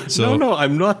 So, no,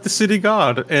 I'm not the city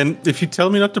guard. And if you tell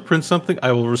me not to print something,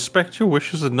 I will respect your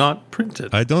wishes and not print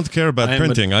it. I don't care about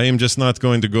printing. I am just not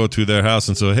going to go to their house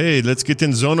and say, hey, let's get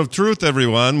in Zone of Truth,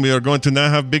 everyone. We are going to now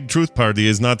have big truth party.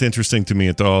 Is not interesting to me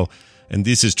at all. And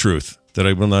this is truth, that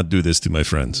I will not do this to my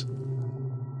friends.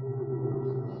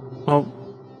 Well,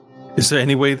 is there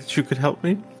any way that you could help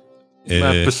me?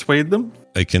 Persuade them?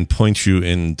 I can point you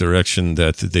in direction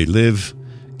that they live,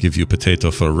 give you potato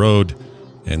for road,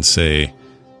 and say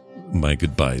my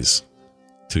goodbyes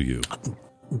to you.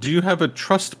 Do you have a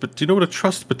trust? Do you know what a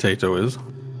trust potato is?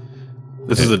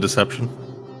 This is a deception.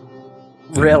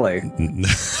 Really?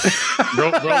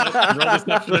 roll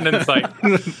deception and insight.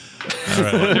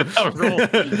 All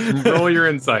right. roll your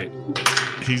insight.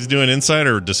 He's doing insight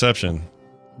or deception?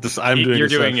 You're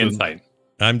doing insight.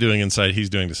 I'm doing insight. He's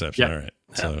doing deception. Yeah. All right.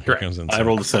 So here correct. comes insight. I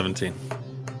rolled a 17.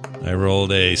 I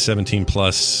rolled a 17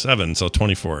 plus 7, so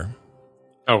 24.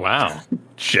 Oh, wow.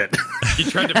 Shit. You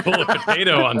tried to pull a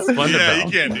potato on Splendorbelt. Yeah,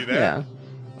 you can't do that. Yeah.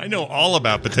 I know all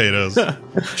about potatoes.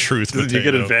 Truth Did potato. you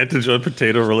get advantage on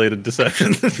potato-related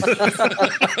deception? So,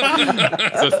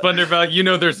 Splendorbelt, you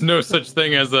know there's no such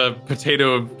thing as a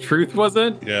potato of truth, was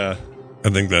it? Yeah. I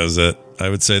think that was it. I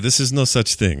would say this is no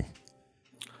such thing.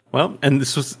 Well, and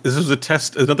this was a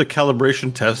test, another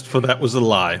calibration test for that was a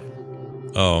lie.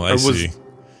 Oh, I see.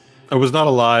 It was not a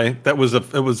lie. It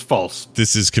was false.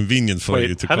 This is convenient for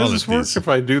you to how call does this it work these. if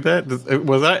I do that?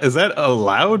 Is that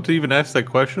allowed to even ask that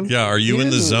question? Yeah, are you in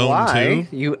the didn't zone lie.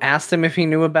 too? You asked him if he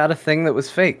knew about a thing that was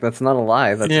fake. That's not a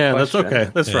lie. That's a That's question.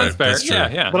 okay. That's Yeah, right. That's fair. That's true.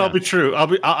 Yeah. But I'll be true.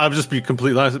 I'll just be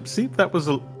completely honest. See,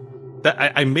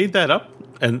 I made that up,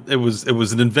 and it was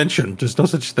an invention. There's no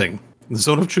such thing. The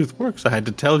Zone of Truth works. I had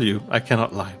to tell you, I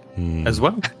cannot lie as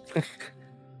well.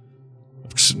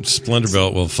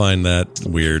 Splendorbelt will find that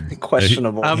weird.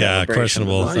 Questionable. Yeah, calibration.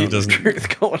 questionable. There's He some doesn't.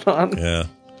 truth going on. Yeah.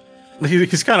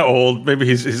 He's kind of old. Maybe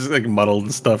he's like muddled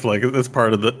and stuff. Like that's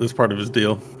part of his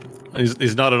deal.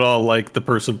 He's not at all like the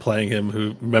person playing him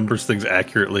who remembers things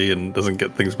accurately and doesn't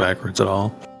get things backwards at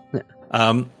all.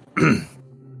 I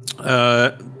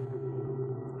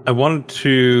wanted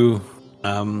to.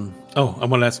 I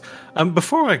want to ask.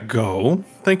 Before I go,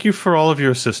 thank you for all of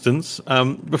your assistance.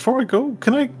 Before I go,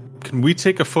 can we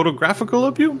take a photographical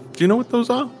of you? Do you know what those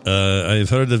are? I've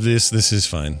heard of this. This is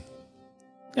fine.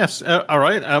 Yes. All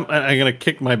right. I'm going to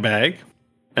kick my bag,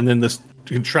 and then this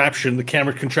contraption, the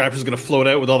camera contraption, is going to float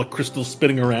out with all the crystals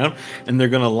spinning around, and they're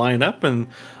going to line up, and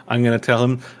I'm going to tell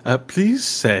him, please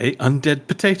say undead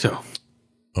potato.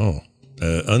 Oh,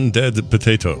 undead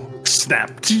potato.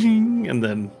 Snap. Ting, and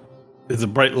then there's a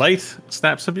bright light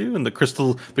snaps of you, and the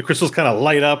crystals kind of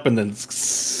light up and then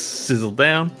sizzle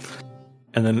down.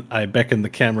 And then I beckon the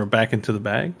camera back into the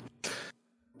bag.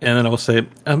 And then I will say,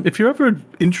 if you're ever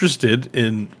interested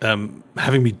in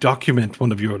having me document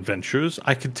one of your adventures,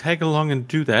 I could tag along and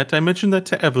do that. I mentioned that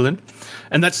to Evelyn,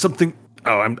 and that's something.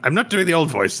 Oh, I'm not doing the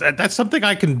old voice. That's something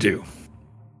I can do.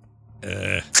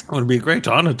 It would be a great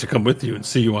honor to come with you and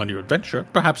see you on your adventure.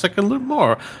 Perhaps I can learn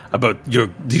more about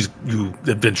you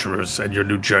adventurers and your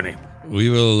new journey. We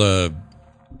will.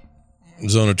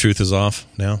 Zone of Truth is off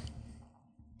now.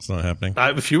 It's not happening.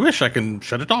 If you wish, I can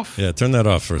shut it off. Yeah, turn that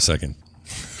off for a second.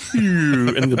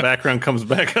 And the background comes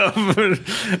back up, and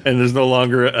there's no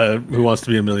longer Who Wants to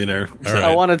Be a Millionaire. All right.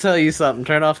 I want to tell you something.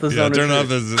 Turn off the zone. Turn of off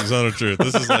truth. the Zone of Truth.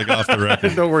 This is like off the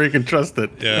record. Don't worry, you can trust it.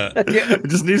 Yeah. It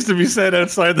just needs to be said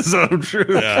outside the zone of truth.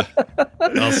 Yeah.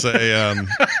 I'll say.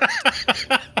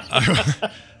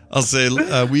 I'll say.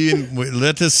 We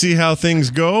let us see how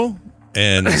things go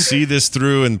and see this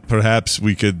through, and perhaps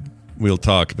we'll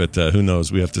talk. But who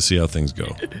knows? We have to see how things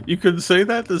go. You couldn't say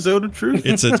that, the zone of truth?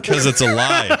 It's because it's a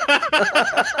lie.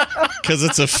 Because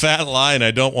it's a fat lie, and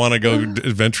I don't want to go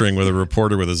adventuring with a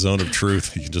reporter with a zone of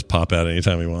truth. He can just pop out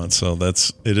anytime he wants. So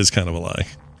it is kind of a lie.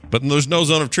 But there's no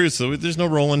zone of truth, so there's no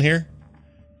rolling here.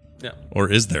 Yeah.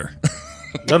 Or is there?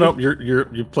 No,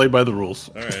 you play by the rules.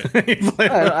 All right.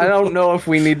 I don't know if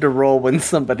we need to roll when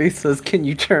somebody says, "Can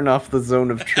you turn off the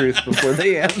zone of truth?" before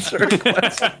they answer a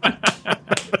question.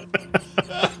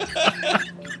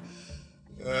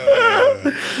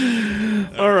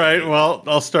 All right. Well,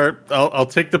 I'll start. I'll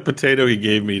take the potato he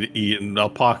gave me to eat, and I'll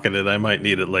pocket it. I might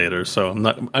need it later, so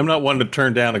I'm not one to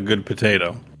turn down a good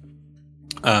potato.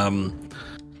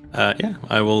 Yeah.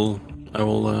 I will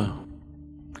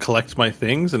collect my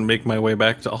things and make my way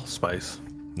back to Allspice.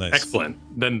 Nice. Excellent.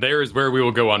 Then there is where we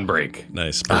will go on break.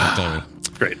 Nice. Perfect timing.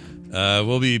 Great.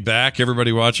 We'll be back.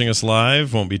 Everybody watching us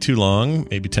live. Won't be too long.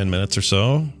 Maybe 10 minutes or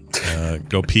so.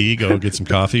 Go pee. Go get some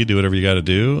coffee. Do whatever you got to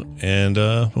do. And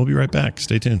we'll be right back.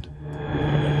 Stay tuned.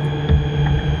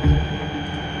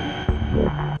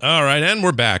 All right. And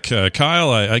we're back.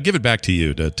 Kyle, I give it back to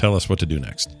you to tell us what to do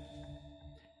next.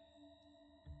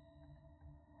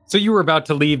 So you were about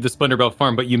to leave the Splendorbelt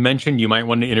farm, but you mentioned you might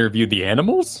want to interview the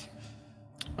animals?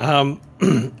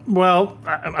 Well,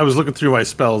 I was looking through my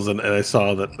spells and I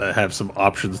saw that I have some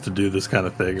options to do this kind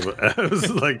of thing. But I was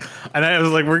like,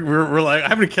 we're like, I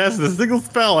haven't cast a single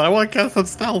spell. And I want to cast on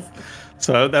stealth.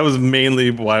 So that was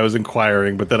mainly why I was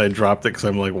inquiring. But then I dropped it because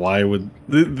I'm like, why would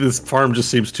this farm just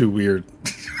seems too weird?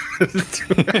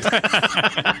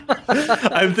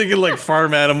 I'm thinking like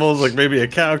farm animals, like maybe a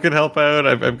cow could help out.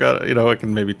 I've got, I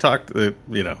can maybe talk to,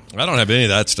 I don't have any of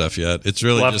that stuff yet. It's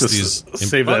really we'll just these.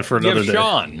 Save that for another day.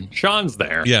 Sean. Sean's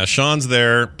there. Yeah, Sean's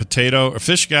there. Potato, or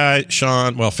Fish Guy,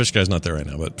 Sean. Well, Fish Guy's not there right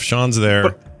now, but Sean's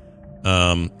there.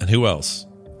 And who else?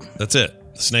 That's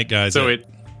it. The Snake Guy's So it.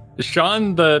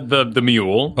 Sean the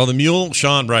mule. Oh, the mule,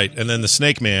 Sean, right. And then the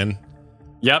Snake Man.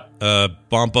 Yep.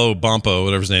 Bompo,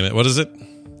 whatever his name is. What is it?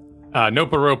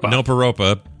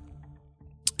 Noparopa.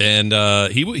 And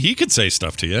he could say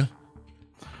stuff to you.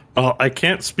 Oh, I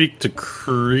can't speak to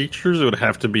creatures. It would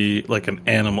have to be like an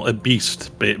animal, a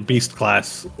beast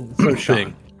class. So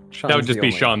Sean. That would just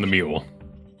be Sean the mule.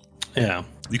 Yeah.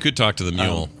 You could talk to the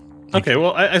mule. Okay,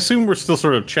 well, I assume we're still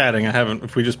sort of chatting.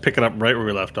 If we just pick it up right where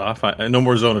we left off, no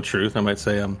more Zone of Truth. I might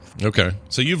say, Okay.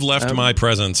 So you've left my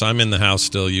presence. I'm in the house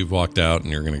still. You've walked out and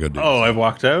you're going to go do Oh, I've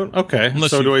walked out? Okay.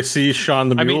 Do I see Sean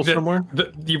the Mule somewhere?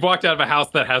 You've walked out of a house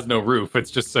that has no roof. It's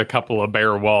just a couple of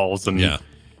bare walls. And Yeah.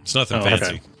 It's nothing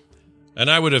fancy. Okay. And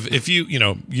I would have, if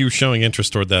you showing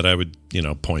interest toward that, I would,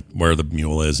 point where the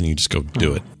mule is and you just go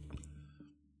do it.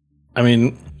 I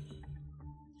mean,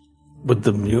 with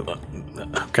the mule...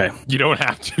 Okay. You don't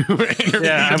have to.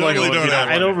 Yeah, I'm like, totally don't have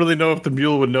I don't really know if the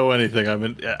mule would know anything. I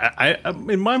mean, I'm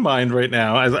in my mind right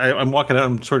now, as I'm walking out,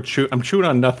 I'm chewing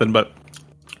on nothing, but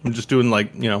I'm just doing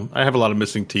I have a lot of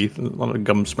missing teeth and a lot of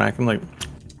gum smacking,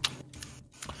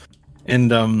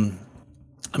 and I'm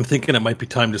thinking it might be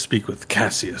time to speak with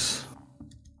Cassius.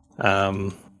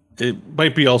 It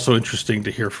might be also interesting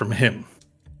to hear from him.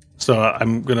 So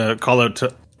I'm gonna call out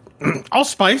to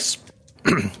Allspice.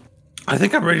 I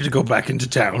think I'm ready to go back into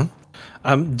town.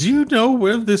 Do you know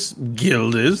where this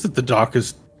guild is that the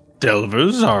Darkest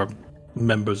Delvers are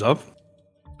members of?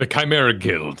 The Chimera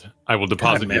Guild. I will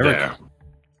deposit you there.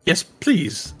 Yes,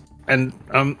 please. And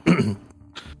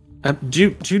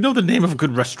do you know the name of a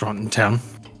good restaurant in town?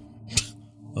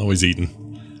 Always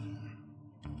eating.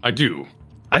 I do.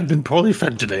 I've been poorly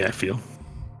fed today, I feel.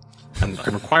 And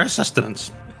I require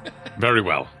sustenance. Very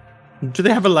well. Do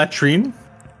they have a latrine?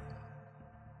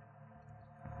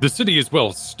 The city is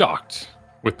well stocked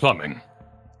with plumbing.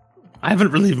 I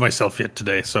haven't relieved myself yet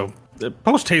today, so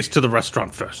post haste to the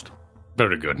restaurant first.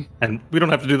 Very good. And we don't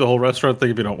have to do the whole restaurant thing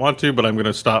if you don't want to, but I'm going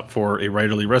to stop for a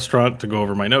writerly restaurant to go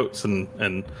over my notes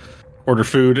and order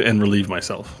food and relieve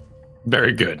myself.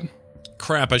 Very good.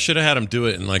 Crap, I should have had him do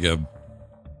it in like a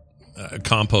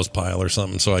compost pile or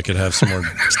something so I could have some more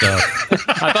stuff.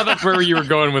 I thought that's where you were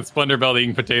going with Splendor Bell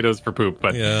eating potatoes for poop,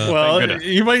 but Yeah. Well,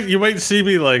 you might see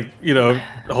me like,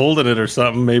 holding it or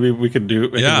something. Maybe we could do.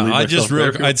 Yeah,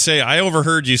 I'd say I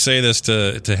overheard you say this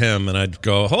to him, and I'd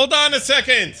go, "Hold on a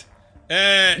second.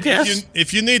 Yes.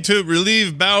 If you need to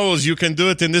relieve bowels, you can do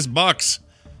it in this box.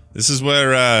 This is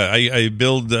where I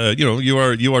build. You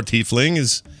are tiefling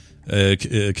is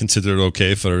considered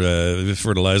okay for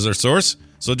fertilizer source.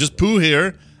 So just poo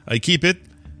here. I keep it,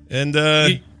 and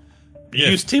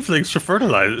use tieflings for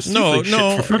fertilizer. no,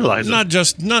 For fertilizer. not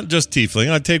just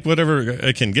tiefling. I take whatever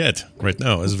I can get right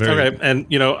now. It's very Okay, and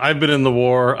I've been in the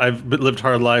war. Lived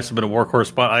hard lives. I've been a war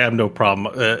correspondent. I have no problem.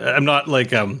 I'm not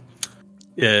like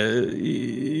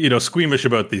squeamish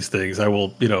about these things. I will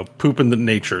poop in the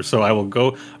nature. So I will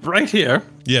go right here.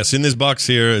 yes. In this box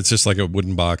here, it's just like a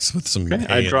wooden box with some. Okay, hay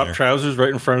I in drop there. trousers right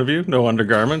in front of you. No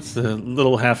undergarments. A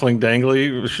little halfling dangly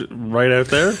right out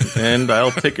there, and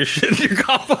I'll take a shit in your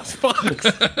compost box.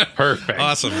 perfect.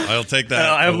 Awesome. I'll take that.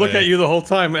 I look away. at you the whole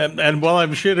time, and while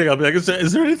I'm shitting, I'll be like, "Is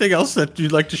there anything else that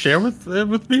you'd like to share with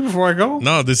me before I go?"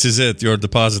 No, this is it. Your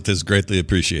deposit is greatly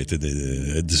appreciated.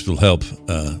 This will help.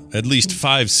 At least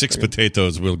 5-6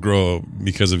 potatoes will grow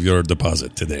because of your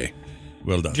deposit today.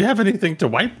 Well done. Do you have anything to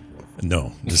wipe?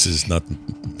 No, this is not a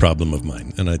problem of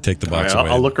mine. And I take the box All right,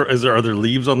 away. I'll look. Is there other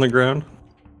leaves on the ground?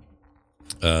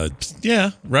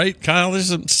 Yeah, right, Kyle. There's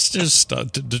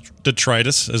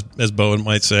detritus, as Bowen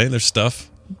might say. There's stuff,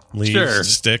 leaves, Sure.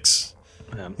 sticks.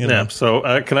 You Yeah. know. So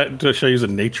should I use a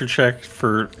nature check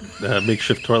for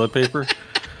makeshift toilet paper?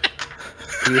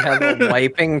 Do you have a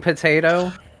wiping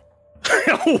potato?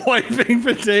 Wiping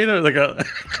potato, like a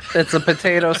It's a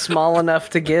potato small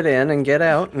enough to get in and get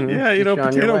out. And yeah, keep you on your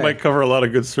potato way. might cover a lot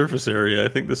of good surface area. I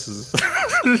think this is.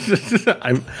 I'll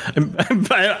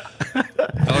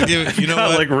give you know got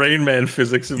what? like Rain Man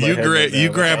physics in my You head right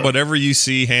now. grab whatever you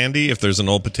see handy. If there's an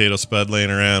old potato spud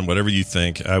laying around, whatever you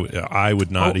think, I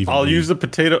would not even. I'll use the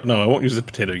potato. No, I won't use the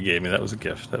potato you gave me. That was a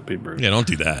gift. That'd be brutal. Yeah, don't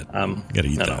do that. You gotta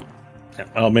eat no, that. no. Yeah,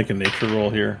 I'll make a nature roll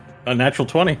here. A natural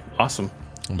 20. Awesome.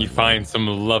 You find some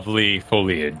lovely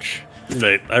foliage.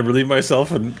 Right. I relieve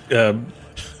myself in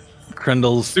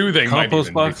Krendel's Soothing, might compost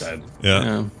even be box. said.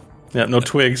 Yeah, Yeah, no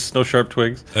twigs, no sharp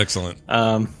twigs. excellent.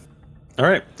 All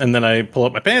right, and then I pull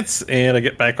up my pants and I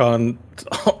get back on,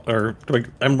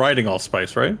 I'm riding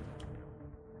Allspice, right?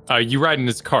 You ride in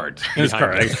his cart. In his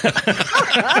car. behind him.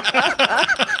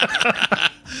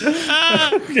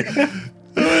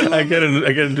 I get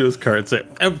into his car and say,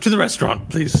 to the restaurant,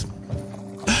 please.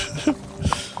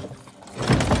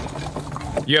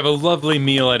 You have a lovely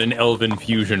meal at an Elven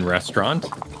fusion restaurant,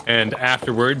 and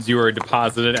afterwards you are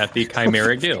deposited at the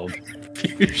Chimera Guild.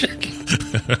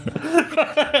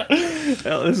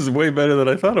 Well, this is way better than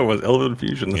I thought it was. Elven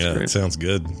fusion. That's Yeah, great. it sounds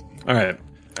good. All right.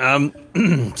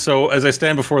 So as I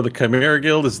stand before the Chimera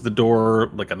Guild, is the door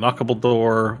like a knockable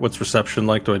door? What's reception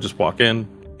like? Do I just walk in?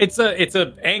 It's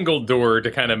a angled door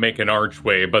to kind of make an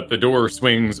archway, but the door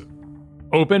swings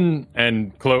open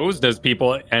and closed as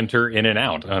people enter in and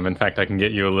out. In fact, I can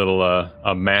get you a little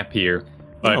a map here.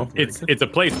 But Oh, very good. it's a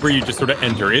place where you just sort of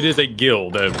enter. It is a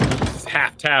guild, a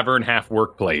half tavern, half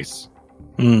workplace.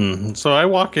 So I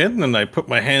walk in and I put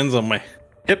my hands on my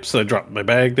hips. I drop my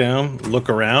bag down, look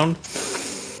around,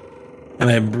 and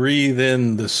I breathe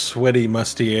in the sweaty,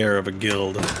 musty air of a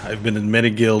guild. I've been in many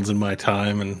guilds in my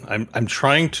time, and I'm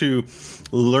trying to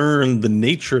learn the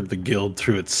nature of the guild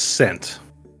through its scent.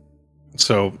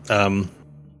 So,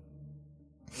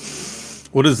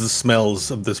 what does the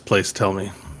smells of this place tell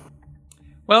me?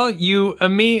 Well, you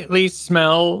immediately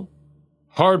smell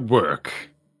hard work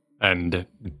and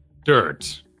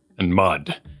dirt and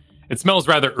mud. It smells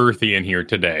rather earthy in here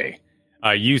today.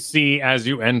 You see, as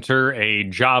you enter, a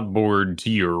job board to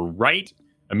your right,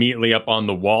 immediately up on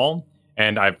the wall.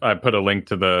 And I put a link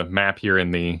to the map here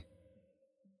in the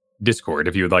Discord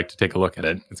if you would like to take a look at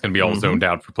it. It's going to be all zoned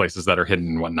out for places that are hidden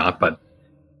and whatnot, but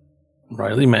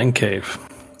Riley Man Cave.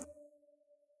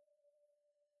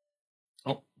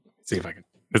 let's see if I can.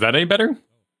 Is that any better?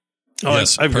 Oh,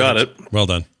 Yes, I've got it. perfect. Well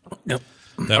done. Yep.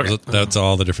 That's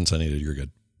all the difference I needed. You're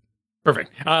good.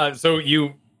 Perfect. So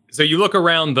you look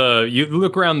around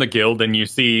the guild and you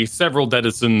see several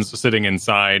denizens sitting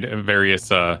inside,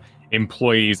 various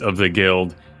employees of the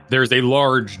guild. There's a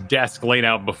large desk laid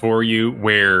out before you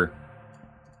where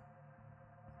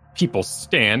people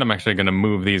stand. I'm actually going to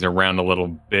move these around a little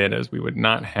bit as we would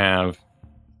not have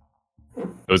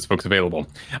those folks available.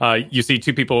 You see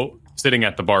two people sitting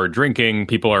at the bar drinking.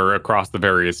 People are across the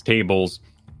various tables.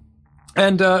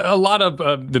 And a lot of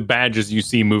the badges you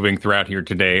see moving throughout here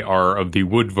today are of the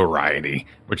wood variety,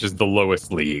 which is the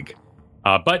lowest league.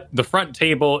 But the front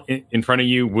table in front of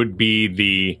you would be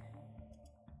the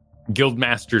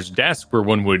Guildmaster's desk, where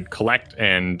one would collect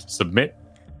and submit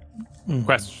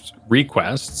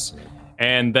requests.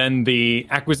 And then the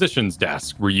acquisitions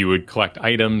desk, where you would collect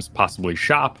items, possibly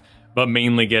shop, but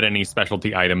mainly get any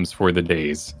specialty items for the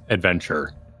day's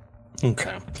adventure.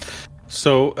 Okay.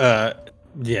 So,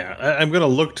 I'm going to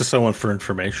look to someone for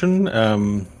information.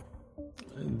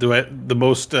 The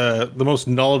most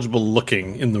knowledgeable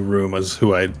looking in the room is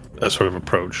who I sort of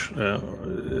approach,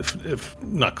 if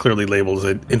not clearly labeled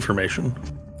as information.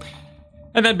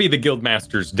 And that'd be the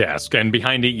Guildmaster's desk. And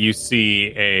behind it, you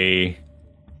see a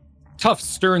tough,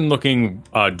 stern-looking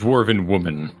dwarven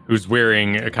woman who's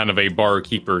wearing a kind of a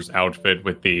barkeeper's outfit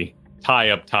with the tie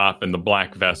up top and the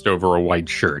black vest over a white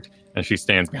shirt. And she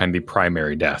stands behind the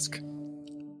primary desk.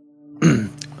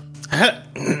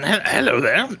 Hello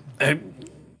there.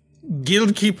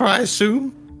 Guildkeeper, I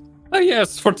assume?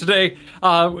 Yes, for today.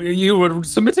 You were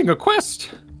submitting a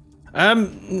quest.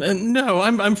 No,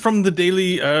 I'm from the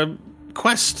Daily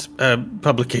Quest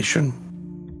publication.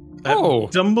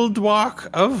 Dumbledwark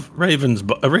of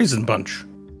Raisin Bunch.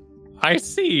 I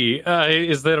see.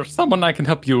 Is there someone I can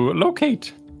help you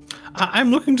locate?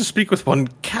 I'm looking to speak with one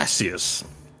Cassius.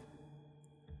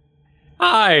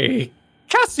 Aye.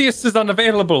 Cassius is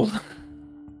unavailable.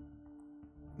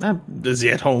 Is he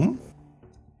at home?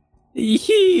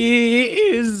 He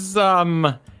is,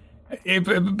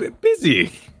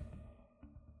 busy.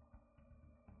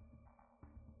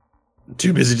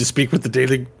 Too busy to speak with the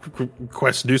Daily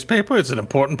Quest newspaper? It's an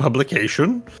important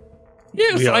publication.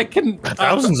 Yes, I can...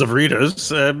 thousands of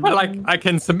readers. I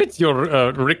can submit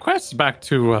your request back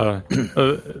to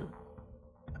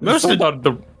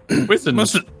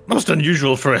most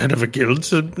unusual for a head of a guild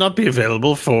to not be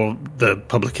available for the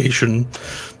publication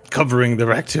covering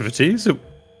their activities. It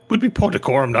would be poor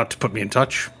decorum not to put me in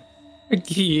touch.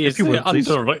 He is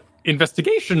under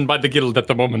investigation by the guild at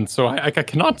the moment, so I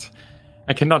cannot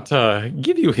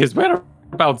give you his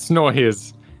whereabouts nor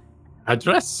his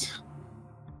address.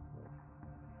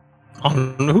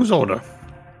 On whose order?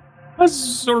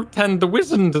 Zoltan the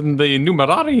Wizard and the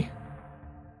Numerari.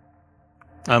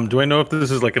 Do I know if this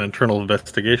is like an internal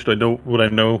investigation? Would I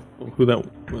know who that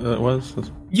was?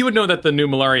 You would know that the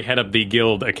Numerari head up the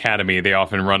guild academy. They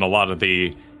often run a lot of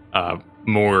the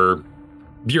more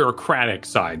bureaucratic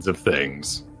sides of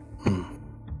things.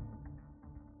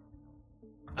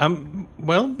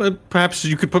 Perhaps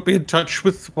you could put me in touch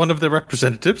with one of their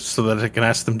representatives so that I can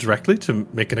ask them directly to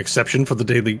make an exception for the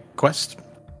Daily Quest.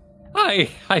 I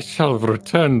shall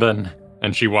return then.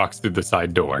 And she walks through the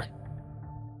side door.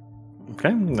 Okay,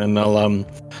 and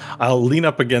I'll lean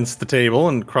up against the table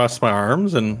and cross my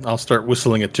arms, and I'll start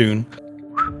whistling a tune.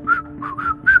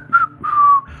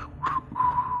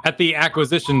 At the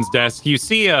acquisitions desk, you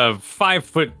see a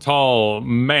 5-foot-tall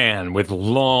man with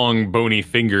long, bony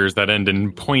fingers that end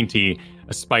in pointy,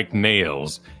 spiked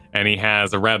nails, and he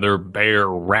has a rather bare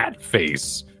rat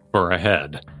face for a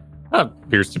head.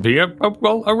 Appears to be a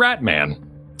rat man.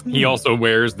 He also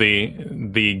wears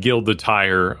the guild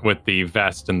attire with the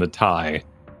vest and the tie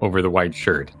over the white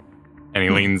shirt. And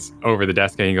he leans over the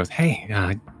desk and he goes, "Hey,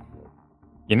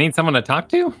 you need someone to talk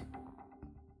to?"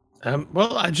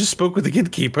 I just spoke with the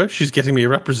Guildkeeper. She's getting me a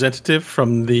representative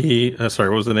from the... sorry,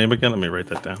 what was the name again? Let me write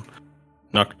that down.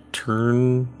 The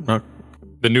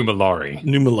Numerari.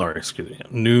 Numerari, excuse me.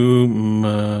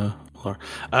 Numerari.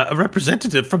 A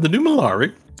representative from the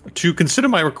Numerari to consider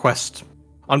my request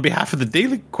on behalf of the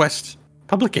Daily Quest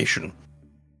publication.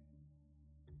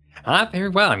 Very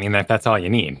well. I mean, if that's all you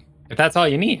need.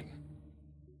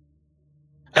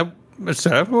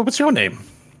 Sir, what's your name?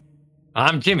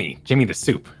 I'm Jimmy the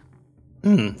Soup.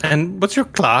 And what's your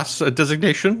class,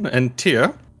 designation, and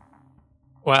tier?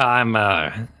 Well, I'm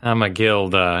a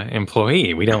guild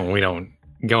employee. We don't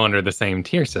go under the same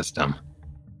tier system.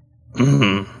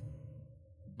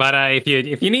 But if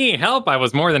you need help, I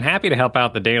was more than happy to help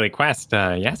out the Daily Quest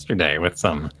yesterday with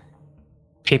some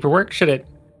paperwork. Should it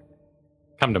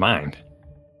come to mind?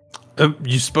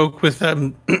 You spoke with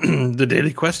the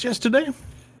Daily Quest yesterday?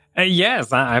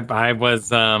 Yes, I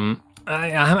was.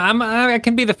 I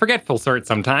can be the forgetful sort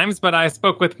sometimes, but I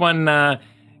spoke with one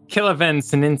Kilovan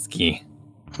Sininsky.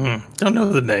 Don't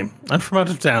know the name. I'm from out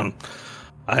of town.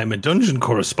 I am a dungeon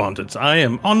correspondent. I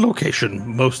am on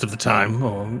location most of the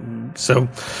time. So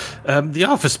the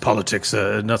office politics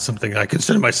are not something I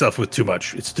concern myself with too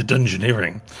much. It's the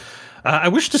dungeoneering. I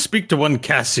wish to speak to one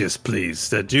Cassius, please.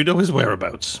 Do you know his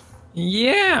whereabouts?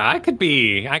 Yeah, I could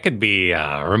be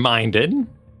reminded.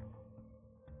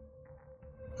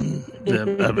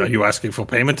 Are you asking for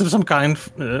payment of some kind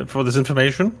for this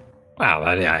information? Well,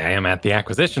 I am at the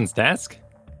acquisitions desk.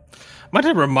 Might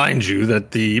I remind you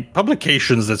that the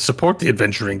publications that support the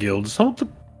adventuring guilds hold the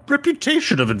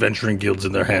reputation of adventuring guilds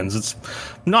in their hands. It's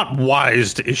not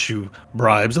wise to issue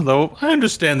bribes, although I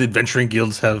understand the adventuring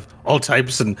guilds have all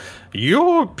types, and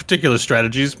your particular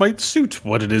strategies might suit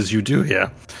what it is you do here.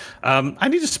 I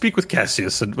need to speak with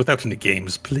Cassius, and without any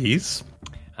games, please.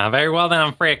 Very well, then. I'm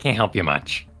afraid I can't help you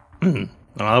much.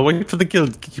 I'll wait for the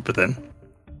guild keeper then.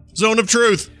 Zone of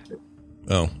truth.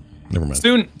 Oh, never mind.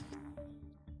 Soon,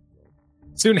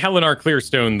 Helenar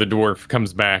Clearstone, the dwarf,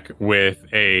 comes back with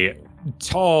a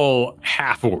tall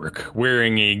half-orc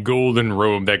wearing a golden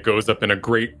robe that goes up in a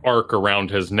great arc around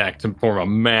his neck to form a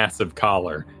massive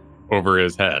collar over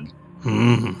his head.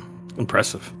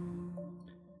 Impressive.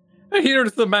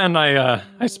 Here's the man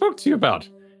I spoke to you about.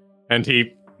 And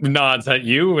he nods at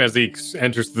you as he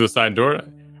enters through the side door.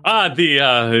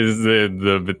 The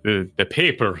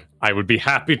paper. I would be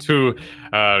happy to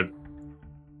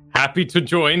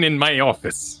join in my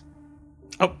office.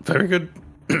 Oh, very good.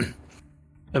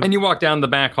 And you walk down the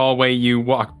back hallway. You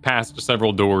walk past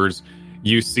several doors.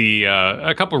 You see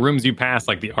a couple rooms you pass,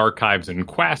 like the archives and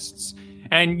quests.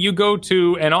 And you go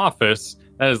to an office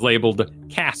that is labeled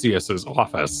Cassius's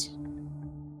office.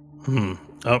 Oh,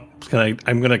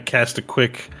 I'm going to cast a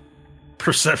quick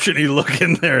perception-y look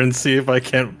in there and see if I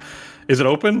can... Is it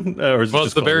open? Or is it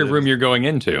it's the very room you're going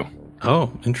into.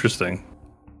 Oh, interesting.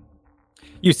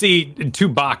 You see two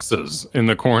boxes in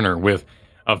the corner with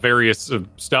various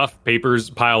stuff, papers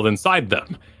piled inside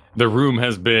them. The room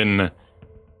has been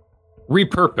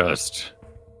repurposed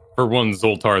for one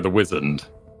Zoltar the Wizened,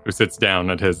 who sits down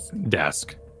at his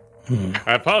desk.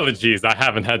 Apologies, I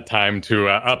haven't had time to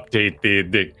update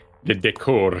the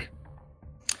decor.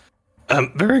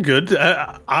 Very good.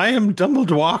 I am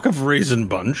Dumbledore of Raisin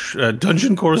Bunch,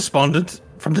 dungeon correspondent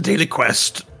from the Daily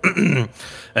Quest.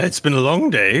 It's been a long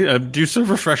day. Do you serve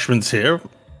refreshments here?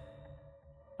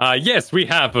 Yes, we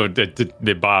have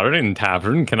the bar and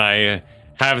tavern. Can I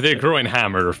have the groin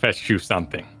hammer fetch you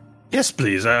something? Yes,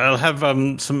 please. I'll have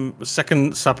some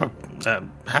second supper,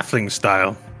 halfling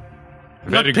style.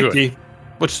 Very Not picky,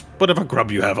 good. Whatever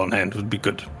grub you have on hand would be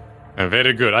good.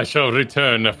 Very good. I shall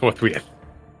return forthwith.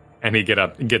 And he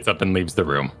gets up and leaves the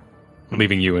room,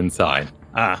 leaving you inside.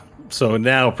 So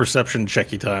now perception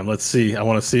checky time. Let's see. I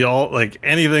want to see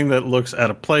anything that looks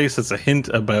out of place. That's a hint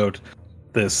about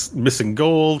this missing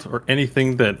gold or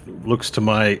anything that looks to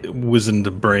my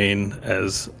wizened brain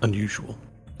as unusual.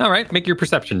 All right, make your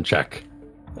perception check.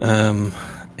 And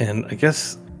I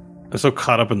guess I'm so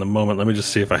caught up in the moment. Let me just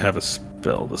see if I have a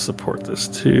spell to support this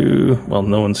too. Well,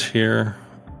 no one's here.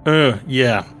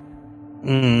 Yeah.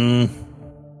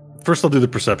 First, I'll do the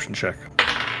perception check.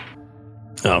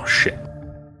 Oh, shit.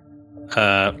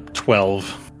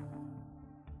 12.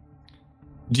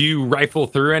 Do you rifle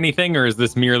through anything, or is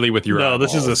this merely with your No,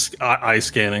 eyeballs? this is eye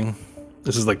scanning.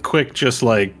 This is quick, just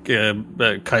like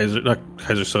not Kaiser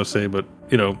Sose, but,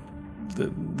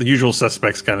 the usual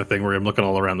suspects kind of thing where I'm looking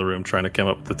all around the room trying to come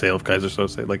up with the tale of Kaiser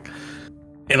Sose,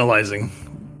 analyzing.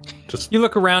 You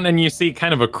look around and you see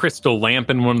kind of a crystal lamp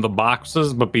in one of the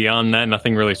boxes, but beyond that,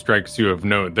 nothing really strikes you of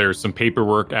note. There's some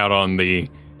paperwork out on the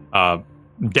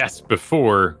desk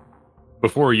before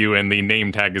you, and the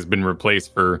name tag has been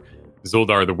replaced for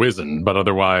Zoldar the Wizened, but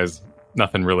otherwise,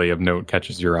 nothing really of note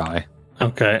catches your eye.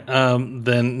 Okay.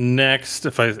 Then next,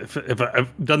 if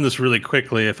I've done this really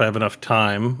quickly, if I have enough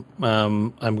time,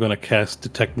 I'm going to cast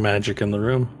Detect Magic in the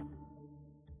room.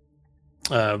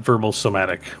 Verbal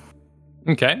Somatic.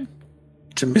 Okay.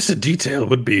 To miss a detail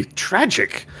would be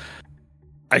tragic.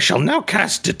 I shall now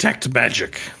cast Detect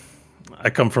Magic. I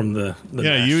come from the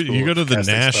Nash you go to the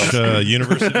Nash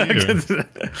University.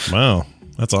 Wow,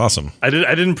 that's awesome. I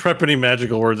didn't prep any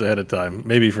magical words ahead of time.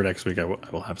 Maybe for next week I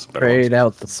will have some better Trade ones.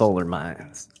 out the solar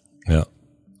mines. Yeah,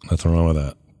 nothing wrong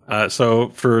with that. So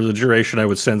for the duration, I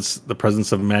would sense the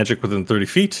presence of magic within 30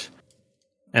 feet.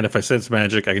 And if I sense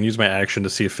magic, I can use my action to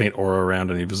see a faint aura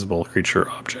around any visible creature or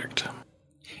object.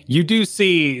 You do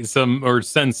see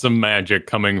sense some magic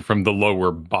coming from the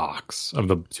lower box of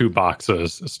the two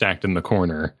boxes stacked in the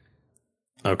corner.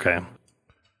 Okay.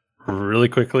 Really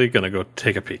quickly, gonna go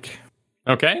take a peek.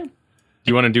 Okay. Do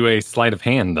you want to do a sleight of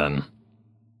hand then?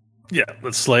 Yeah,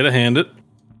 let's sleight of hand it.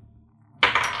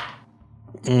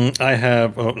 I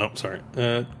have. Oh no, sorry.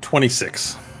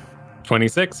 26.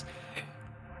 26.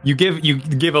 You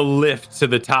give a lift to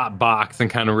the top box and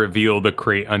kind of reveal the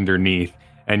crate underneath,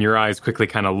 and your eyes quickly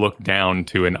kind of look down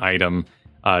to an item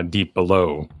deep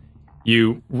below.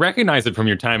 You recognize it from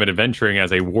your time at adventuring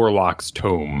as a warlock's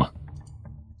tome.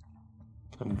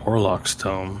 A warlock's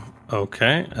tome.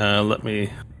 Okay. Let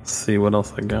me see what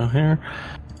else I got here.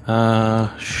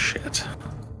 Shit.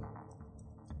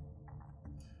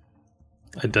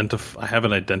 I have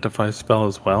an identify spell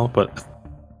as well, but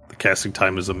the casting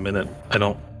time is a minute. I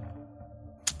don't.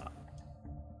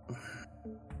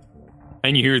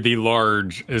 And you hear the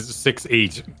large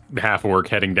 6'8" half-orc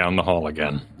heading down the hall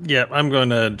again. Yeah, I'm going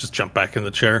to just jump back in the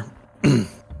chair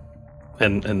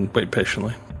and wait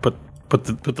patiently. Put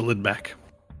the lid back.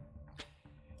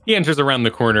 He enters around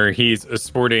the corner. He's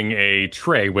sporting a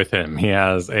tray with him. He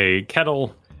has a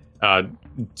kettle,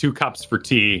 2 cups for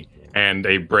tea, and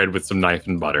a bread with some knife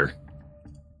and butter.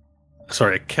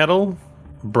 Sorry, a kettle,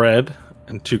 bread,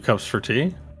 and 2 cups for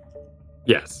tea?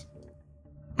 Yes.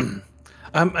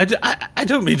 I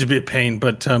don't mean to be a pain,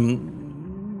 but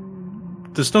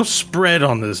there's no spread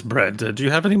on this bread. Do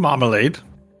you have any marmalade?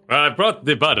 I brought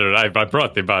the butter. I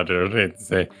brought the butter.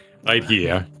 It's right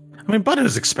here. I mean, butter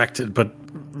is expected, but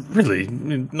really,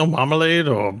 no marmalade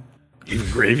or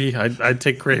even gravy? I'd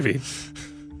take gravy.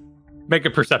 Make a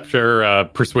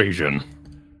persuasion.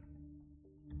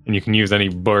 And you can use any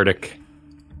bardic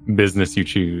business you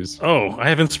choose. Oh, I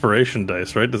have inspiration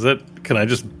dice, right? Can I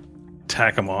just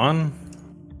tack them on?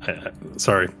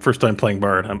 Sorry, first time playing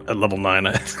Bard. I'm at level 9.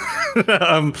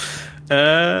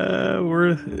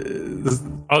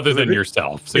 Other than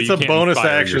yourself. So it's you a can't bonus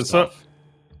inspire action, yourself. so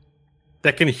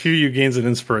that can heal you gains an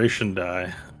inspiration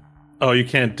die. Oh, you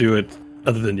can't do it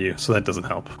other than you, so that doesn't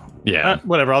help. Yeah.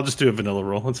 Whatever, I'll just do a vanilla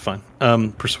roll. It's fine.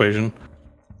 Persuasion.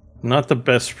 Not the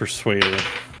best persuader.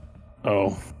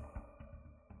 Oh.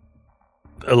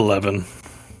 11.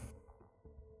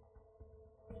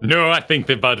 No, I think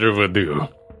the butter will do.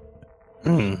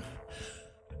 Well,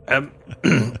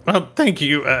 thank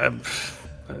you. I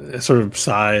sort of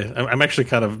sigh. I'm actually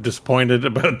kind of disappointed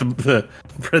about the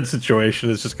bread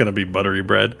situation. It's just going to be buttery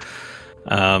bread.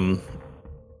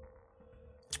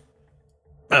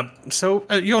 So,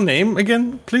 your name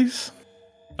again, please?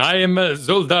 I am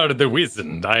Zoldar the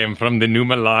Wizened. I am from the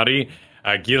Numalari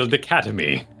Guild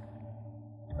Academy.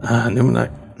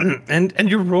 And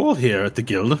your role here at the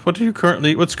guild?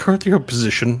 What's currently your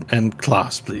position and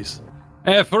class, please?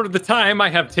 For the time,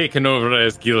 I have taken over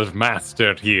as guild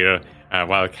master here,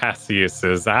 while Cassius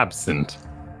is absent.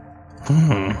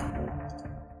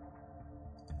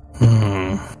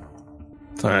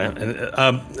 Sorry,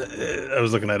 I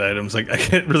was looking at items. Like, I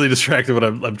get really distracted when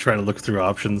I'm trying to look through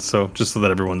options. So just so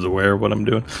that everyone's aware of what I'm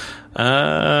doing.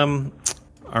 All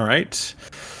right.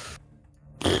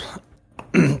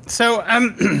 So,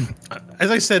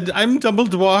 as I said, I'm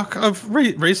Dumbledore of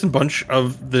Race and Bunch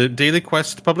of the Daily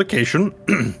Quest publication,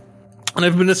 and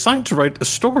I've been assigned to write a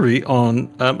story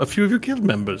on a few of your guild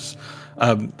members.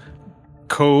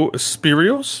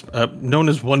 Co-Spirios, known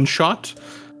as One Shot,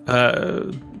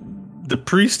 the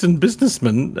priest and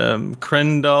businessman,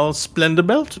 Krendal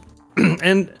Splendibelt,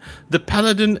 and the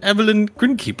paladin Evelyn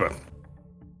Grinkeeper.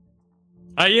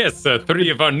 Yes, 3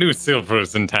 of our new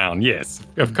silvers in town. Yes,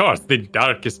 of course, the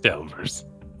darkest elvers.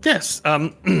 Yes,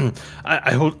 I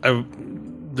hold.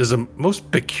 There's a most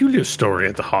peculiar story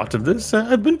at the heart of this.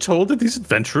 I've been told that these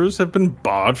adventurers have been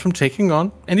barred from taking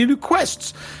on any new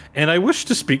quests, and I wish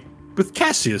to speak with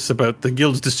Cassius about the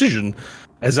guild's decision,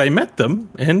 as I met them,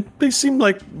 and they seem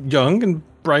like young and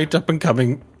bright,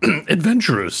 up-and-coming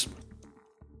adventurers.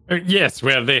 Yes,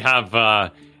 well, they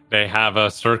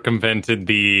have circumvented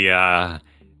the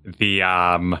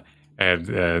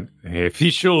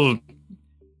official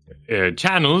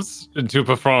channels to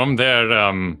perform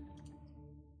their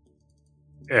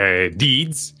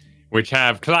deeds, which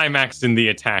have climaxed in the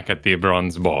attack at the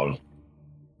Bronze Ball.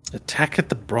 Attack at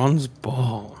the Bronze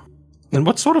Ball? And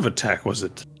what sort of attack was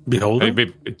it? Beholder?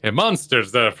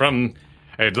 Monsters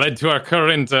it led to our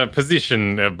current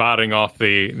position, barring off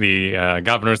the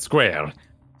Governor's Square.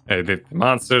 The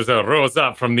monsters rose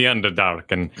up from the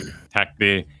Underdark and attacked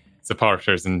the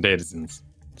supporters and denizens.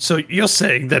 So you're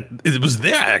saying that it was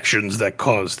their actions that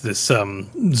caused this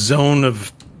zone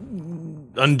of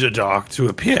Underdark to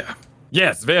appear?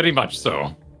 Yes, very much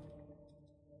so.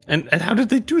 And how did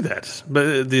they do that?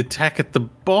 The attack at the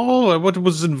ball? What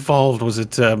was involved? Was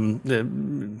it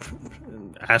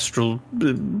astral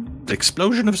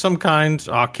explosion of some kind?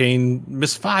 Arcane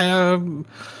misfire?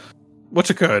 What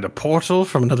occurred? A portal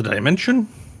from another dimension?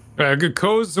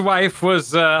 Ko's wife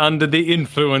was under the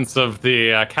influence of the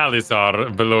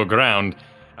Khalizar below ground.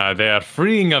 They are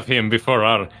freeing of him before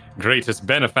our greatest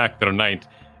benefactor knight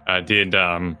did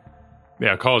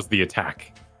cause the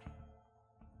attack.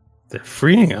 They're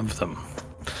freeing of them.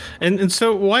 And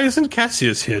so why isn't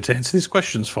Cassius here to answer these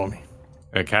questions for me?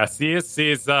 Cassius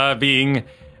is being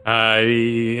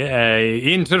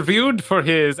interviewed for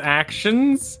his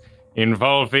actions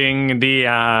involving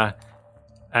the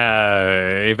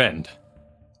event.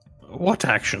 What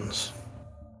actions?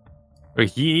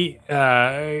 He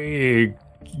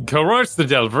coerced the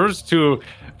Delvers to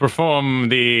perform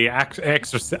the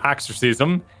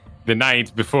exorcism the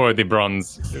night before the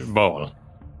Bronze Bowl.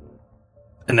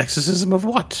 An exorcism of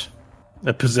what?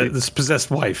 This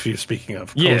possessed wife you're speaking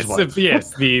of. Yes, Cole's wife.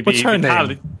 yes. What's her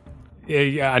name?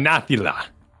 Nathila.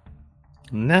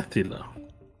 Nathila.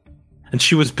 And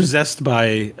she was possessed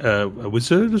by a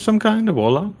wizard of some kind, a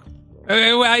warlock?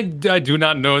 I do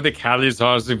not know the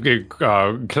Khalizar's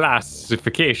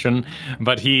classification,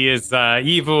 but he is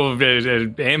evil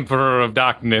emperor of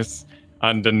darkness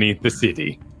underneath the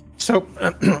city. So,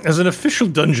 as an official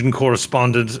dungeon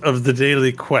correspondent of the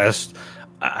Daily Quest,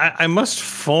 I must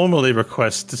formally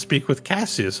request to speak with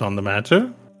Cassius on the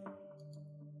matter.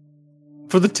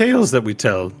 For the tales that we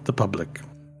tell the public.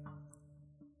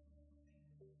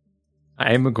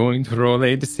 I am going to roll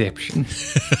a deception.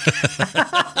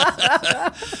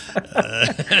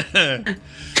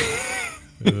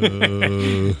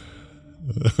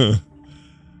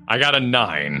 I got a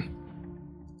 9.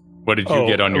 What did you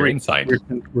get on your insight?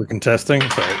 We're contesting.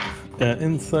 Sorry.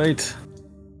 Insight.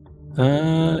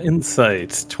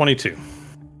 Insight 22.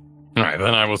 All right,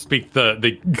 then I will speak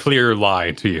the clear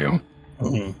lie to you.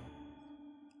 Mm-hmm.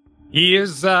 He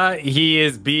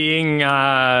is being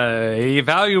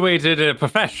evaluated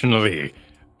professionally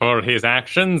for his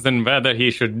actions and whether he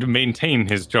should maintain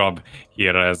his job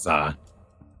here as a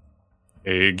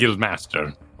guild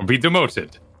master or be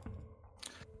demoted.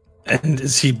 And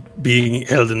is he being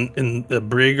held in a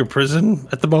brig or prison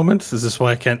at the moment? Is this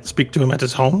why I can't speak to him at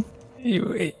his home?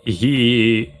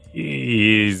 He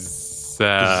is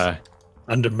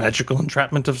under magical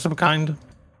entrapment of some kind?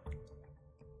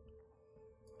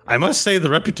 I must say the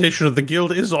reputation of the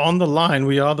guild is on the line.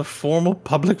 We are the formal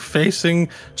public-facing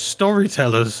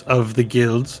storytellers of the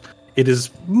guilds. It is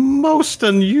most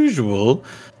unusual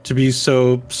to be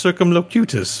so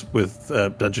circumlocutus with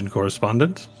dungeon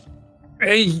correspondent.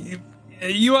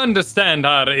 You understand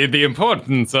the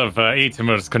importance of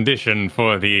Aetimer's condition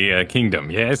for the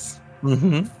kingdom, yes?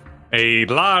 Mm-hmm. A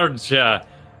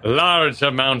large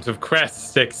amount of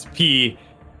quest XP,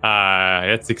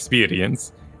 that's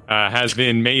experience, has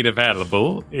been made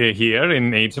available here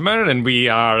in Aetimer, and we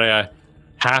are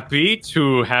happy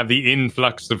to have the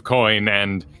influx of coin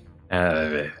and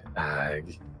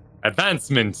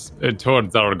advancement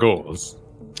towards our goals.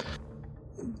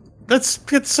 Let's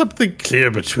get something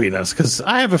clear between us, because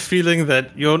I have a feeling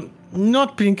that you're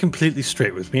not being completely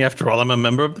straight with me. After all, I'm a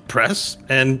member of the press,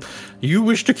 and you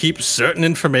wish to keep certain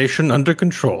information under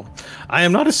control. I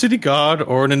am not a city guard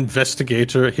or an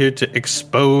investigator here to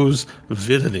expose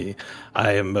villainy.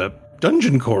 I am a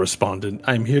dungeon correspondent.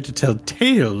 I'm here to tell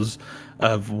tales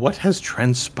of what has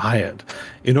transpired.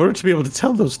 In order to be able to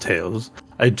tell those tales,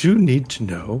 I do need to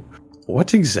know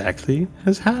what exactly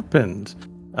has happened.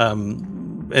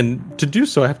 And to do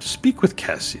so, I have to speak with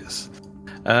Cassius.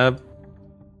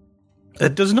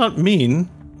 That does not mean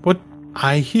what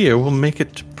I hear will make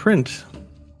it to print.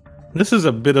 This is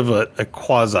a bit of a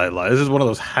quasi-lie. This is one of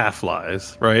those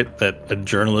half-lies, right? That a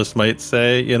journalist might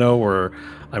say, where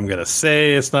I'm going to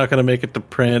say it's not going to make it to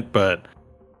print, but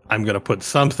I'm going to put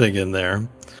something in there.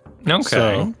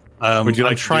 Okay. So, would you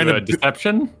like to do a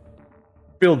deception?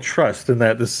 Build trust in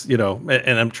that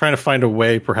and I'm trying to find a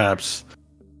way, perhaps,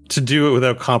 to do it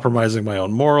without compromising my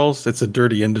own morals. It's a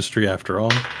dirty industry after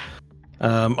all.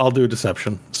 I'll do a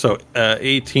deception. So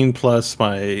 18 plus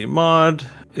my mod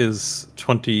is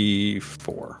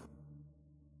 24.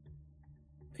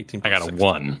 18 I got 16. a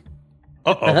 1.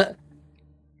 Uh-oh.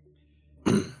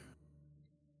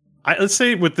 Let's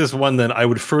say with this one, then, I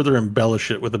would further embellish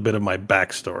it with a bit of my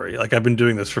backstory. Like, I've been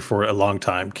doing this for a long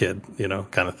time, kid,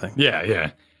 kind of thing.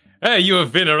 Yeah. You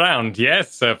have been around,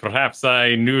 yes? Perhaps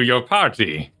I knew your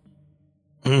party.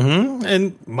 Mm-hmm.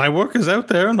 And my work is out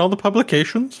there in all the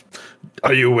publications.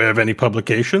 Are you aware of any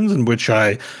publications in which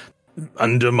I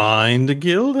undermine the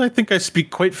guild? I think I speak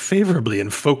quite favorably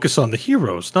and focus on the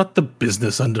heroes, not the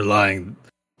business underlying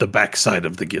the backside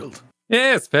of the guild.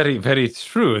 Yes, very, very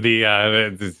true. I'm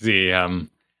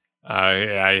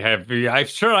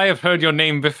sure I have heard your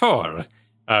name before.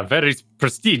 Very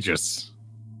prestigious.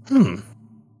 And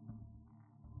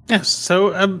Yes,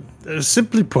 so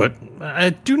simply put,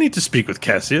 I do need to speak with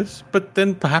Cassius, but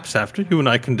then perhaps after you and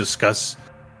I can discuss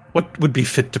what would be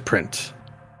fit to print.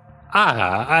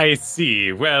 Ah, I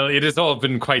see. Well, it has all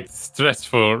been quite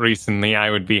stressful recently.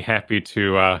 I'd be happy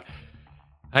to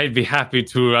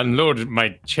unload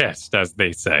my chest, as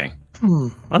they say.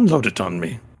 Unload it on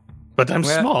me. But I'm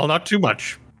small, not too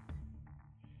much.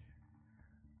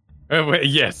 Well,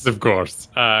 yes, of course.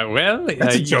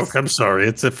 That's a joke. I'm sorry.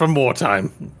 It's from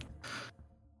wartime.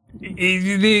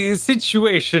 The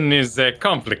situation is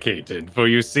complicated, for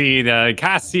you see,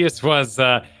 Cassius was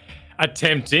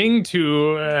attempting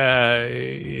to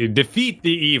defeat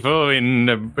the evil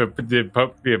in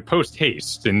post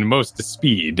haste, in most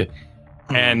speed.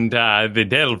 And the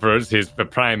Delvers, his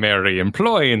primary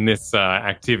employ in this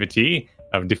activity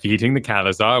of defeating the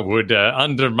Kalazar, would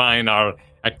undermine our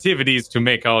activities to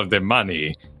make all the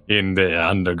money in the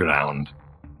underground.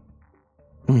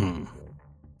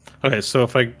 Okay, so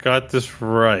if I got this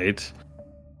right,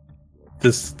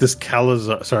 this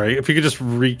Kalazar. Sorry, if you could just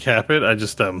recap it.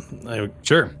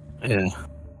 Sure. Yeah.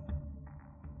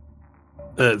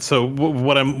 So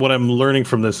what I'm learning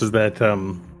from this is that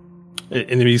and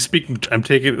he's speaking. I'm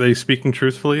taking that he's speaking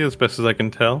truthfully as best as I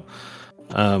can tell.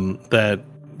 That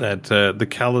the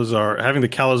Kalazar, having the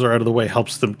Kalazar out of the way,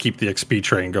 helps them keep the XP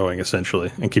train going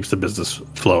essentially, and keeps the business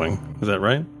flowing. Is that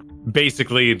right?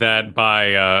 Basically, that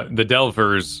by the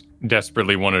Delvers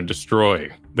desperately want to destroy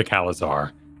the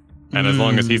Kalazar, and as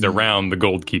long as he's around, the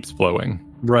gold keeps flowing.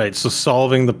 Right. So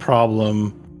solving the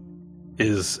problem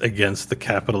is against the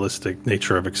capitalistic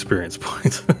nature of experience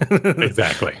points.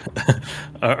 Exactly.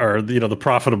 or the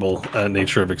profitable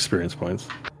nature of experience points.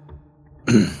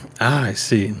 I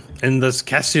see. And thus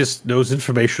Cassius knows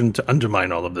information to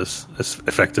undermine all of this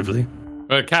effectively.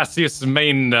 Well, Cassius'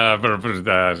 main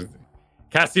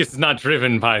Cassius is not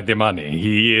driven by the money.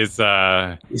 He is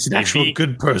he's an actual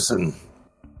good person.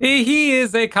 He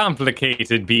is a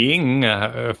complicated being.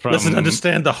 Doesn't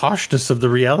understand the harshness of the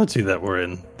reality that we're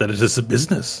in, that it is a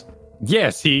business.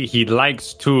 Yes, he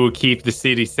likes to keep the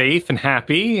city safe and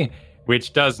happy,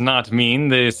 which does not mean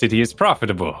the city is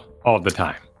profitable all the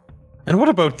time. And what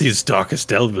about these darkest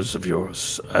Delvers of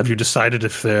yours? Have you decided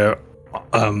if they're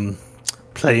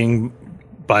playing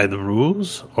by the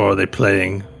rules, or are they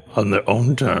playing on their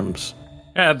own terms?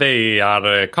 They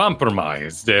are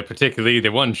compromised, particularly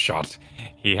the one-shot.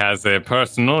 He has a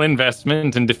personal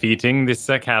investment in defeating this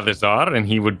Kalazar, and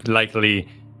he would likely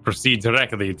proceed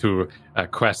directly to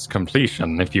quest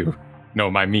completion, if you know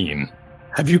my mean.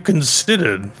 Have you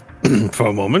considered, for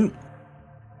a moment,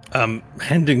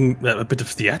 handing a bit of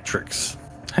theatrics,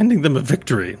 handing them a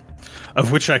victory,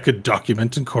 of which I could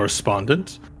document and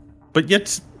correspondent, but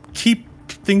yet keep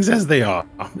things as they are,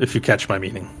 if you catch my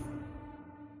meaning?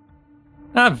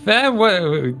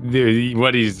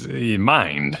 What is in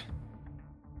mind?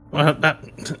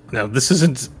 Now, this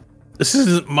isn't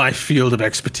my field of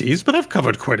expertise, but I've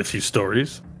covered quite a few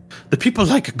stories. The people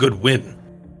like a good win.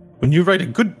 When you write a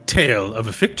good tale of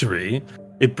a victory,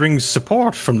 it brings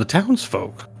support from the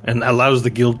townsfolk and allows the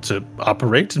guild to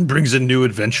operate and brings in new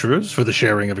adventurers for the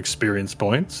sharing of experience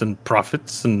points and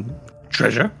profits and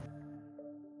treasure.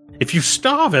 If you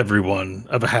starve everyone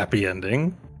of a happy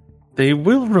ending, they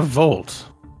will revolt.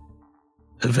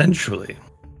 Eventually.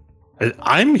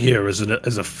 I'm here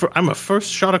I'm a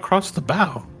first shot across the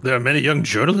bow. There are many young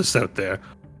journalists out there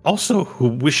also who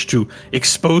wish to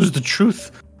expose the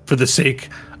truth for the sake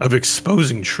of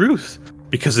exposing truth,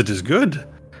 because it is good,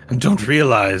 and don't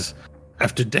realize,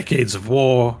 after decades of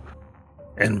war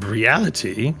and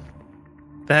reality,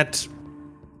 that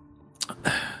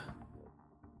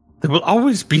there will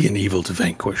always be an evil to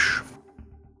vanquish.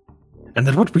 And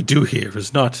that what we do here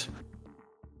is not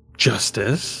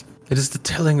justice, it is the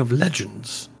telling of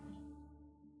legends.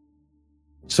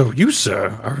 So you,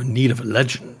 sir, are in need of a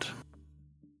legend.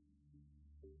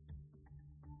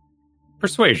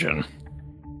 Persuasion.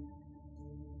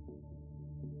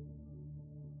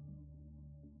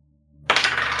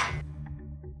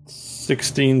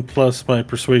 $16 plus my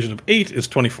persuasion of 8 is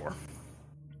 24.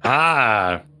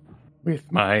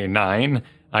 With my 9,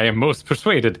 I am most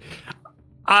persuaded.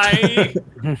 I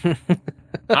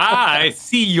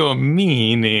see your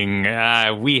meaning.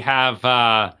 We have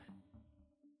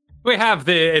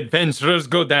the adventurers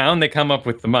go down, they come up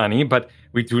with the money, but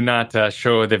we do not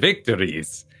show the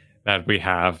victories that we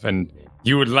have. And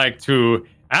you would like to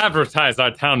advertise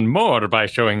our town more by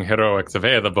showing heroics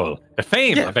available, the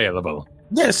fame available.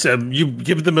 Yes, you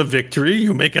give them a victory,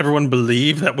 you make everyone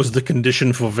believe that was the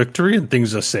condition for victory and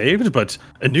things are saved, but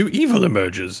a new evil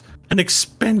emerges. An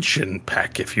expansion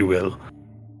pack, if you will.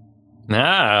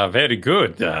 Ah, very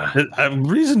good. A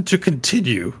reason to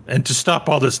continue and to stop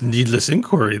all this needless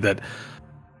inquiry that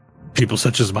people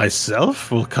such as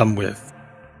myself will come with.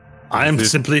 I am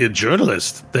simply a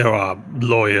journalist. There are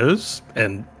lawyers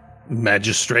and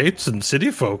magistrates and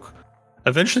city folk.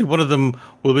 Eventually, one of them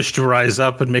will wish to rise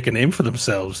up and make a name for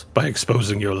themselves by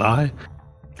exposing your lie.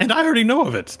 And I already know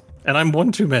of it, and I'm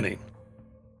one too many.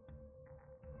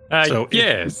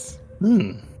 Yes.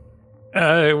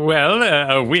 A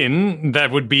win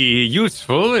that would be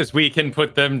useful is we can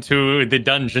put them to the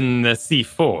dungeon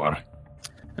C4.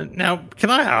 Now, can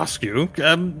I ask you,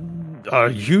 are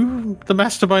you the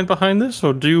mastermind behind this,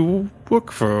 or do you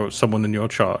work for someone in your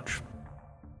charge?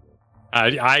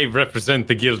 I represent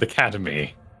the Guild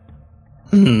Academy.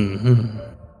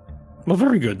 Well,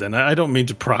 very good then. I don't mean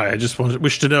to pry. I just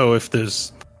wish to know if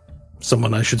there's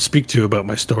someone I should speak to about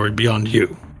my story beyond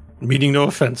you. Meaning no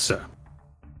offense, sir.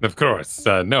 Of course.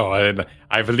 No,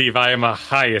 I believe I am a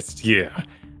highest here.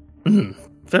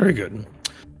 Very good.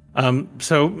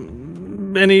 So,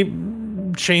 any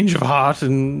change of heart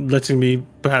in letting me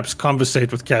perhaps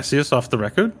conversate with Cassius off the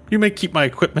record? You may keep my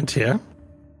equipment here.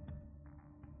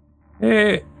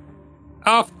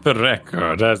 Off the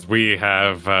record, as we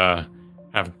have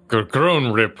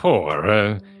grown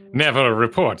rapport. Never a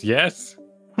report, yes?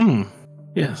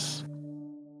 Yes.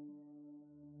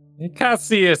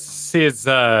 Cassius is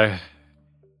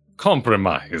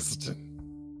compromised.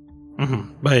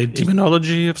 By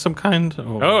demonology of some kind?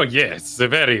 Or? Oh, yes.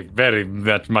 Very, very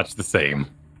much the same.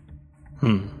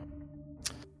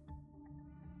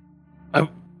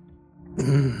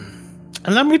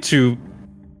 Allow me to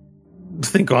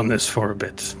think on this for a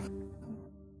bit.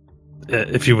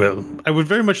 If you will. I would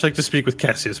very much like to speak with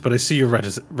Cassius, but I see your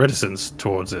reticence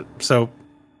towards it. So,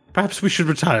 perhaps we should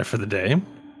retire for the day.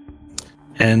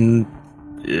 And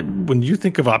when you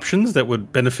think of options that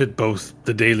would benefit both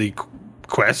the daily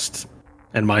quest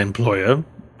and my employer,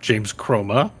 James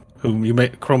Chroma,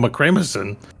 Chroma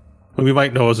Kramerson, whom you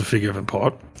might know as a figure of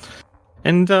import,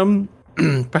 and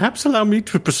perhaps allow me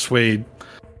to persuade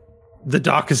the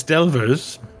Darkest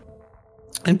Delvers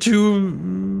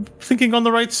into thinking on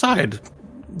the right side,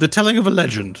 the telling of a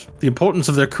legend, the importance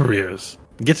of their careers,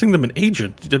 getting them an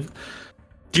agent.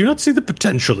 Do you not see the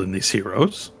potential in these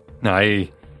heroes? And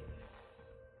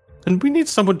we need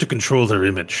someone to control their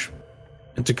image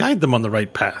and to guide them on the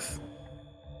right path.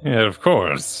 Yeah, of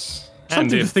course.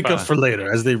 Something to think of for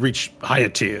later as they reach higher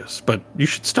tiers, but you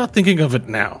should start thinking of it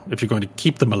now if you're going to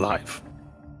keep them alive.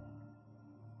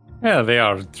 Yeah, they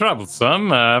are troublesome.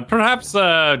 Perhaps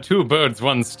 2 birds,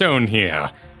 1 stone here.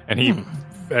 And he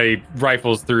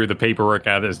rifles through the paperwork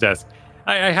at his desk.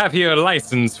 I have here a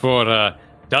license for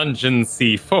Dungeon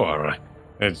C4.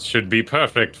 It should be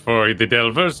perfect for the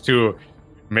Delvers to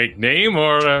make name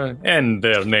or end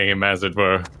their name, as it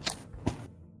were.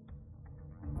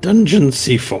 Dungeon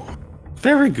C4.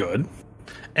 Very good.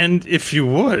 And if you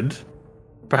would,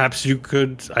 perhaps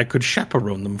I could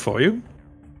chaperone them for you.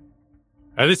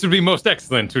 This would be most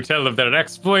excellent to tell of their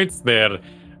exploits, their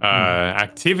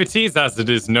activities, as it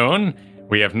is known.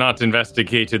 We have not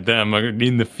investigated them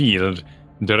in the field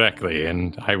directly,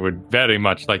 and I would very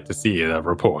much like to see a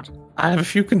report. I have a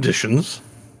few conditions.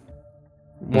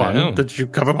 One, that you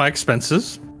cover my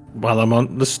expenses while I'm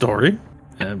on the story.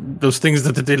 Those things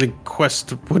that the daily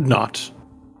quest would not,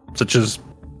 such as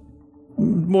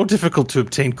more difficult to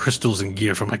obtain crystals and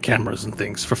gear for my cameras and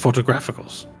things for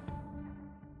photographicals.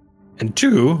 And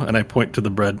 2, and I point to the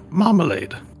bread,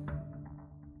 marmalade.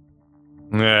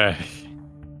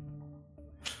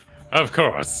 Of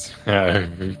course.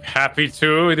 Happy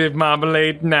to the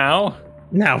marmalade now?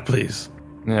 Now, please.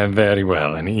 Very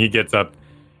well. And he gets up,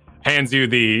 hands you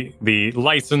the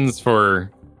license for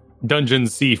Dungeon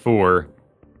C4,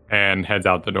 and heads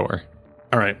out the door.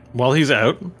 All right. While he's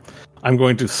out, I'm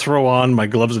going to throw on my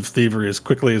gloves of thievery as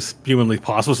quickly as humanly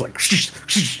possible. It's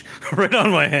like right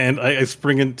on my hand. I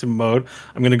spring into mode.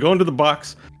 I'm going to go into the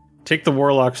box, take the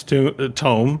Warlock's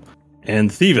tome,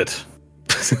 and thieve it.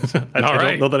 I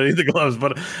don't know that I need the gloves,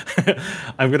 but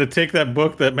I'm going to take that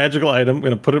book, that magical item, I'm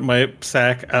going to put it in my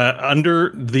sack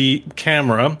under the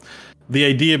camera. The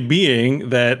idea being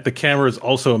that the camera is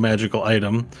also a magical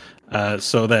item,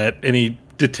 so that any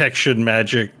detection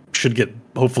magic should get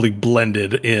hopefully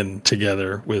blended in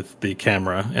together with the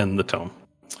camera and the tome.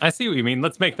 I see what you mean.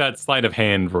 Let's make that sleight of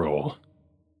hand roll.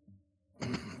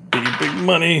 Big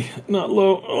money, not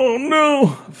low. Oh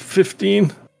no,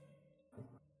 15.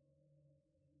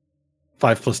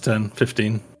 5 plus 10,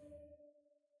 15.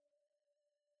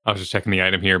 I was just checking the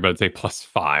item here, but it's a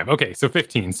 +5. Okay, so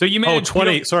 15. So you managed...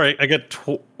 20. Sorry, I get...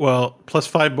 plus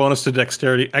 5 bonus to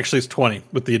dexterity. Actually, it's 20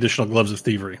 with the additional gloves of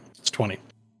thievery. It's 20.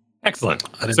 Excellent.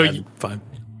 I didn't So have you, 5.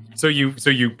 so you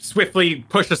swiftly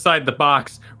push aside the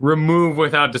box, remove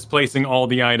without displacing all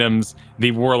the items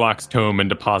the warlock's tome, and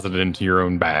deposit it into your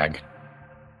own bag.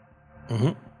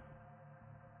 Mm-hmm.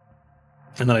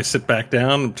 And then I sit back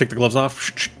down, take the gloves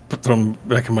off, put them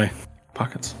back in my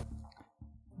pockets.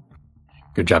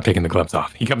 Good job taking the gloves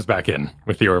off. He comes back in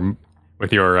with your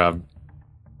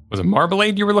was it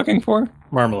marmalade you were looking for?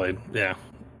 Marmalade, yeah.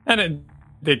 And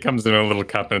it comes in a little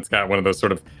cup, and it's got one of those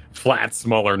sort of flat,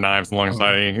 smaller knives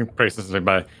alongside it. He places it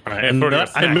by. And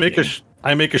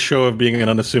I make a show of being an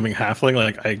unassuming halfling.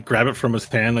 Like, I grab it from his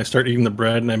hand, I start eating the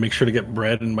bread, and I make sure to get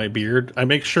bread in my beard. I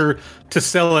make sure to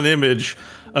sell an image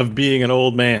of being an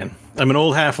old man. I'm an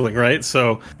old halfling, right?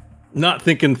 So, not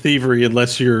thinking thievery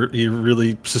unless you're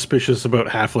really suspicious about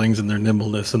halflings and their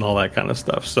nimbleness and all that kind of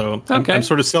stuff. So, I'm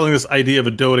sort of selling this idea of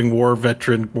a doting war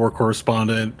veteran, war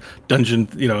correspondent, dungeon,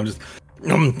 just...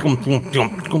 Roll a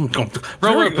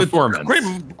performance.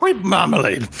 Great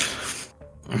marmalade.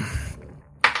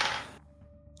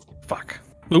 Fuck.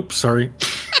 Oops, sorry.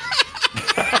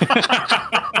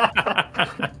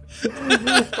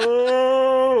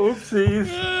 Oh,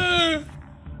 oopsies.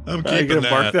 I'm Are you keeping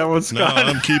gonna mark that one, Scott? No,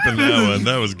 I'm keeping that one.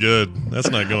 That was good. That's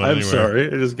not going anywhere. I'm sorry.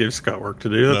 I just gave Scott work to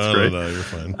do. That's great. No, you're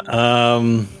fine.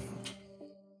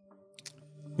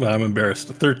 Well, I'm embarrassed.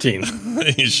 13.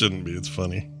 You shouldn't be. It's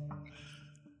funny.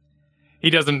 He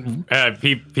doesn't.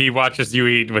 He watches you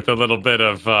eat with a little bit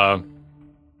of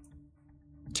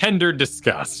tender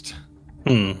disgust.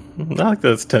 I like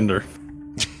that it's tender.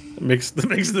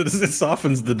 It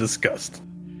softens the disgust.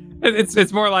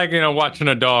 It's more like, watching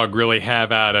a dog really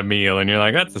have at a meal, and you're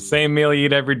like, that's the same meal you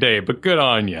eat every day, but good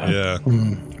on you. Yeah.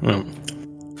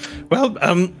 Well,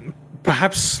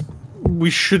 perhaps we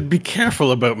should be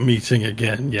careful about meeting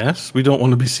again. Yes, we don't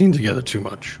want to be seen together too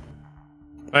much.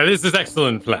 This is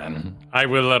excellent plan. I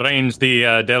will arrange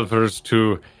the Delvers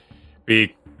to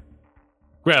be,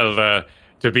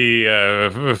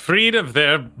 freed of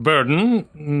their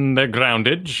burden, their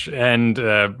groundage, and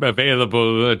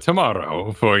available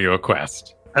tomorrow for your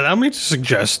quest. Allow me to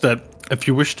suggest that if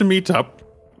you wish to meet up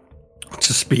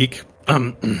to speak,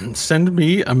 send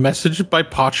me a message by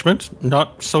parchment,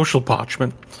 not social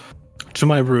parchment, to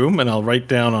my room, and I'll write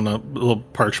down on a little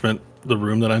parchment the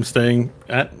room that I'm staying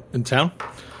at in town,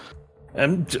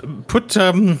 and put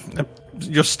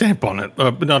your stamp on it.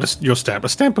 Your stamp, a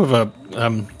stamp of a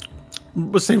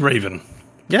let's say raven.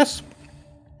 Yes.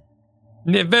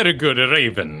 Very good, a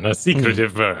raven, a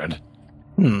secretive bird.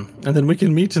 And then we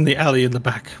can meet in the alley in the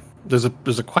back. There's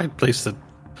a quiet place that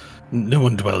no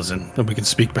one dwells in, and we can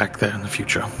speak back there in the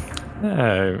future.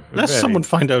 Lest someone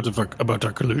find out about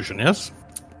our collusion. Yes.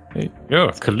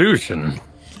 Your collusion.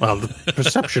 Well, the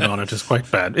perception on it is quite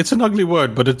bad. It's an ugly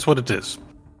word, but it's what it is.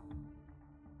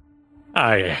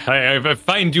 I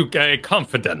find you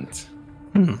confident.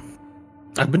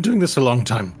 I've been doing this a long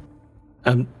time.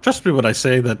 And trust me when I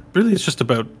say that really it's just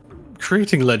about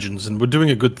creating legends, and we're doing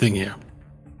a good thing here.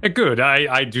 Good.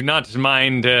 I do not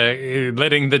mind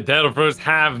letting the Delvers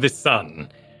have the sun,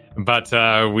 but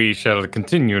we shall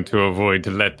continue to avoid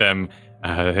to let them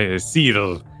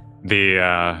seal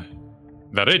the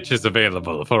riches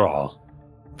available for all.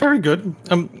 Very good.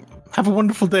 Have a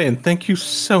wonderful day, and thank you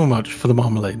so much for the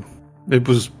marmalade. It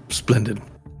was splendid.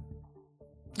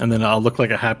 And then I'll look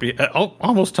like a happy...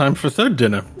 almost time for third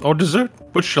dinner. Or dessert.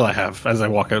 Which shall I have as I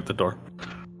walk out the door?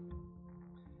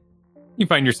 You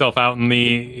find yourself out in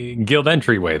the guild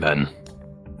entryway then.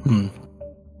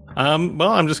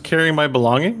 Well, I'm just carrying my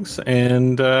belongings,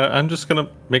 and I'm just going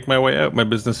to make my way out. My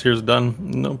business here is done.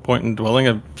 No point in dwelling.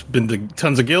 I've been to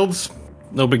tons of guilds.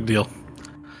 No big deal.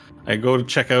 I go to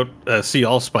check out see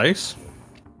Allspice.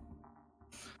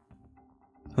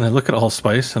 And I look at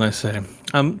Allspice and I say,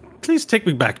 please take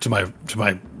me back to my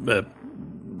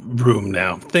room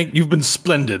now. You've been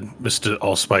splendid, Mr.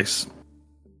 Allspice.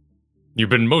 You've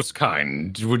been most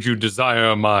kind. Would you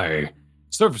desire my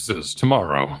services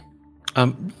tomorrow?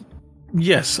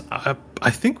 Yes. I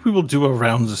think we will do a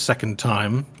round the second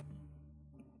time.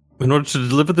 In order to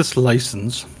deliver this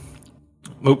license...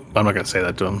 Oh, I'm not going to say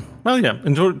that to him. Well, yeah,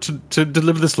 in order to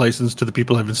deliver this license to the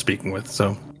people I've been speaking with,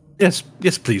 so... Yes,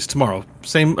 please, tomorrow.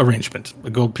 Same arrangement. A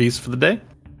gold piece for the day.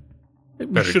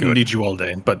 We shouldn't need you all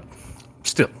day, but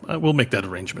still, we'll make that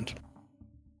arrangement.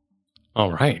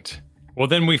 All right. Well,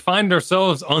 then we find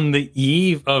ourselves on the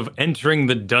eve of entering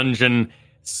the dungeon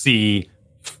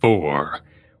C4,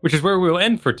 which is where we'll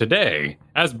end for today,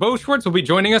 as Bo Schwartz will be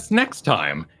joining us next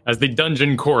time as the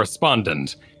dungeon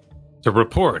correspondent to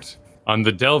report on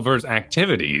the Delvers'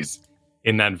 activities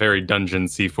in that very dungeon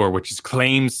C4, which has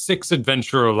claimed 6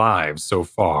 adventurer lives so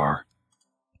far.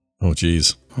 Oh,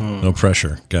 geez. No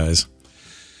pressure, guys.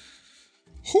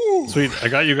 Sweet. I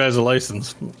got you guys a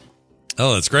license.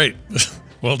 Oh, that's great.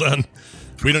 Well done.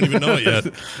 We don't even know it yet.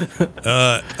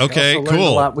 Okay, Also learned cool.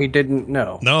 A lot we didn't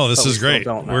know. No, this but we is still great.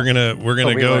 don't know. We're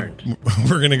gonna But go we learned.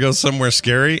 we're gonna go somewhere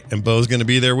scary, and Bo's gonna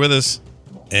be there with us,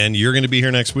 and you're gonna be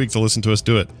here next week to listen to us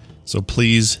do it. So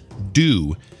please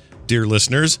do, dear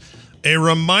listeners, a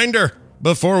reminder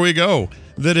before we go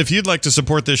that if you'd like to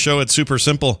support this show, it's super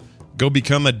simple. Go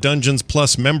become a Dungeons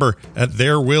Plus member at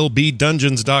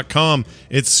therewillbedungeons.com.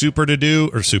 It's super to do,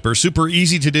 or super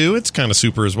easy to do. It's kind of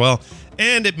super as well.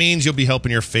 And it means you'll be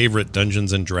helping your favorite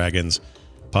Dungeons and Dragons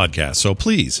podcast. So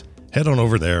please head on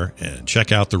over there and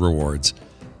check out the rewards.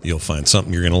 You'll find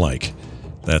something you're going to like.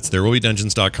 That's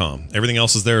therewillbedungeons.com. Everything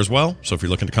else is there as well. So if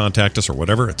you're looking to contact us or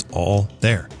whatever, it's all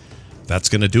there. That's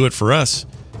going to do it for us.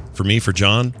 For me, for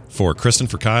John, for Kristen,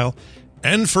 for Kyle,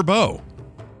 and for Bo.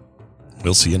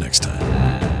 We'll see you next time.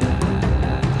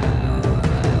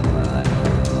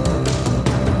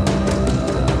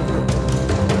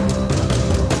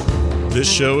 This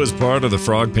show is part of the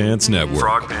Frog Pants Network.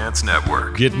 Frog Pants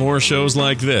Network. Get more shows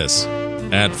like this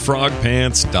at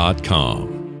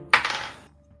frogpants.com.